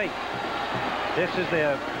Ohio State. This is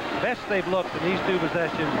the best they've looked in these 2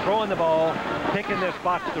 possessions, throwing the ball, picking their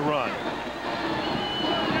spots to run.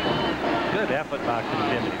 Good effort by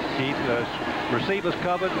Jimmy. Keith, the receivers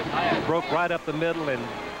covered, broke right up the middle and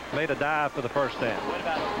made a dive for the first down.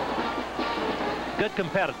 Good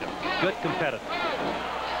competitor. Good competitor.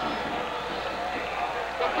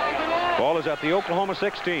 Ball is at the Oklahoma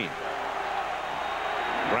 16.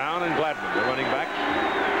 Brown and Gladman, the running backs.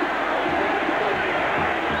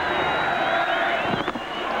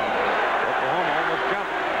 Oklahoma almost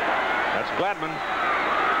jumped. That's Gladman.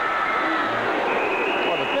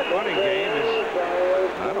 Well, the Pitt running game is,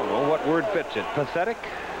 I don't know what word fits it. Pathetic?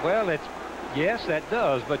 Well, it's, yes, that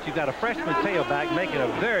does, but you've got a freshman tailback making a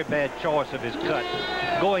very bad choice of his cut.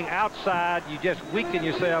 Going outside, you just weaken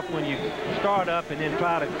yourself when you start up and then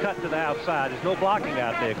try to cut to the outside. There's no blocking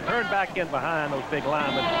out there. Turn back in behind those big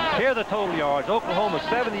linemen. Here are the total yards. Oklahoma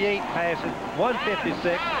 78 passing,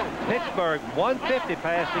 156. Pittsburgh 150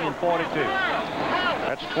 passing and 42.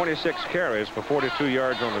 That's 26 carries for 42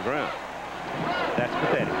 yards on the ground. That's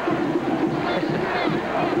pathetic.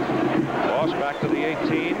 Loss back to the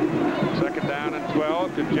 18. 2nd down and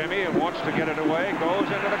 12 to Jimmy, and wants to get it away. Goes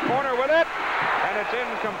into the corner with it. And it's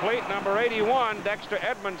incomplete. Number 81, Dexter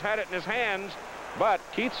Edmonds, had it in his hands. But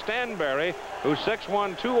Keith Stanberry, who's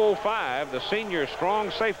 6'1", 205, the senior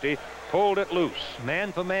strong safety, pulled it loose.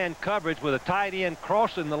 Man-for-man coverage with a tight end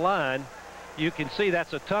crossing the line. You can see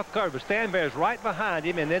that's a tough coverage. But Stanberry's right behind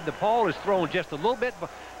him, and then the ball is thrown just a little bit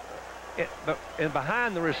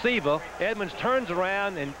behind the receiver. Edmonds turns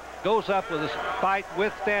around and goes up with a fight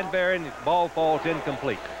with Stanberry, and the ball falls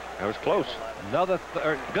incomplete. That was close. Another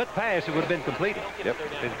good pass, it would have been completed. Yep.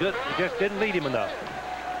 It's good. It just didn't lead him enough.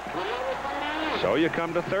 So you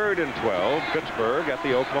come to 3rd and 12. Pittsburgh at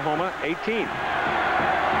the Oklahoma 18.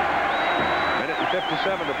 Minute and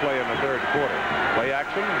 57 to play in the 3rd quarter. Play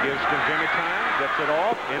action gives to Jimmy time. Gets it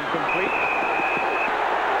off. Incomplete.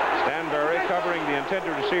 Stanberry covering the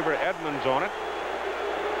intended receiver Edmonds on it.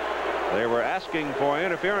 They were asking for an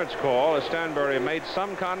interference call as Stanberry made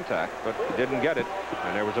some contact, but didn't get it.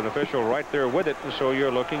 And there was an official right there with it, and so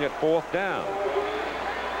you're looking at 4th down.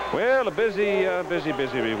 Well, a busy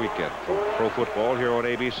weekend for pro football here on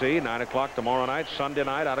ABC. 9 o'clock tomorrow night, Sunday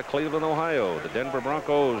night out of Cleveland, Ohio. The Denver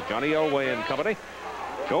Broncos, Johnny Elway and company,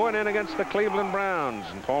 going in against the Cleveland Browns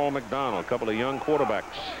and Paul McDonald, a couple of young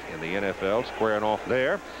quarterbacks in the NFL squaring off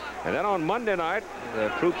there. And then on Monday night, the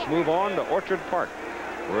troops move on to Orchard Park,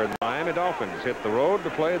 where the Miami Dolphins hit the road to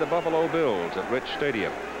play the Buffalo Bills at Rich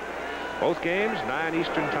Stadium. Both games 9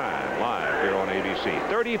 Eastern Time, live here on ABC.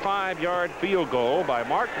 35-yard field goal by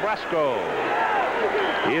Mark Brasco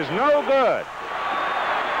is no good.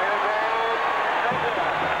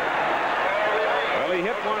 Well, he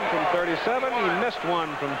hit one from 37. He missed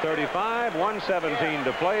one from 35. 1:17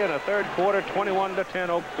 to play in the 3rd quarter. 21-10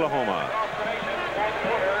 Oklahoma.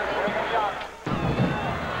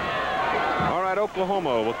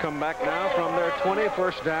 Oklahoma will come back now from their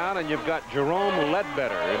 21st down, and you've got Jerome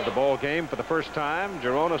Ledbetter in the ball game for the first time.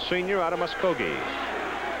 Jerome, a senior out of Muskogee.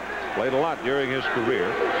 Played a lot during his career.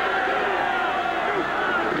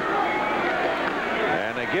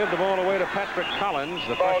 And they give the ball away to Patrick Collins,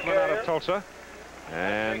 the freshman out of Tulsa.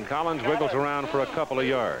 And Collins wiggles around for a couple of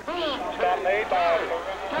yards.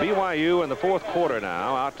 BYU in the 4th quarter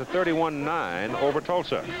now, out to 31-9 over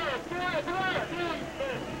Tulsa.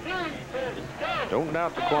 Don't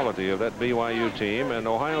doubt the quality of that BYU team. And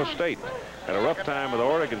Ohio State had a rough time with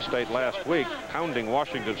Oregon State last week, pounding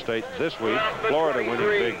Washington State this week. Florida winning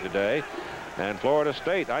big today. And Florida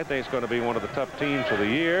State, I think, is going to be one of the tough teams of the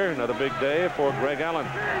year. Another big day for Greg Allen.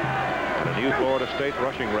 And a new Florida State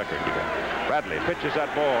rushing record. Bradley pitches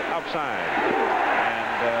that ball outside.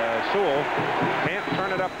 And Sewell can't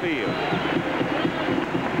turn it upfield.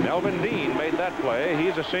 Melvin Dean made that play.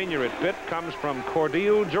 He's a senior at Pitt, comes from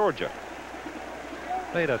Cordele, Georgia.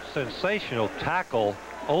 Made a sensational tackle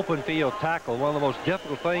open field tackle. One of the most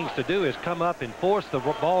difficult things to do is come up and force the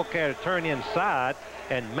ball carrier to turn inside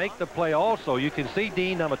and make the play also. You can see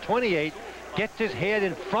Dean, number 28, gets his head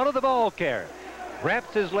in front of the ball carrier,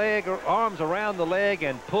 wraps his leg or arms around the leg,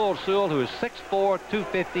 and pulls Sewell, who is 6'4",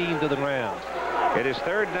 215, to the ground. It is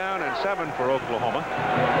 3rd down and 7 for Oklahoma.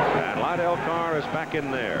 And Lydell Carr is back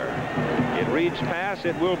in there. It reads pass.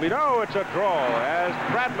 It will be. No, it's a draw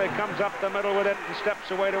as Bradley comes up the middle with it and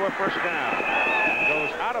steps away to a first down. And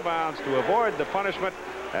goes out of bounds to avoid the punishment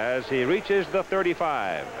as he reaches the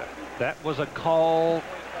 35. That was a call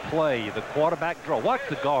play. The quarterback draw. Watch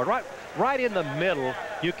the guard. Right in the middle,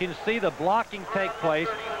 you can see the blocking take place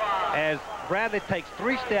as Bradley takes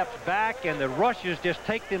 3 steps back and the rushers just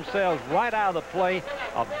take themselves right out of the play.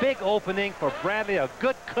 A big opening for Bradley, a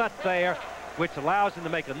good cut there, which allows him to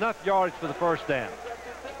make enough yardage for the first down.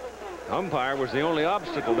 Umpire was the only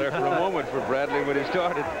obstacle there for a moment for Bradley when he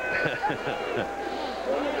started.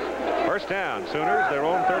 First down, Sooners, their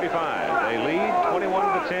own 35. They lead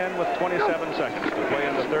 21-10 with 27 seconds to play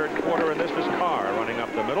in the 3rd quarter, and this is Carr running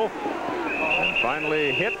up the middle. And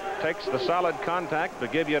finally hit, takes the solid contact to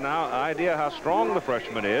give you an idea how strong the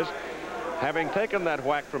freshman is. Having taken that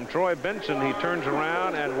whack from Troy Benson, he turns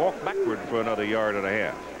around and walked backward for another 1.5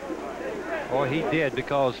 yards. Oh, he did,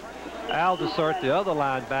 because Al Desert, the other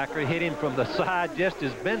linebacker, hit him from the side just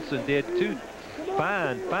as Benson did. 2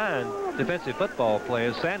 fine defensive football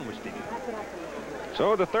players sandwiched him.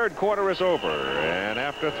 So the 3rd quarter is over, and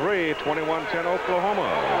after 3, 21-10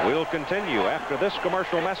 Oklahoma. We'll continue after this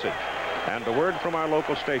commercial message and a word from our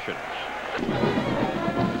local stations.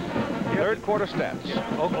 3rd quarter stats.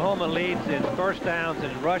 Oklahoma leads in first downs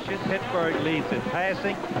and rushes. Pittsburgh leads in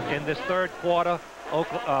passing. In this 3rd quarter,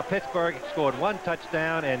 Pittsburgh scored 1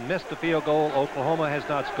 touchdown and missed the field goal. Oklahoma has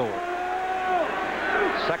not scored.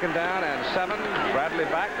 2nd down and 7. Bradley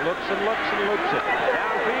back, looks and loops it.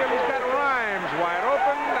 Downfield, he's got Rhymes wide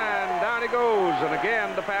open, and down he goes. And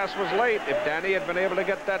again, the pass was late. If Danny had been able to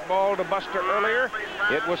get that ball to Buster earlier,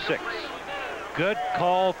 it was 6. Good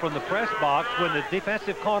call from the press box when the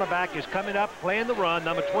defensive cornerback is coming up, playing the run,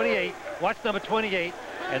 number 28. Watch number 28,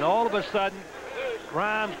 and all of a sudden,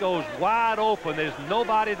 Rhymes goes wide open. There's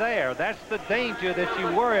nobody there. That's the danger that you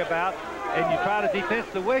worry about, and you try to defense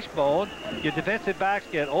the wishbone. Your defensive backs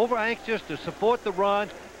get over anxious to support the run.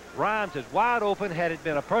 Rhymes is wide open. Had it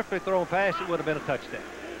been a perfectly thrown pass, it would have been a touchdown.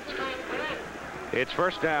 It's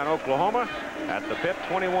first down, Oklahoma at the Pitt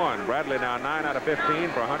 21. Bradley now 9 out of 15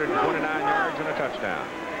 for 129 yards and a touchdown.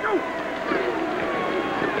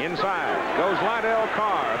 Inside goes Lydell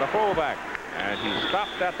Carr, the fullback, and he's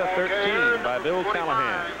stopped at the 13 by Bill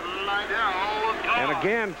Callahan. And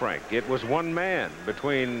again, Frank, it was one man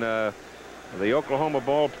between the Oklahoma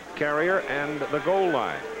ball carrier and the goal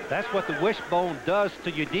line. That's what the wishbone does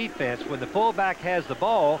to your defense. When the fullback has the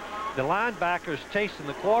ball, the linebacker is chasing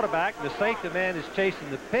the quarterback, the safety man is chasing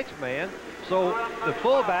the pitch man. So the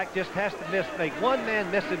fullback just has to make one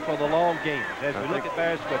man missing for the long game. As we look at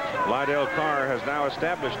Barrett's switch. Lydell Carr has now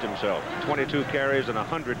established himself. 22 carries and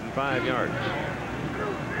 105 yards.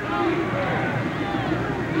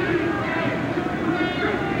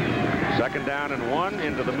 Second down and 1.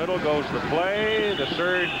 Into the middle goes the play. The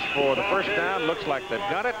surge for the first down. Looks like they've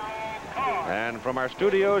got it. And from our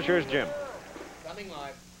studios, here's Jim. Coming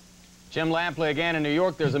live. Jim Lampley again in New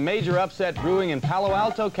York. There's a major upset brewing in Palo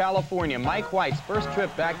Alto, California. Mike White's first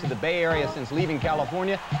trip back to the Bay Area since leaving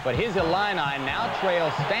California, but his Illini now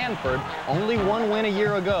trail Stanford, only 1 win a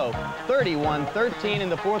year ago. 31-13 in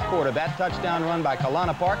the 4th quarter. That touchdown run by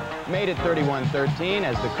Kalana Park made it 31-13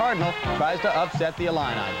 as the Cardinal tries to upset the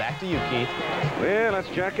Illini. Back to you, Keith. Well, that's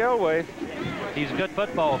Jack Elway. He's a good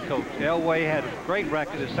football coach. Elway had a great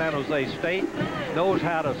record at San Jose State, knows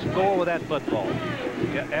how to score with that football.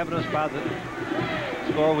 Evidenced by the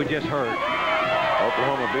score we just heard.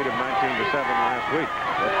 Oklahoma beat him 19-7 last week,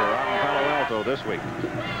 but they're out in Palo Alto this week.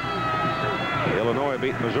 Illinois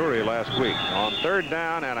beat Missouri last week. On 3rd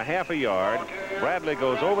down and a half a yard, Bradley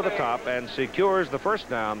goes over the top and secures the first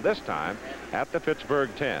down this time at the Pittsburgh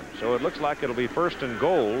 10. So it looks like it'll be 1st and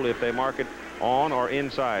goal if they mark it on or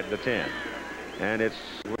inside the 10. And it's,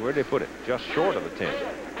 where'd they put it? Just short of the 10.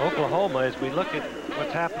 Oklahoma, as we look at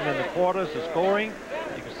what's happened in the quarters, the scoring,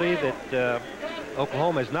 you can see that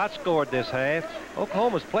Oklahoma has not scored this half.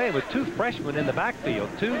 Oklahoma's playing with 2 freshmen in the backfield.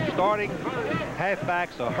 2 starting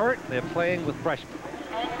halfbacks are hurt. They're playing with freshmen.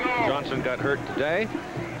 Johnson got hurt today.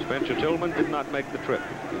 Spencer Tillman did not make the trip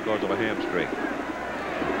because of a hamstring.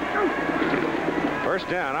 First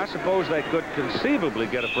down. I suppose they could conceivably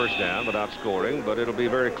get a first down without scoring, but it'll be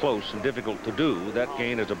very close and difficult to do. That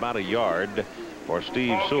gain is about a yard for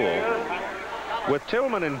Steve Sewell. With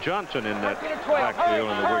Tillman and Johnson in that backfield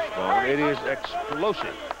in the wishbone, it is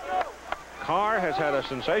explosive. Carr has had a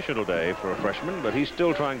sensational day for a freshman, but he's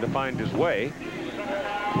still trying to find his way.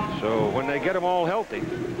 So when they get them all healthy,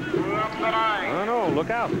 oh no, look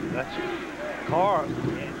out. That's Carr.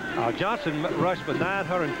 Johnson rushed for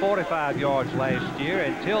 945 yards last year,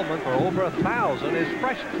 and Tillman for over 1,000 as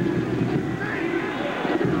freshman.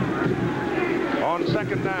 On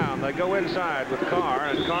second down, they go inside with Carr,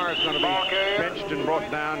 and Carr is going to be benched and brought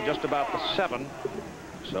down just about the 7.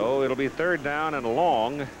 So it'll be third down and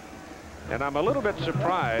long. And I'm a little bit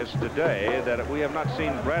surprised today that we have not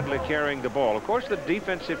seen Bradley carrying the ball. Of course, the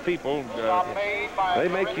defensive people, they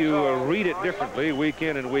make you read it differently week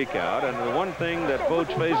in and week out. And the one thing that Coach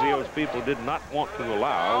Fazio's people did not want to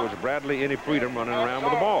allow was Bradley any freedom running around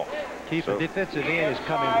with the ball. Keith, the defensive end is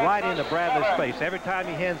coming right into Bradley's face. Every time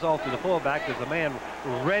he hands off to the fullback, there's a man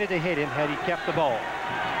ready to hit him had he kept the ball.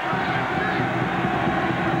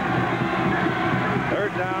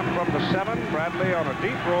 Third down from the 7. Bradley on a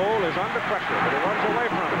deep roll is under pressure, but he runs away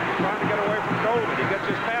from it. He's trying to get away from Goldman. He gets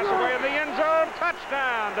his pass away in the end zone.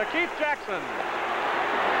 Touchdown to Keith Jackson.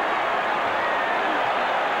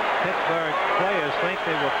 Pittsburgh players think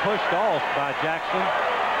they were pushed off by Jackson,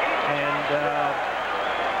 and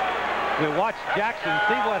we watched Jackson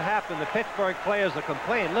see what happened. The Pittsburgh players are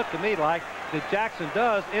complaining. Looked to me like that Jackson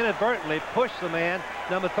does inadvertently push the man,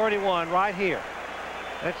 number 31, right here.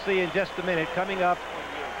 Let's see in just a minute. Coming up,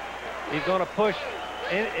 he's going to push.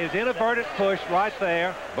 His inadvertent push right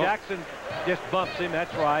there. Jackson just bumps him.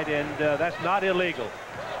 That's right, and that's not illegal.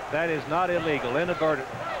 That is not illegal. Inadvertent,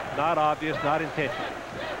 not obvious, not intentional.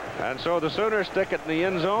 And so the Sooners stick it in the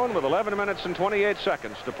end zone with 11 minutes and 28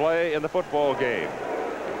 seconds to play in the football game.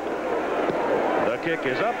 The kick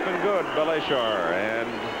is up and good, Belashar, and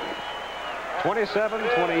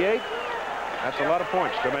 27-28. That's a lot of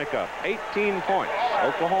points to make up. 18 points.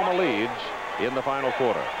 Oklahoma leads in the final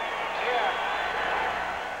quarter.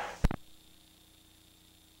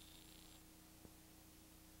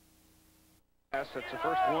 It's the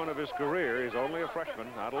first one of his career. He's only a freshman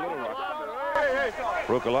out of Little Rock.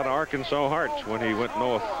 Broke a lot of Arkansas hearts when he went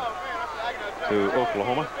north to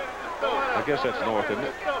Oklahoma. I guess that's north, isn't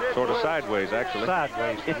it? Sort of sideways, actually.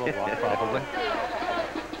 Sideways, probably.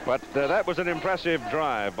 But that was an impressive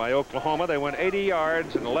drive by Oklahoma. They went 80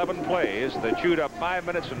 yards in 11 plays. They chewed up 5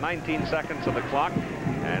 minutes and 19 seconds of the clock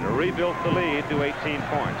and rebuilt the lead to 18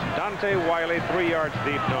 points. Dante Wiley, 3 yards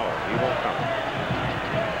deep. No, he won't come.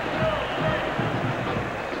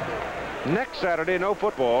 Next Saturday, no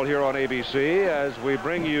football here on ABC as we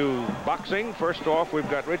bring you boxing. First off, we've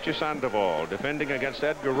got Richie Sandoval defending against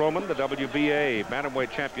Edgar Roman, the WBA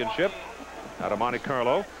Bantamweight Championship out of Monte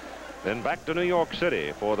Carlo. Then back to New York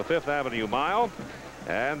City for the Fifth Avenue Mile.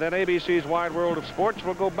 And then ABC's Wide World of Sports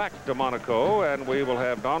will go back to Monaco, and we will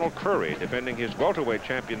have Donald Curry defending his welterweight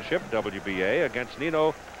championship, WBA, against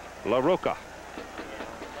Nino La Roca.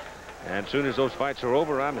 And as soon as those fights are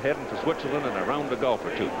over, I'm heading to Switzerland and around the Gulf or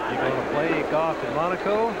two. You're going to play golf in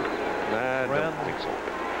Monaco? I don't think so.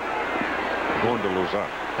 I'm going to Lausanne.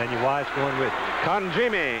 And your wife's going with you.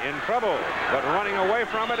 Kanjimi in trouble, but running away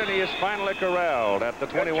from it, and he is finally corralled at the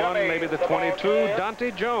 21, maybe the 22. Dante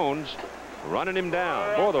Jones running him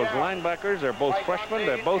down. Boy, those linebackers, they're both freshmen.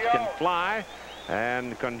 They both can fly,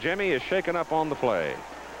 and Kanjimi is shaken up on the play.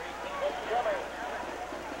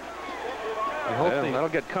 Well, that'll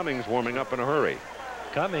get Cummings warming up in a hurry.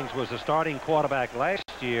 Cummings was the starting quarterback last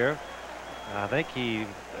year. I think he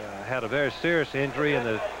had a very serious injury in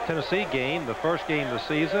the Tennessee game, the first game of the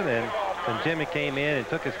season, and Jimmy came in and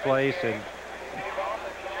took his place and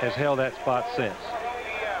has held that spot since.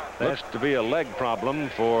 Looks to be a leg problem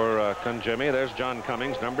for Kanjimi. There's John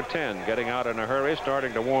Cummings, number 10, getting out in a hurry,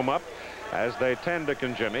 starting to warm up. As they tend to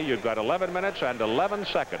Kanjimi, you've got 11 minutes and 11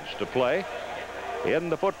 seconds to play in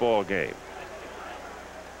the football game.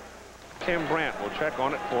 Tim Brandt will check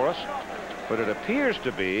on it for us, but it appears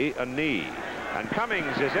to be a knee. And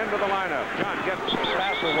Cummings is into the lineup. John gets the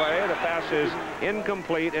pass away. The pass is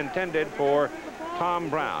incomplete, intended for Tom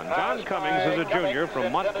Brown. John Cummings is a junior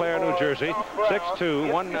from Montclair, New Jersey,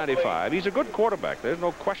 6'2", 195. He's a good quarterback. There's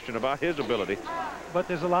no question about his ability. But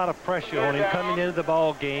there's a lot of pressure on him coming into the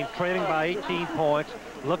ball game, trailing by 18 points,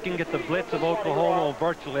 looking at the blitz of Oklahoma on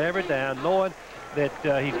virtually every down, knowing that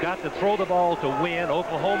he's got to throw the ball to win.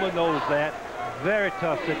 Oklahoma knows that. Very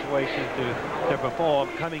tough situation to perform,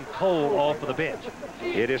 coming cold off of the bench.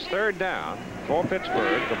 It is third down for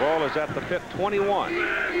Pittsburgh. The ball is at the Pitt 21.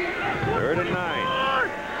 3rd and 9.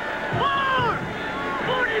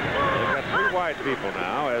 They've got 3 wide people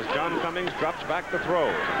now as John Cummings drops back to throw.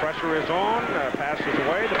 The pressure is on. Pass is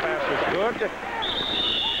away. The pass is good.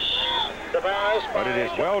 But it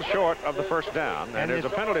is well short of the first down, and there's a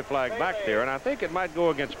penalty flag back there, and I think it might go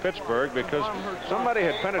against Pittsburgh because somebody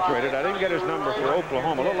had penetrated. I didn't get his number for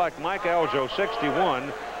Oklahoma. It looked like Mike Aljo,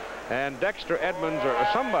 61, and Dexter Edmonds or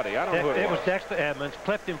somebody. I don't know who it was. It was Dexter Edmonds,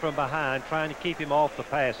 clipped him from behind, trying to keep him off the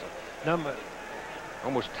passer.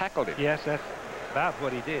 Almost tackled him. Yes, that's about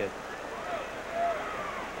what he did.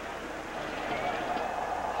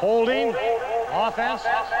 Holding. Offense.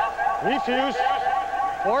 Refuse.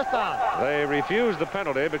 4th down. They refuse the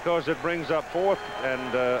penalty because it brings up 4th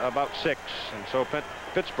and about 6. And so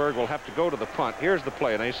Pittsburgh will have to go to the punt. Here's the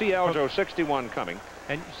play. Now you see Aljo, 61, coming.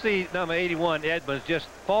 And you see number 81, Edmonds, just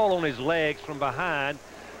fall on his legs from behind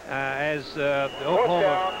as the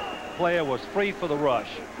Oklahoma player was free for the rush.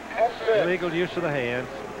 Illegal use of the hands,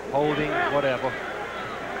 holding, whatever.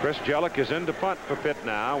 Chris Jellick is in to punt for Pitt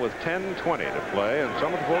now with 10:20 to play, and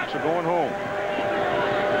some of the folks are going home.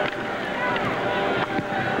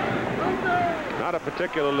 Not a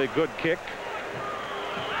particularly good kick.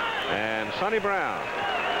 And Sonny Brown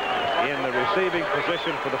in the receiving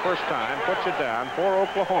position for the first time puts it down for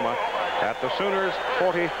Oklahoma at the Sooners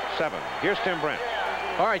 47. Here's Tim Brent.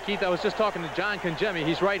 All right, Keith, I was just talking to John Conjemi.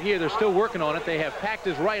 He's right here. They're still working on it. They have packed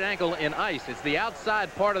his right ankle in ice. It's the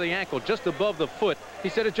outside part of the ankle, just above the foot. He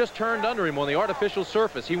said it just turned under him on the artificial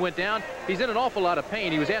surface. He went down. He's in an awful lot of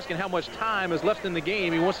pain. He was asking how much time is left in the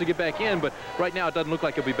game. He wants to get back in, but right now it doesn't look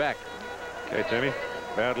like he'll be back. Okay, Timmy.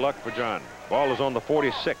 Bad luck for John. Ball is on the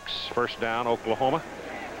 46. First down, Oklahoma.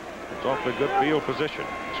 It's awfully good field position,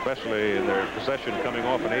 especially in their possession coming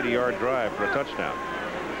off an 80-yard drive for a touchdown.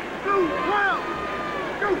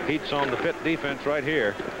 Heat's on the Pitt defense right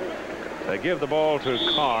here. They give the ball to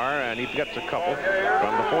Carr, and he gets a couple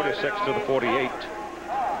from the 46 to the 48.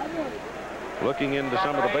 Looking into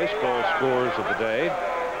some of the baseball scores of the day,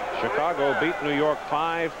 Chicago beat New York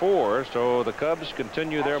 5-4, so the Cubs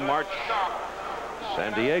continue their march.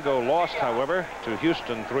 San Diego lost, however, to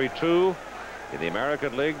Houston 3-2. In the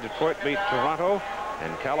American League, Detroit beat Toronto,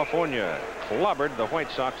 and California clobbered the White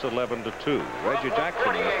Sox 11-2. Reggie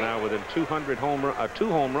Jackson is now within 2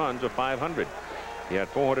 home runs of 500. He had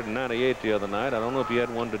 498 the other night. I don't know if he had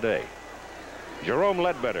one today. Jerome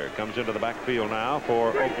Ledbetter comes into the backfield now for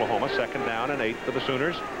Oklahoma. 2nd down and 8 for the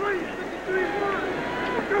Sooners.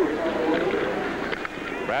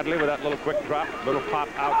 Bradley with that little quick drop, little pop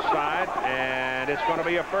outside, and it's going to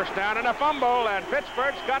be a first down and a fumble, and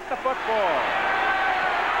Pittsburgh's got the football.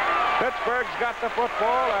 Pittsburgh's got the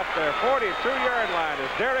football at their 42-yard line as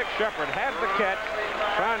Derek Shepard has the catch,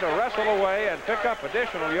 trying to wrestle away and pick up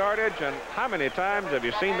additional yardage. And how many times have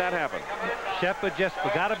you seen that happen? Shepard just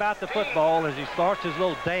forgot about the football as he starts his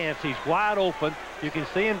little dance. He's wide open. You can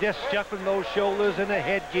see him just shuffling those shoulders in the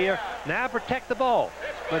headgear. Now protect the ball.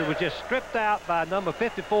 But it was just stripped out by number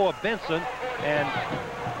 54, Benson, and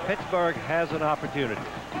Pittsburgh has an opportunity.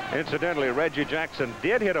 Incidentally, Reggie Jackson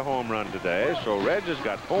did hit a home run today, so Reg has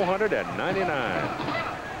got 499.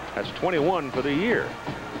 That's 21 for the year.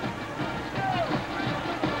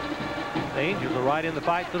 The Angels are right in the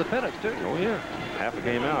fight for the pennant, too. Oh, yeah. Half a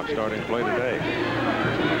game out starting play today.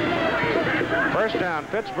 First down,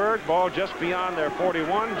 Pittsburgh. Ball just beyond their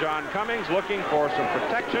 41. John Cummings looking for some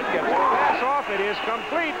protection. Gets the pass off. It is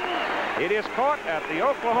complete. It is caught at the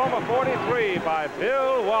Oklahoma 43 by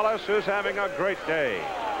Bill Wallace, who's having a great day.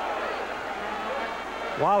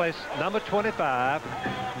 Wallace, number 25,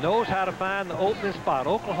 knows how to find the opening spot.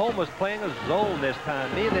 Oklahoma's playing a zone this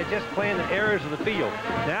time, meaning they're just playing the areas of the field.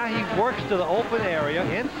 Now he works to the open area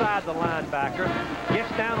inside the linebacker,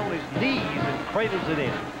 gets down on his knees and cradles it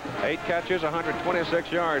in. 8 catches,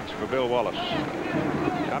 126 yards for Bill Wallace.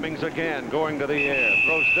 Cummings again going to the air,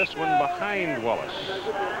 throws this one behind Wallace.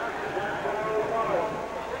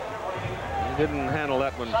 He didn't handle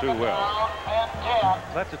that one too well.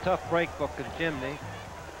 That's a tough break for Conjemi.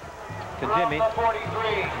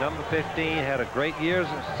 Number 15 had a great year as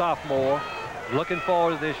a sophomore. Looking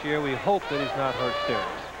forward to this year. We hope that he's not hurt serious.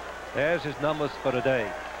 There's his numbers for today.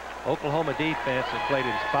 Oklahoma defense has played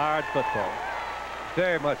inspired football.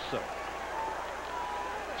 Very much so.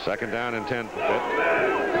 2nd down and 10 for Pitt.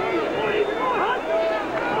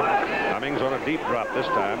 Cummings on a deep drop this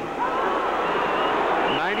time.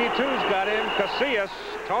 92's got him. Casillas,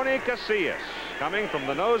 Tony Casillas, coming from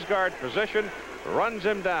the nose guard position, runs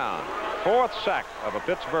him down. 4th sack of a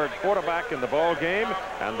Pittsburgh quarterback in the ball game,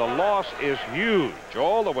 and the loss is huge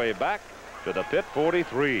all the way back to the Pitt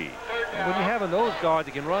 43. When you have a nose guard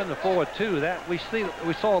that can run the forward too, that we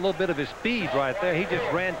saw a little bit of his speed right there. He just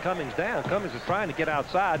ran Cummings down. Cummings was trying to get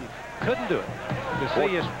outside and couldn't do it.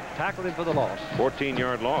 Casillas tackled him for the loss.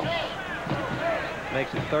 14-yard loss.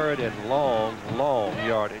 Makes it 3rd and long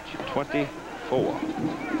yardage. 24 24.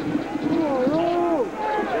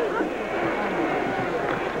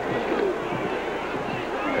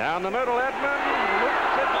 Down the middle, Edmonds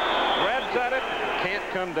looks it, grabs at it, can't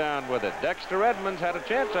come down with it. Dexter Edmonds had a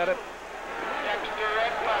chance at it.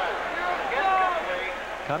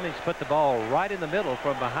 Cummings put the ball right in the middle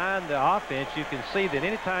from behind the offense. You can see that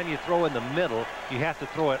anytime you throw in the middle, you have to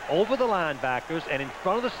throw it over the linebackers and in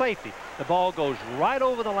front of the safety. The ball goes right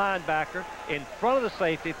over the linebacker in front of the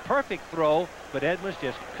safety. Perfect throw, but Edmonds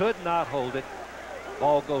just could not hold it.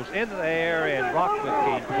 Ball goes into the air, and Rockwood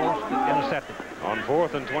came close to intercepting. On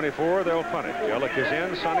 4th and 24, they'll punt it. Jellick is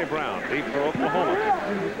in. Sonny Brown deep for Oklahoma.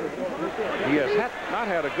 He has not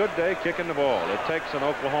had a good day kicking the ball. It takes an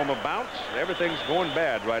Oklahoma bounce. Everything's going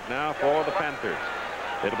bad right now for the Panthers.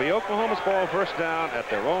 It'll be Oklahoma's ball, first down at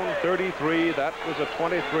their own 33. That was a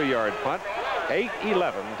 23-yard punt.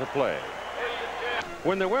 8:11 to play.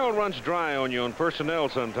 When the well runs dry on you on personnel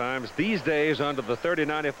sometimes, these days under the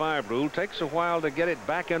 30-95 rule, takes a while to get it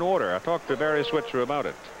back in order. I talked to Barry Switzer about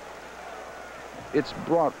it. It's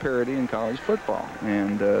brought parity in college football,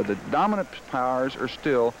 and the dominant powers are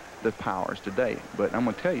still the powers today. But I'm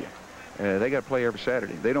going to tell you, they got to play every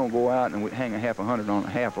Saturday. They don't go out and hang a half 100 on a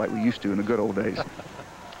half like we used to in the good old days.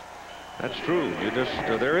 That's true. You just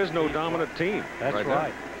there is no dominant team. That's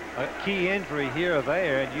right. A key injury here or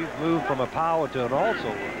there, and you've moved from a power to an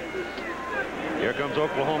also. Here comes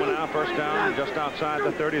Oklahoma now, first down just outside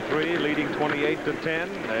the 33, leading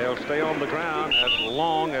 28-10. They'll stay on the ground as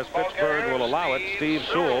long as Pittsburgh will allow it. Steve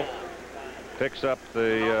Sewell picks up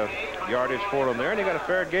the yardage for them there, and he got a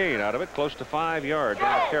fair gain out of it, close to 5 yards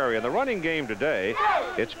on the carry. In the running game today,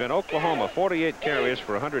 it's been Oklahoma 48 carries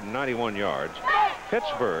for 191 yards.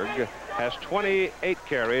 Pittsburgh has 28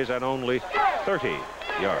 carries and only 30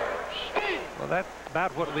 yards. Well, that's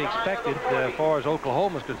about what we expected as far as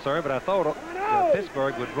Oklahoma's concerned, but I thought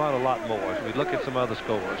Pittsburgh would run a lot more as we look at some other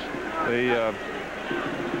scores. The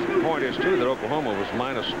point is, too, that Oklahoma was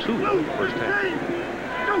 -2 in the first half.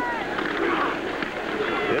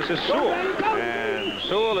 This is Sewell, and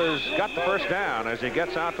Sewell has got the first down as he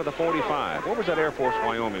gets out to the 45. What was that Air Force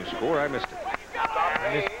Wyoming score? I missed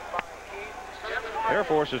it. Air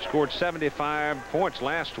Force had scored 75 points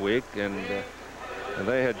last week, and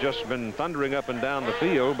they had just been thundering up and down the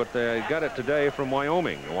field, but they got it today from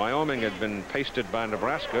Wyoming. Wyoming had been pasted by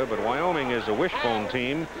Nebraska, but Wyoming is a wishbone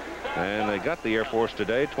team, and they got the Air Force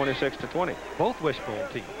today 26-20. Both wishbone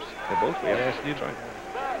teams. They both, yes, right.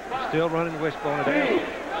 Still running wishbone at Air Force.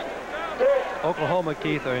 Oklahoma,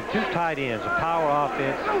 Keith, are in 2 tight ends, a power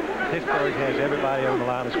offense. Pittsburgh has everybody on the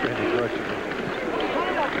line of scrimmage rushing.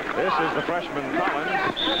 This is the freshman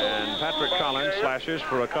Collins, and Patrick Collins slashes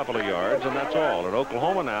for a couple of yards, and that's all. At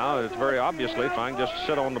Oklahoma now, it's very obviously trying just to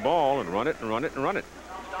sit on the ball and run it and run it and run it.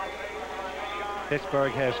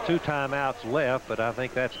 Pittsburgh has 2 timeouts left, but I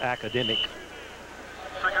think that's academic.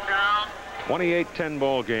 28-10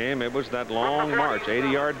 ball game. It was that long march,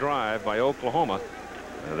 80-yard drive by Oklahoma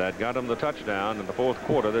that got them the touchdown in the 4th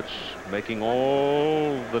quarter that's making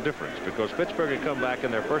all the difference, because Pittsburgh had come back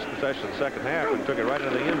in their first possession of the second half and took it right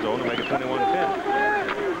into the end zone to make it 21-10.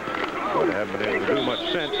 But they haven't been able to do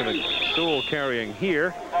much since, and it's Sewell carrying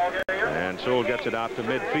here, and Sewell gets it out to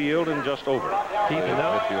midfield and just over.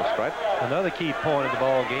 Midfield stripe. Another key point of the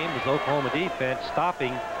ball game was Oklahoma defense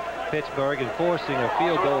stopping Pittsburgh and forcing a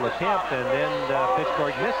field goal attempt, and then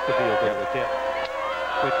Pittsburgh missed the field goal attempt,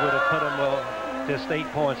 which would have put them just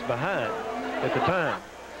 8 points behind at the time.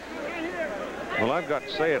 Well, I've got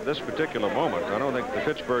to say at this particular moment, I don't think the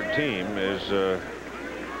Pittsburgh team is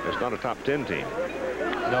it's not a top 10 team.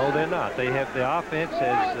 No, they're not. They have, the offense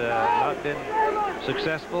has not been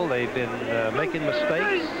successful. They've been making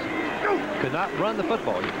mistakes. Could not run the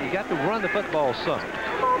football. You got to run the football some.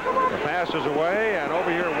 The pass is away, and over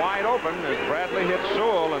here wide open as Bradley hits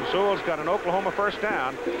Sewell, and Sewell's got an Oklahoma first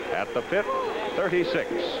down at the Pitt 36.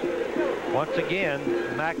 Once again,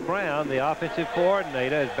 Mac Brown, the offensive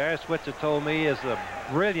coordinator, as Barry Switzer told me, is a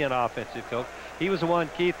brilliant offensive coach. He was the one,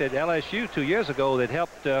 Keith, at LSU 2 years ago that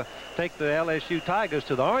helped take the LSU Tigers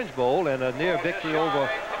to the Orange Bowl and a near victory over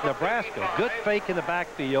Nebraska. Good fake in the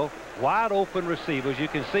backfield, wide open receivers. You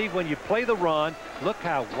can see when you play the run, look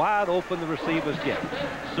how wide open the receivers get.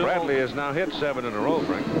 So Bradley has now hit 7 in a row,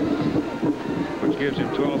 Frank, which gives him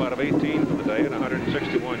 12 out of 18 for the day and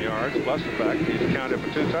 161 yards, plus the fact he's accounted for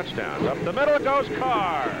 2 touchdowns. Up the middle goes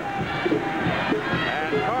Carr.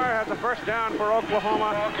 And Carr has a first down for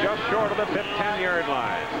Oklahoma, just short of the Pitt 10-yard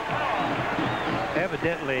line.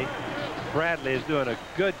 Evidently, Bradley is doing a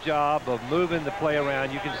good job of moving the play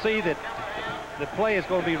around. You can see that the play is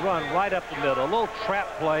going to be run right up the middle. A little trap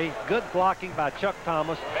play. Good blocking by Chuck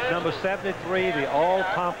Thomas, number 73, the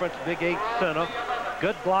all-conference Big 8 center.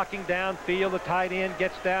 Good blocking downfield. The tight end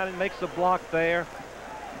gets down and makes the block there.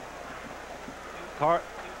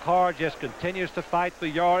 Carr just continues to fight for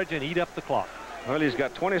yardage and eat up the clock. Well, he's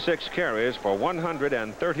got 26 carries for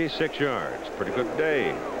 136 yards. Pretty good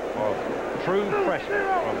day. True freshman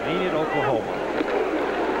from Enid,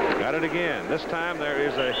 Oklahoma. Got it again. This time there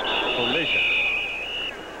is a collision.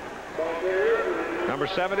 Number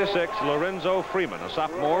 76, Lorenzo Freeman, a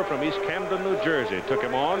sophomore from East Camden, New Jersey, took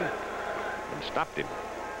him on and stopped him.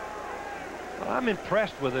 Well, I'm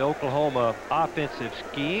impressed with the Oklahoma offensive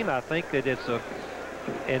scheme. I think that it's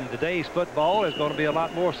in today's football is going to be a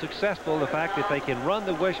lot more successful. The fact that they can run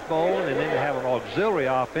the wishbone and then they have an auxiliary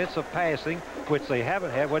offensive passing, which they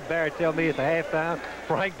haven't had. What Barry tell me at the halftime,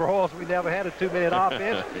 Frank Broyles, we never had a 2-minute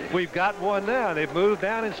offense. We've got one now. They've moved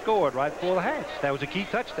down and scored right before the half. That was a key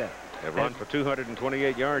touchdown. They've run for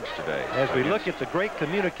 228 yards today. As we look at the great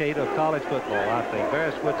communicator of college football, I think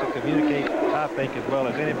Barry Switzer communicates, I think, as well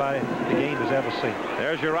as anybody the game has ever seen.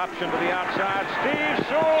 There's your option to the outside. Steve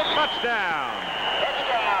Sewell, touchdown.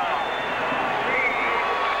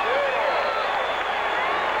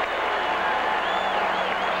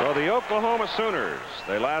 So the Oklahoma Sooners,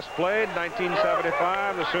 they last played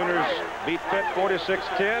 1975. The Sooners beat Pitt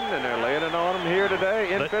 46-10, and they're laying it on them here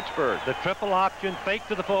today in Pittsburgh. The triple option, fake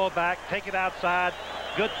to the fullback, take it outside.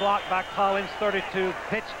 Good block by Collins, 32.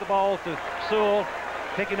 Pitch the ball to Sewell,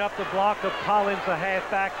 picking up the block of Collins, a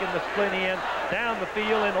halfback in the split end, down the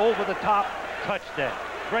field and over the top, touchdown.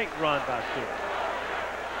 Great run by Sewell.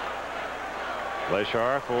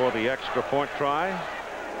 Leshar for the extra point try.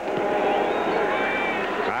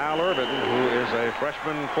 Kyle Irvin, who is a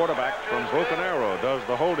freshman quarterback from Broken Arrow, does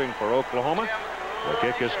the holding for Oklahoma. The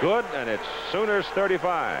kick is good, and it's Sooners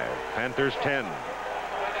 35, Panthers 10.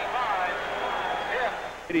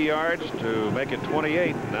 80 yards to make it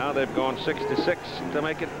 28. Now they've gone 66 to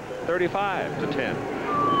make it 35-10.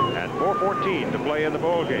 And 4:14 to play in the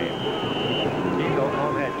ball game.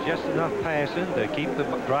 Oklahoma had just enough passing to keep the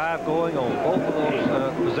drive going on both of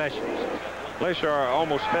those possessions. Leshar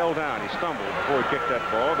almost fell down. He stumbled before he kicked that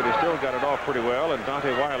ball, but he still got it off pretty well, and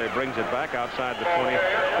Dante Wiley brings it back outside the 20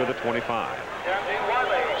 to the 25.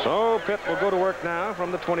 So Pitt will go to work now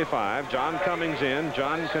from the 25. John Cummings in,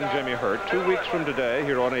 John Conjemi hurt. 2 weeks from today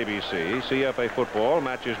here on ABC, CFA football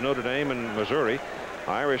matches Notre Dame and Missouri.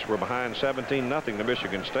 Irish were behind 17-0 to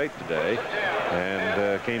Michigan State today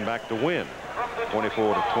and came back to win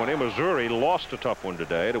 24-20. Missouri lost a tough one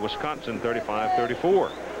today to Wisconsin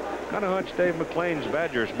 35-34. Kind of hunch Dave McClain's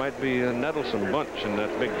Badgers might be a nettlesome bunch in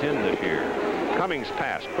that Big Ten this year. Cummings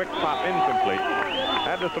pass, quick pop, incomplete.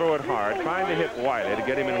 Had to throw it hard, trying to hit Wiley to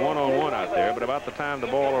get him in one-on-one out there, but about the time the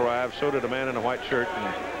ball arrived, so did a man in a white shirt,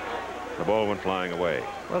 and the ball went flying away.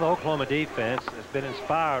 Well, the Oklahoma defense has been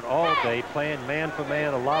inspired all day, playing man for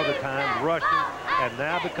man a lot of the time, rushing, have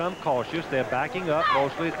now become cautious. They're backing up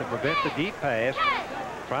mostly to prevent the deep pass,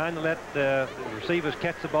 trying to let the receivers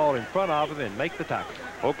catch the ball in front of them and make the tackle.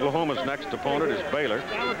 Oklahoma's next opponent is Baylor.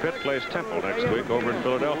 Pitt plays Temple next week over in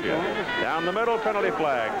Philadelphia. Down the middle, penalty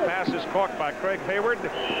flag. Pass is caught by Craig Hayward,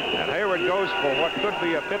 and Hayward goes for what could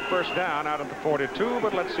be a Pitt first down out at the 42,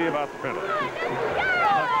 but let's see about the penalty.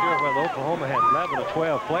 Not sure whether Oklahoma had 11 or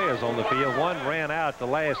 12 players on the field. One ran out at the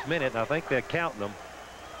last minute, and I think they're counting them.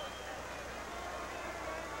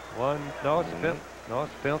 No,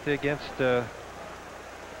 it's a penalty against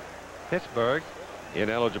Pittsburgh.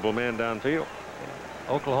 Ineligible man downfield.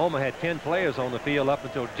 Oklahoma had 10 players on the field up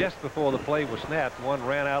until just before the play was snapped. One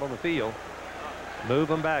ran out on the field. Move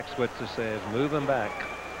them back, Switzer says. Move them back.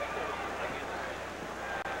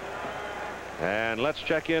 And let's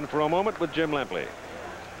check in for a moment with Jim Lempley.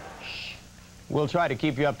 We'll try to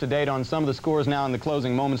keep you up to date on some of the scores now in the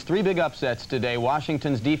closing moments. 3 big upsets today.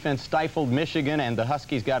 Washington's defense stifled Michigan, and the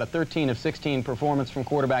Huskies got a 13 of 16 performance from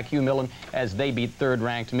quarterback Hugh Millen as they beat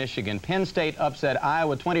third-ranked Michigan. Penn State upset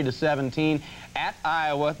Iowa 20-17 at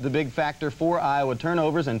Iowa. The big factor for Iowa,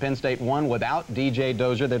 turnovers, and Penn State won without DJ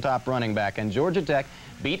Dozier, their top running back. And Georgia Tech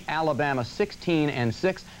beat Alabama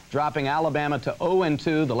 16-6, dropping Alabama to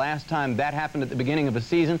 0-2. The last time that happened at the beginning of a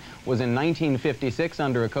season was in 1956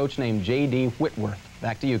 under a coach named J.D. Whitworth.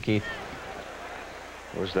 Back to you, Keith.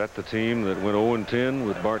 Was that the team that went 0-10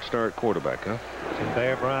 with Bart Starr at quarterback, huh? And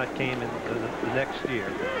Bear Bryant came in the next year.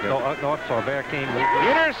 Yep. No, I'm sorry, Bear came.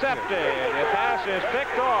 Intercepted. The pass is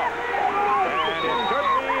picked off. And it could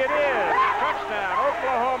be, it is. Touchdown,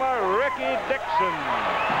 Oklahoma, Ricky Dixon.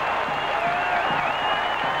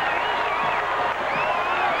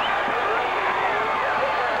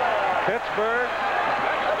 Pittsburgh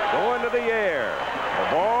going to the air.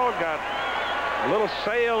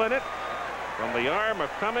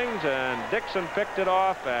 Cummings, and Dixon picked it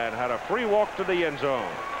off and had a free walk to the end zone.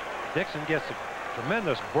 Dixon gets a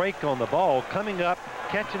tremendous break on the ball, coming up,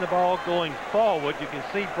 catching the ball, going forward. You can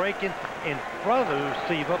see breaking in front of the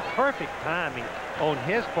receiver. Perfect timing on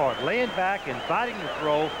his part, laying back and fighting the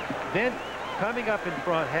throw, then coming up in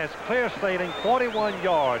front, has clear sailing 41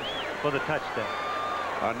 yards for the touchdown.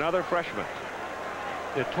 Another freshman.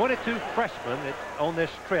 The 22 freshmen on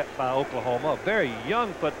this trip by Oklahoma, a very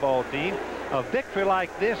young football team. A victory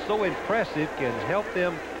like this, so impressive, can help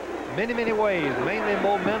them many, many ways, mainly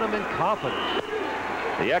momentum and confidence.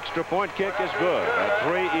 The extra point kick is good at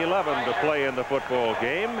 3:11 to play in the football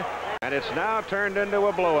game, and it's now turned into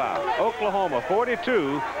a blowout. Oklahoma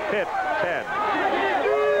 42, Pitt 10.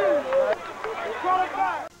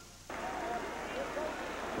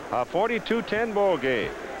 A 42-10 ball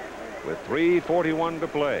game with 3:41 to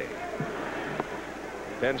play.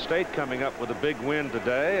 Penn State coming up with a big win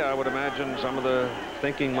today. I would imagine some of the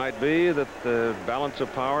thinking might be that the balance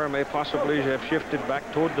of power may possibly have shifted back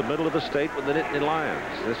toward the middle of the state with the Nittany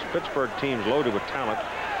Lions. This Pittsburgh team's loaded with talent.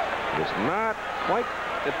 It's not quite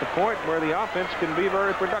at the point where the offense can be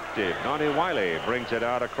very productive. Donnie Wiley brings it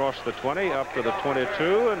out across the 20 up to the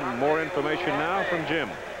 22, and more information now from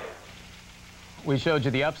Jim. We showed you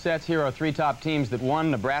the upsets. Here are three top teams that won.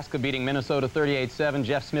 Nebraska beating Minnesota 38-7.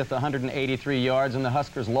 Jeff Smith 183 yards, and the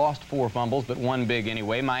Huskers lost 4 fumbles but won big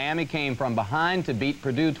anyway. Miami came from behind to beat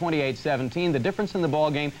Purdue 28-17. The difference in the ball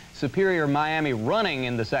game, superior Miami running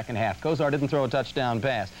in the second half. Kozar didn't throw a touchdown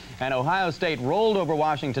pass. And Ohio State rolled over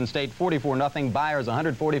Washington State 44-0. Byers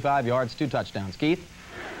 145 yards, 2 touchdowns. Keith?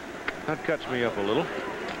 That cuts me up a little.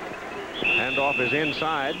 Handoff is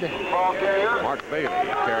inside. Mark Bailey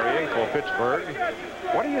carrying for Pittsburgh.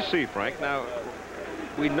 What do you see, Frank? Now,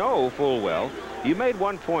 we know full well. You made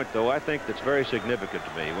one point, though, I think that's very significant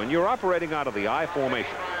to me. When you're operating out of the I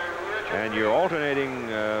formation and you're alternating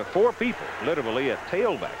 4 people, literally, at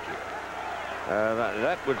tailback here,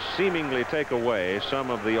 that would seemingly take away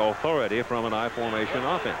some of the authority from an I formation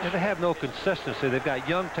offense. And they have no consistency. They've got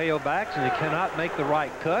young tailbacks, and they cannot make the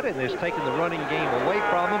right cut, and it's taking the running game away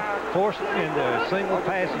from them, forced into a single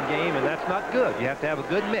passing game, and that's not good. You have to have a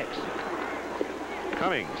good mix.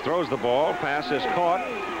 Cummings throws the ball. Pass is caught.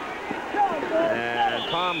 And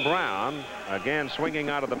Tom Brown, again swinging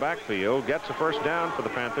out of the backfield, gets a first down for the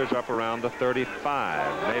Panthers up around the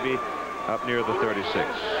 35, maybe up near the 36.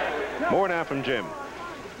 More now from Jim.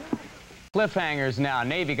 Cliffhangers now.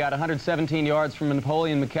 Navy got 117 yards from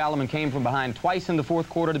Napoleon McCallum and came from behind twice in the fourth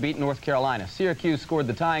quarter to beat North Carolina. Syracuse scored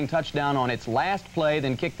the tying touchdown on its last play,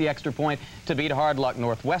 then kicked the extra point to beat hard luck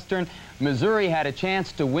Northwestern. Missouri had a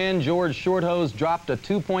chance to win. George Shorthose dropped a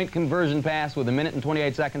 2-point conversion pass with 1 minute and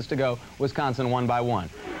 28 seconds to go. Wisconsin won by 1.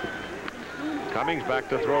 Cummings back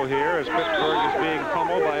to throw here as Pittsburgh is being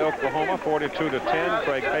pummeled by Oklahoma 42-10.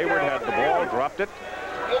 Craig Hayward had the ball, dropped it.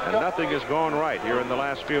 And nothing has gone right here in the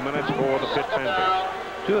last few minutes for the Pitt Panthers.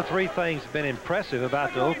 2 or 3 things have been impressive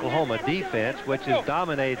about the Oklahoma defense, which has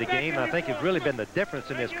dominated the game. I think it's really been the difference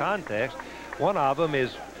in this context. One of them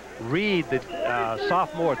is Reed, the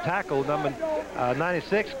sophomore tackle, number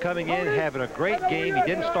 96, coming in, having a great game. He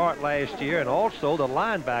didn't start last year. And also the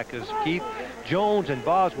linebackers, Keith Jones and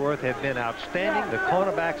Bosworth, have been outstanding. The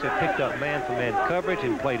cornerbacks have picked up man-for-man coverage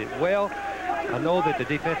and played it well. I know that the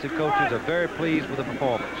defensive coaches are very pleased with the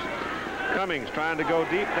performance. Cummings trying to go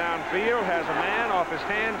deep downfield, has a man off his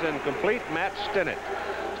hands and complete. Matt Stinnett.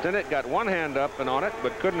 Stinnett got one hand up and on it,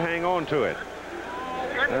 but couldn't hang on to it.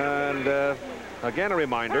 And again, a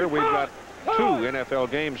reminder, we've got 2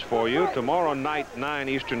 NFL games for you. Tomorrow night, 9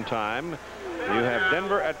 Eastern time, you have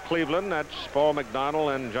Denver at Cleveland. That's Paul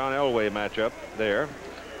McDonald and John Elway matchup there.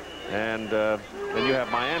 And then you have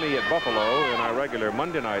Miami at Buffalo in our regular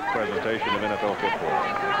Monday night presentation of NFL football.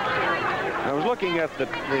 I was looking at the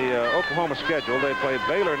Oklahoma schedule. They play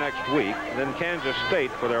Baylor next week, then Kansas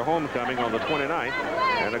State for their homecoming on the 29th.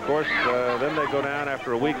 And, of course, then they go down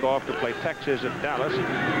after a week off to play Texas at Dallas.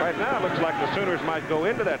 Right now, it looks like the Sooners might go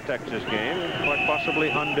into that Texas game quite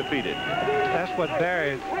possibly undefeated. That's what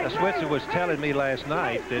Barry Switzer was telling me last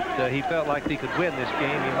night, that he felt like he could win this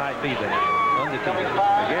game. He might be there. Undefeated.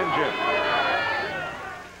 Again, Jim.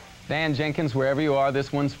 Dan Jenkins, wherever you are,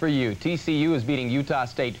 this one's for you. TCU is beating Utah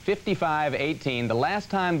State 55-18. The last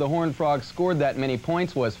time the Horned Frogs scored that many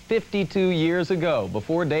points was 52 years ago,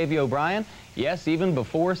 before Davey O'Brien, yes, even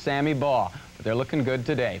before Sammy Baugh. But they're looking good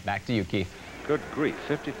today. Back to you, Keith. Good grief,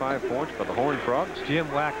 55 points for the Horned Frogs. Jim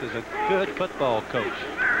Wack is a good football coach.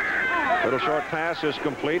 Little short pass is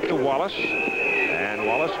complete to Wallace. And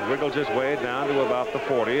Wallace wiggles his way down to about the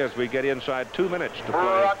 40 as we get inside 2 minutes to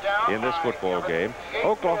play in this football game.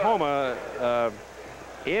 Oklahoma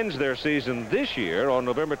ends their season this year on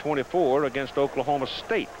November 24 against Oklahoma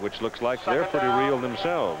State, which looks like they're pretty real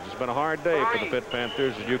themselves. It's been a hard day for the Pitt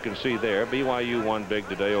Panthers, as you can see there. BYU won big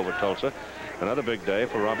today over Tulsa. Another big day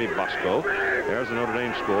for Robbie Bosco. There's the Notre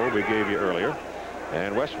Dame score we gave you earlier.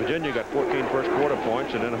 And West Virginia got 14 first quarter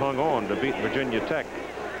points and then hung on to beat Virginia Tech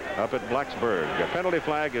up at Blacksburg. A penalty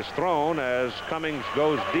flag is thrown as Cummings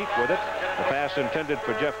goes deep with it. The pass intended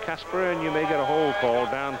for Jeff Casper, and you may get a hold call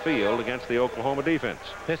downfield against the Oklahoma defense.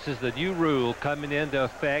 This is the new rule coming into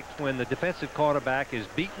effect when the defensive quarterback is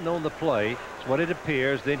beaten on the play. It's what it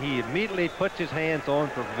appears. Then he immediately puts his hands on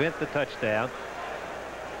to prevent the touchdown.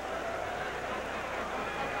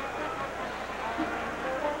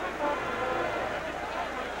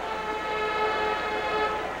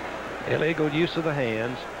 Illegal use of the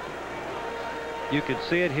hands. You can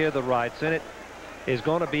see it here, the right. Senate is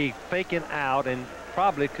going to be faking out and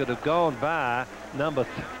probably could have gone by number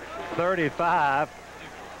 35,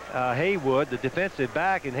 Haywood, the defensive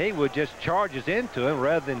back, and Haywood just charges into him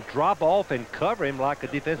rather than drop off and cover him like a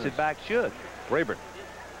defensive back should. Rayburn.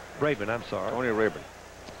 Rayburn, I'm sorry. Tony Rayburn.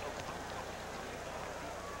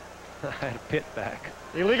 I had a Pitt back.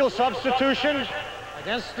 Illegal substitution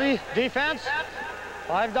against the defense.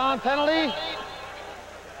 5-down penalty.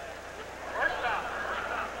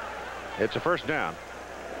 It's a first down.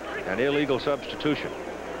 An illegal substitution.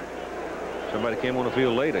 Somebody came on the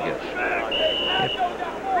field late, I guess.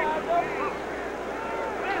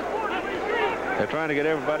 They're trying to get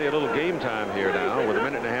everybody a little game time here now with a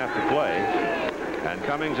minute and a half to play. And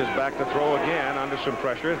Cummings is back to throw again under some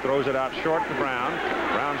pressure. Throws it out short to Brown.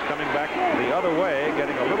 Brown's coming back the other way,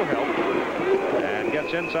 getting a little help. And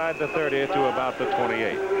gets inside the 30 to about the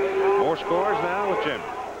 28. More scores now with Jim.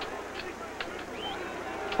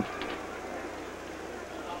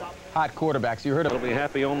 Hot quarterbacks. You heard of. They'll be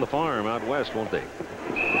happy on the farm out west, won't they?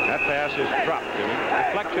 That pass is dropped.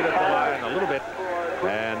 Deflected at the line a little bit.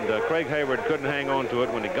 And Craig Hayward couldn't hang on to it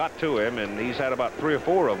when he got to him. And he's had about 3 or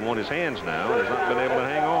 4 of them on his hands now. He's not been able to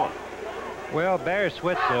hang on. Well, Barry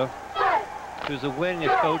Switzer, who's the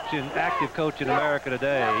winningest coach and active coach in America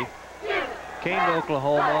today, came to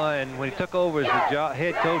Oklahoma, and when he took over his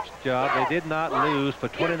head coach job, they did not lose for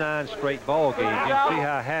 29 straight ball games. You can see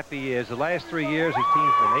how happy he is. The last 3 years, his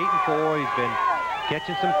team's been 8-4. He's been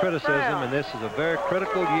catching some criticism, and this is a very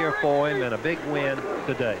critical year for him and a big win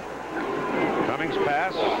today. Cummings'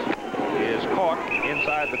 pass is caught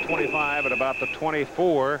inside the 25 at about the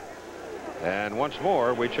 24. And once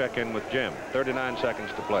more, we check in with Jim. 39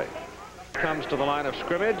 seconds to play. Comes to the line of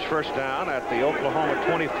scrimmage. First down at the Oklahoma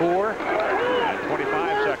 24. And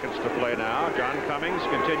 25 seconds to play now. John Cummings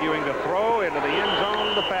continuing to throw into the end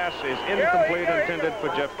zone. The pass is incomplete, intended for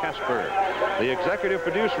Jeff Casper. The executive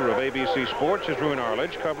producer of ABC Sports is Roone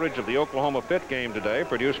Arledge. Coverage of the Oklahoma Pitt game today,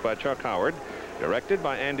 produced by Chuck Howard. Directed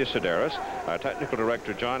by Andy Sedaris. Our technical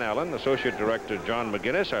director, John Allen. Associate director, John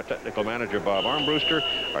McGinnis. Our technical manager, Bob Armbruster.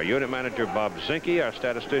 Our unit manager, Bob Zinke. Our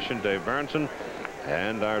statistician, Dave Berenson.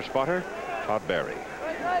 And our spotter, Todd Barry.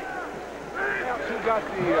 Who got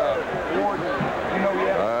the award?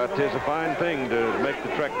 It is a fine thing to make the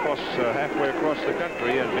trek halfway across the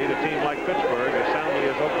country and beat a team like Pittsburgh as soundly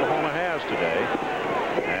as Oklahoma has today.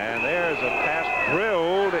 And there's a pass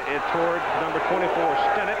drilled toward number 24,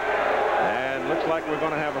 Stennett. And looks like we're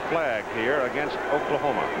going to have a flag here against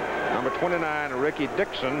Oklahoma. Number 29, Ricky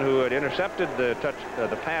Dixon, who had intercepted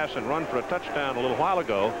the pass and run for a touchdown a little while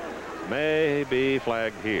ago, may be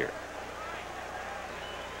flagged here.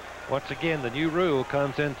 Once again, the new rule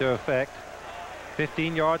comes into effect.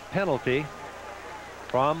 15-yard penalty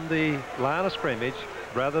from the line of scrimmage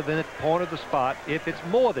rather than at the point of the spot if it's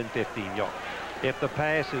more than 15 yards. If the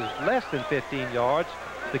pass is less than 15 yards,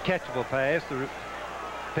 the catchable pass, the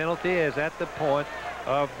penalty is at the point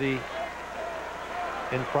of the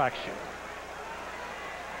infraction.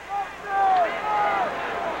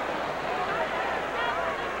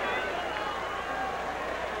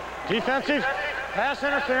 Defensive pass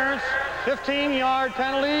interference, 15-yard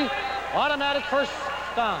penalty, automatic first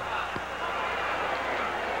down.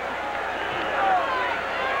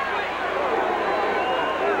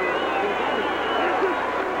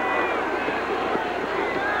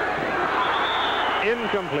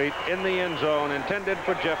 Incomplete in the end zone, intended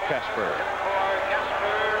for Jeff Casper.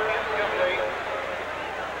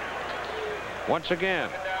 Once again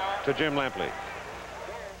to Jim Lampley.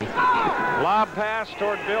 Lob pass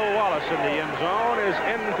toward Bill Wallace in the end zone is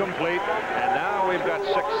incomplete, and now we've got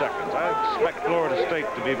 6 seconds. I expect Florida State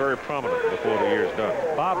to be very prominent before the year's done.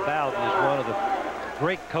 Bob Bowden is one of the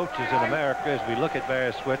great coaches in America as we look at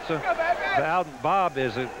Barry Switzer. Bob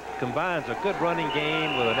is a combines a good running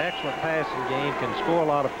game with an excellent passing game, can score a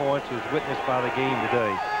lot of points, as witnessed by the game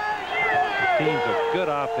today. The teams are good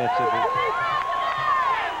offensively.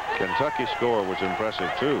 Kentucky's score was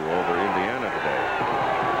impressive, too, over Indiana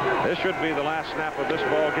today. This should be the last snap of this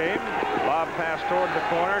ball game. Lob pass toward the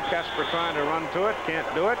corner. Kesper trying to run to it. Can't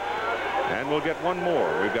do it. And we'll get one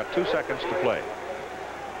more. We've got 2 seconds to play.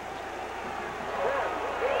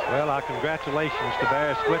 Well, our congratulations to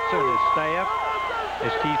Barry Switzer and his staff,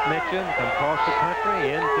 as Keith mentioned, come across the country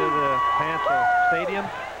into the Panther Stadium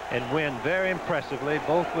and win very impressively,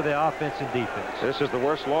 both with the offense and defense. This is the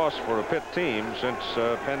worst loss for a Pitt team since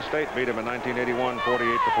Penn State beat them in 1981,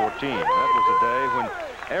 48-14. That was a day when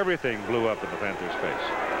everything blew up in the Panthers' face.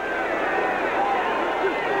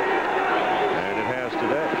 And it has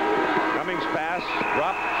today. Cummings pass,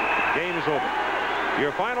 dropped, game is over.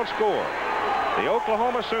 Your final score, the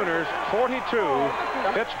Oklahoma Sooners 42,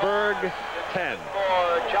 Pittsburgh 10.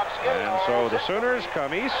 And so the Sooners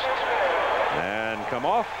come east and come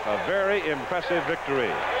off a very impressive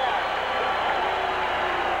victory.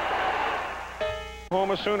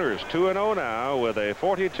 Oklahoma Sooners 2-0 now with a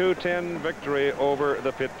 42-10 victory over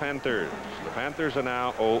the Pitt Panthers. The Panthers are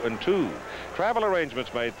now 0-2. Travel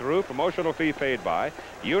arrangements made through, promotional fee paid by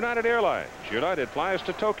United Airlines. United flies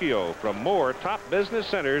to Tokyo from more top business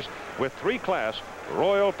centers with 3-class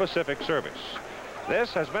Royal Pacific service.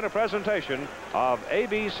 This has been a presentation of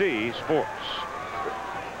ABC Sports.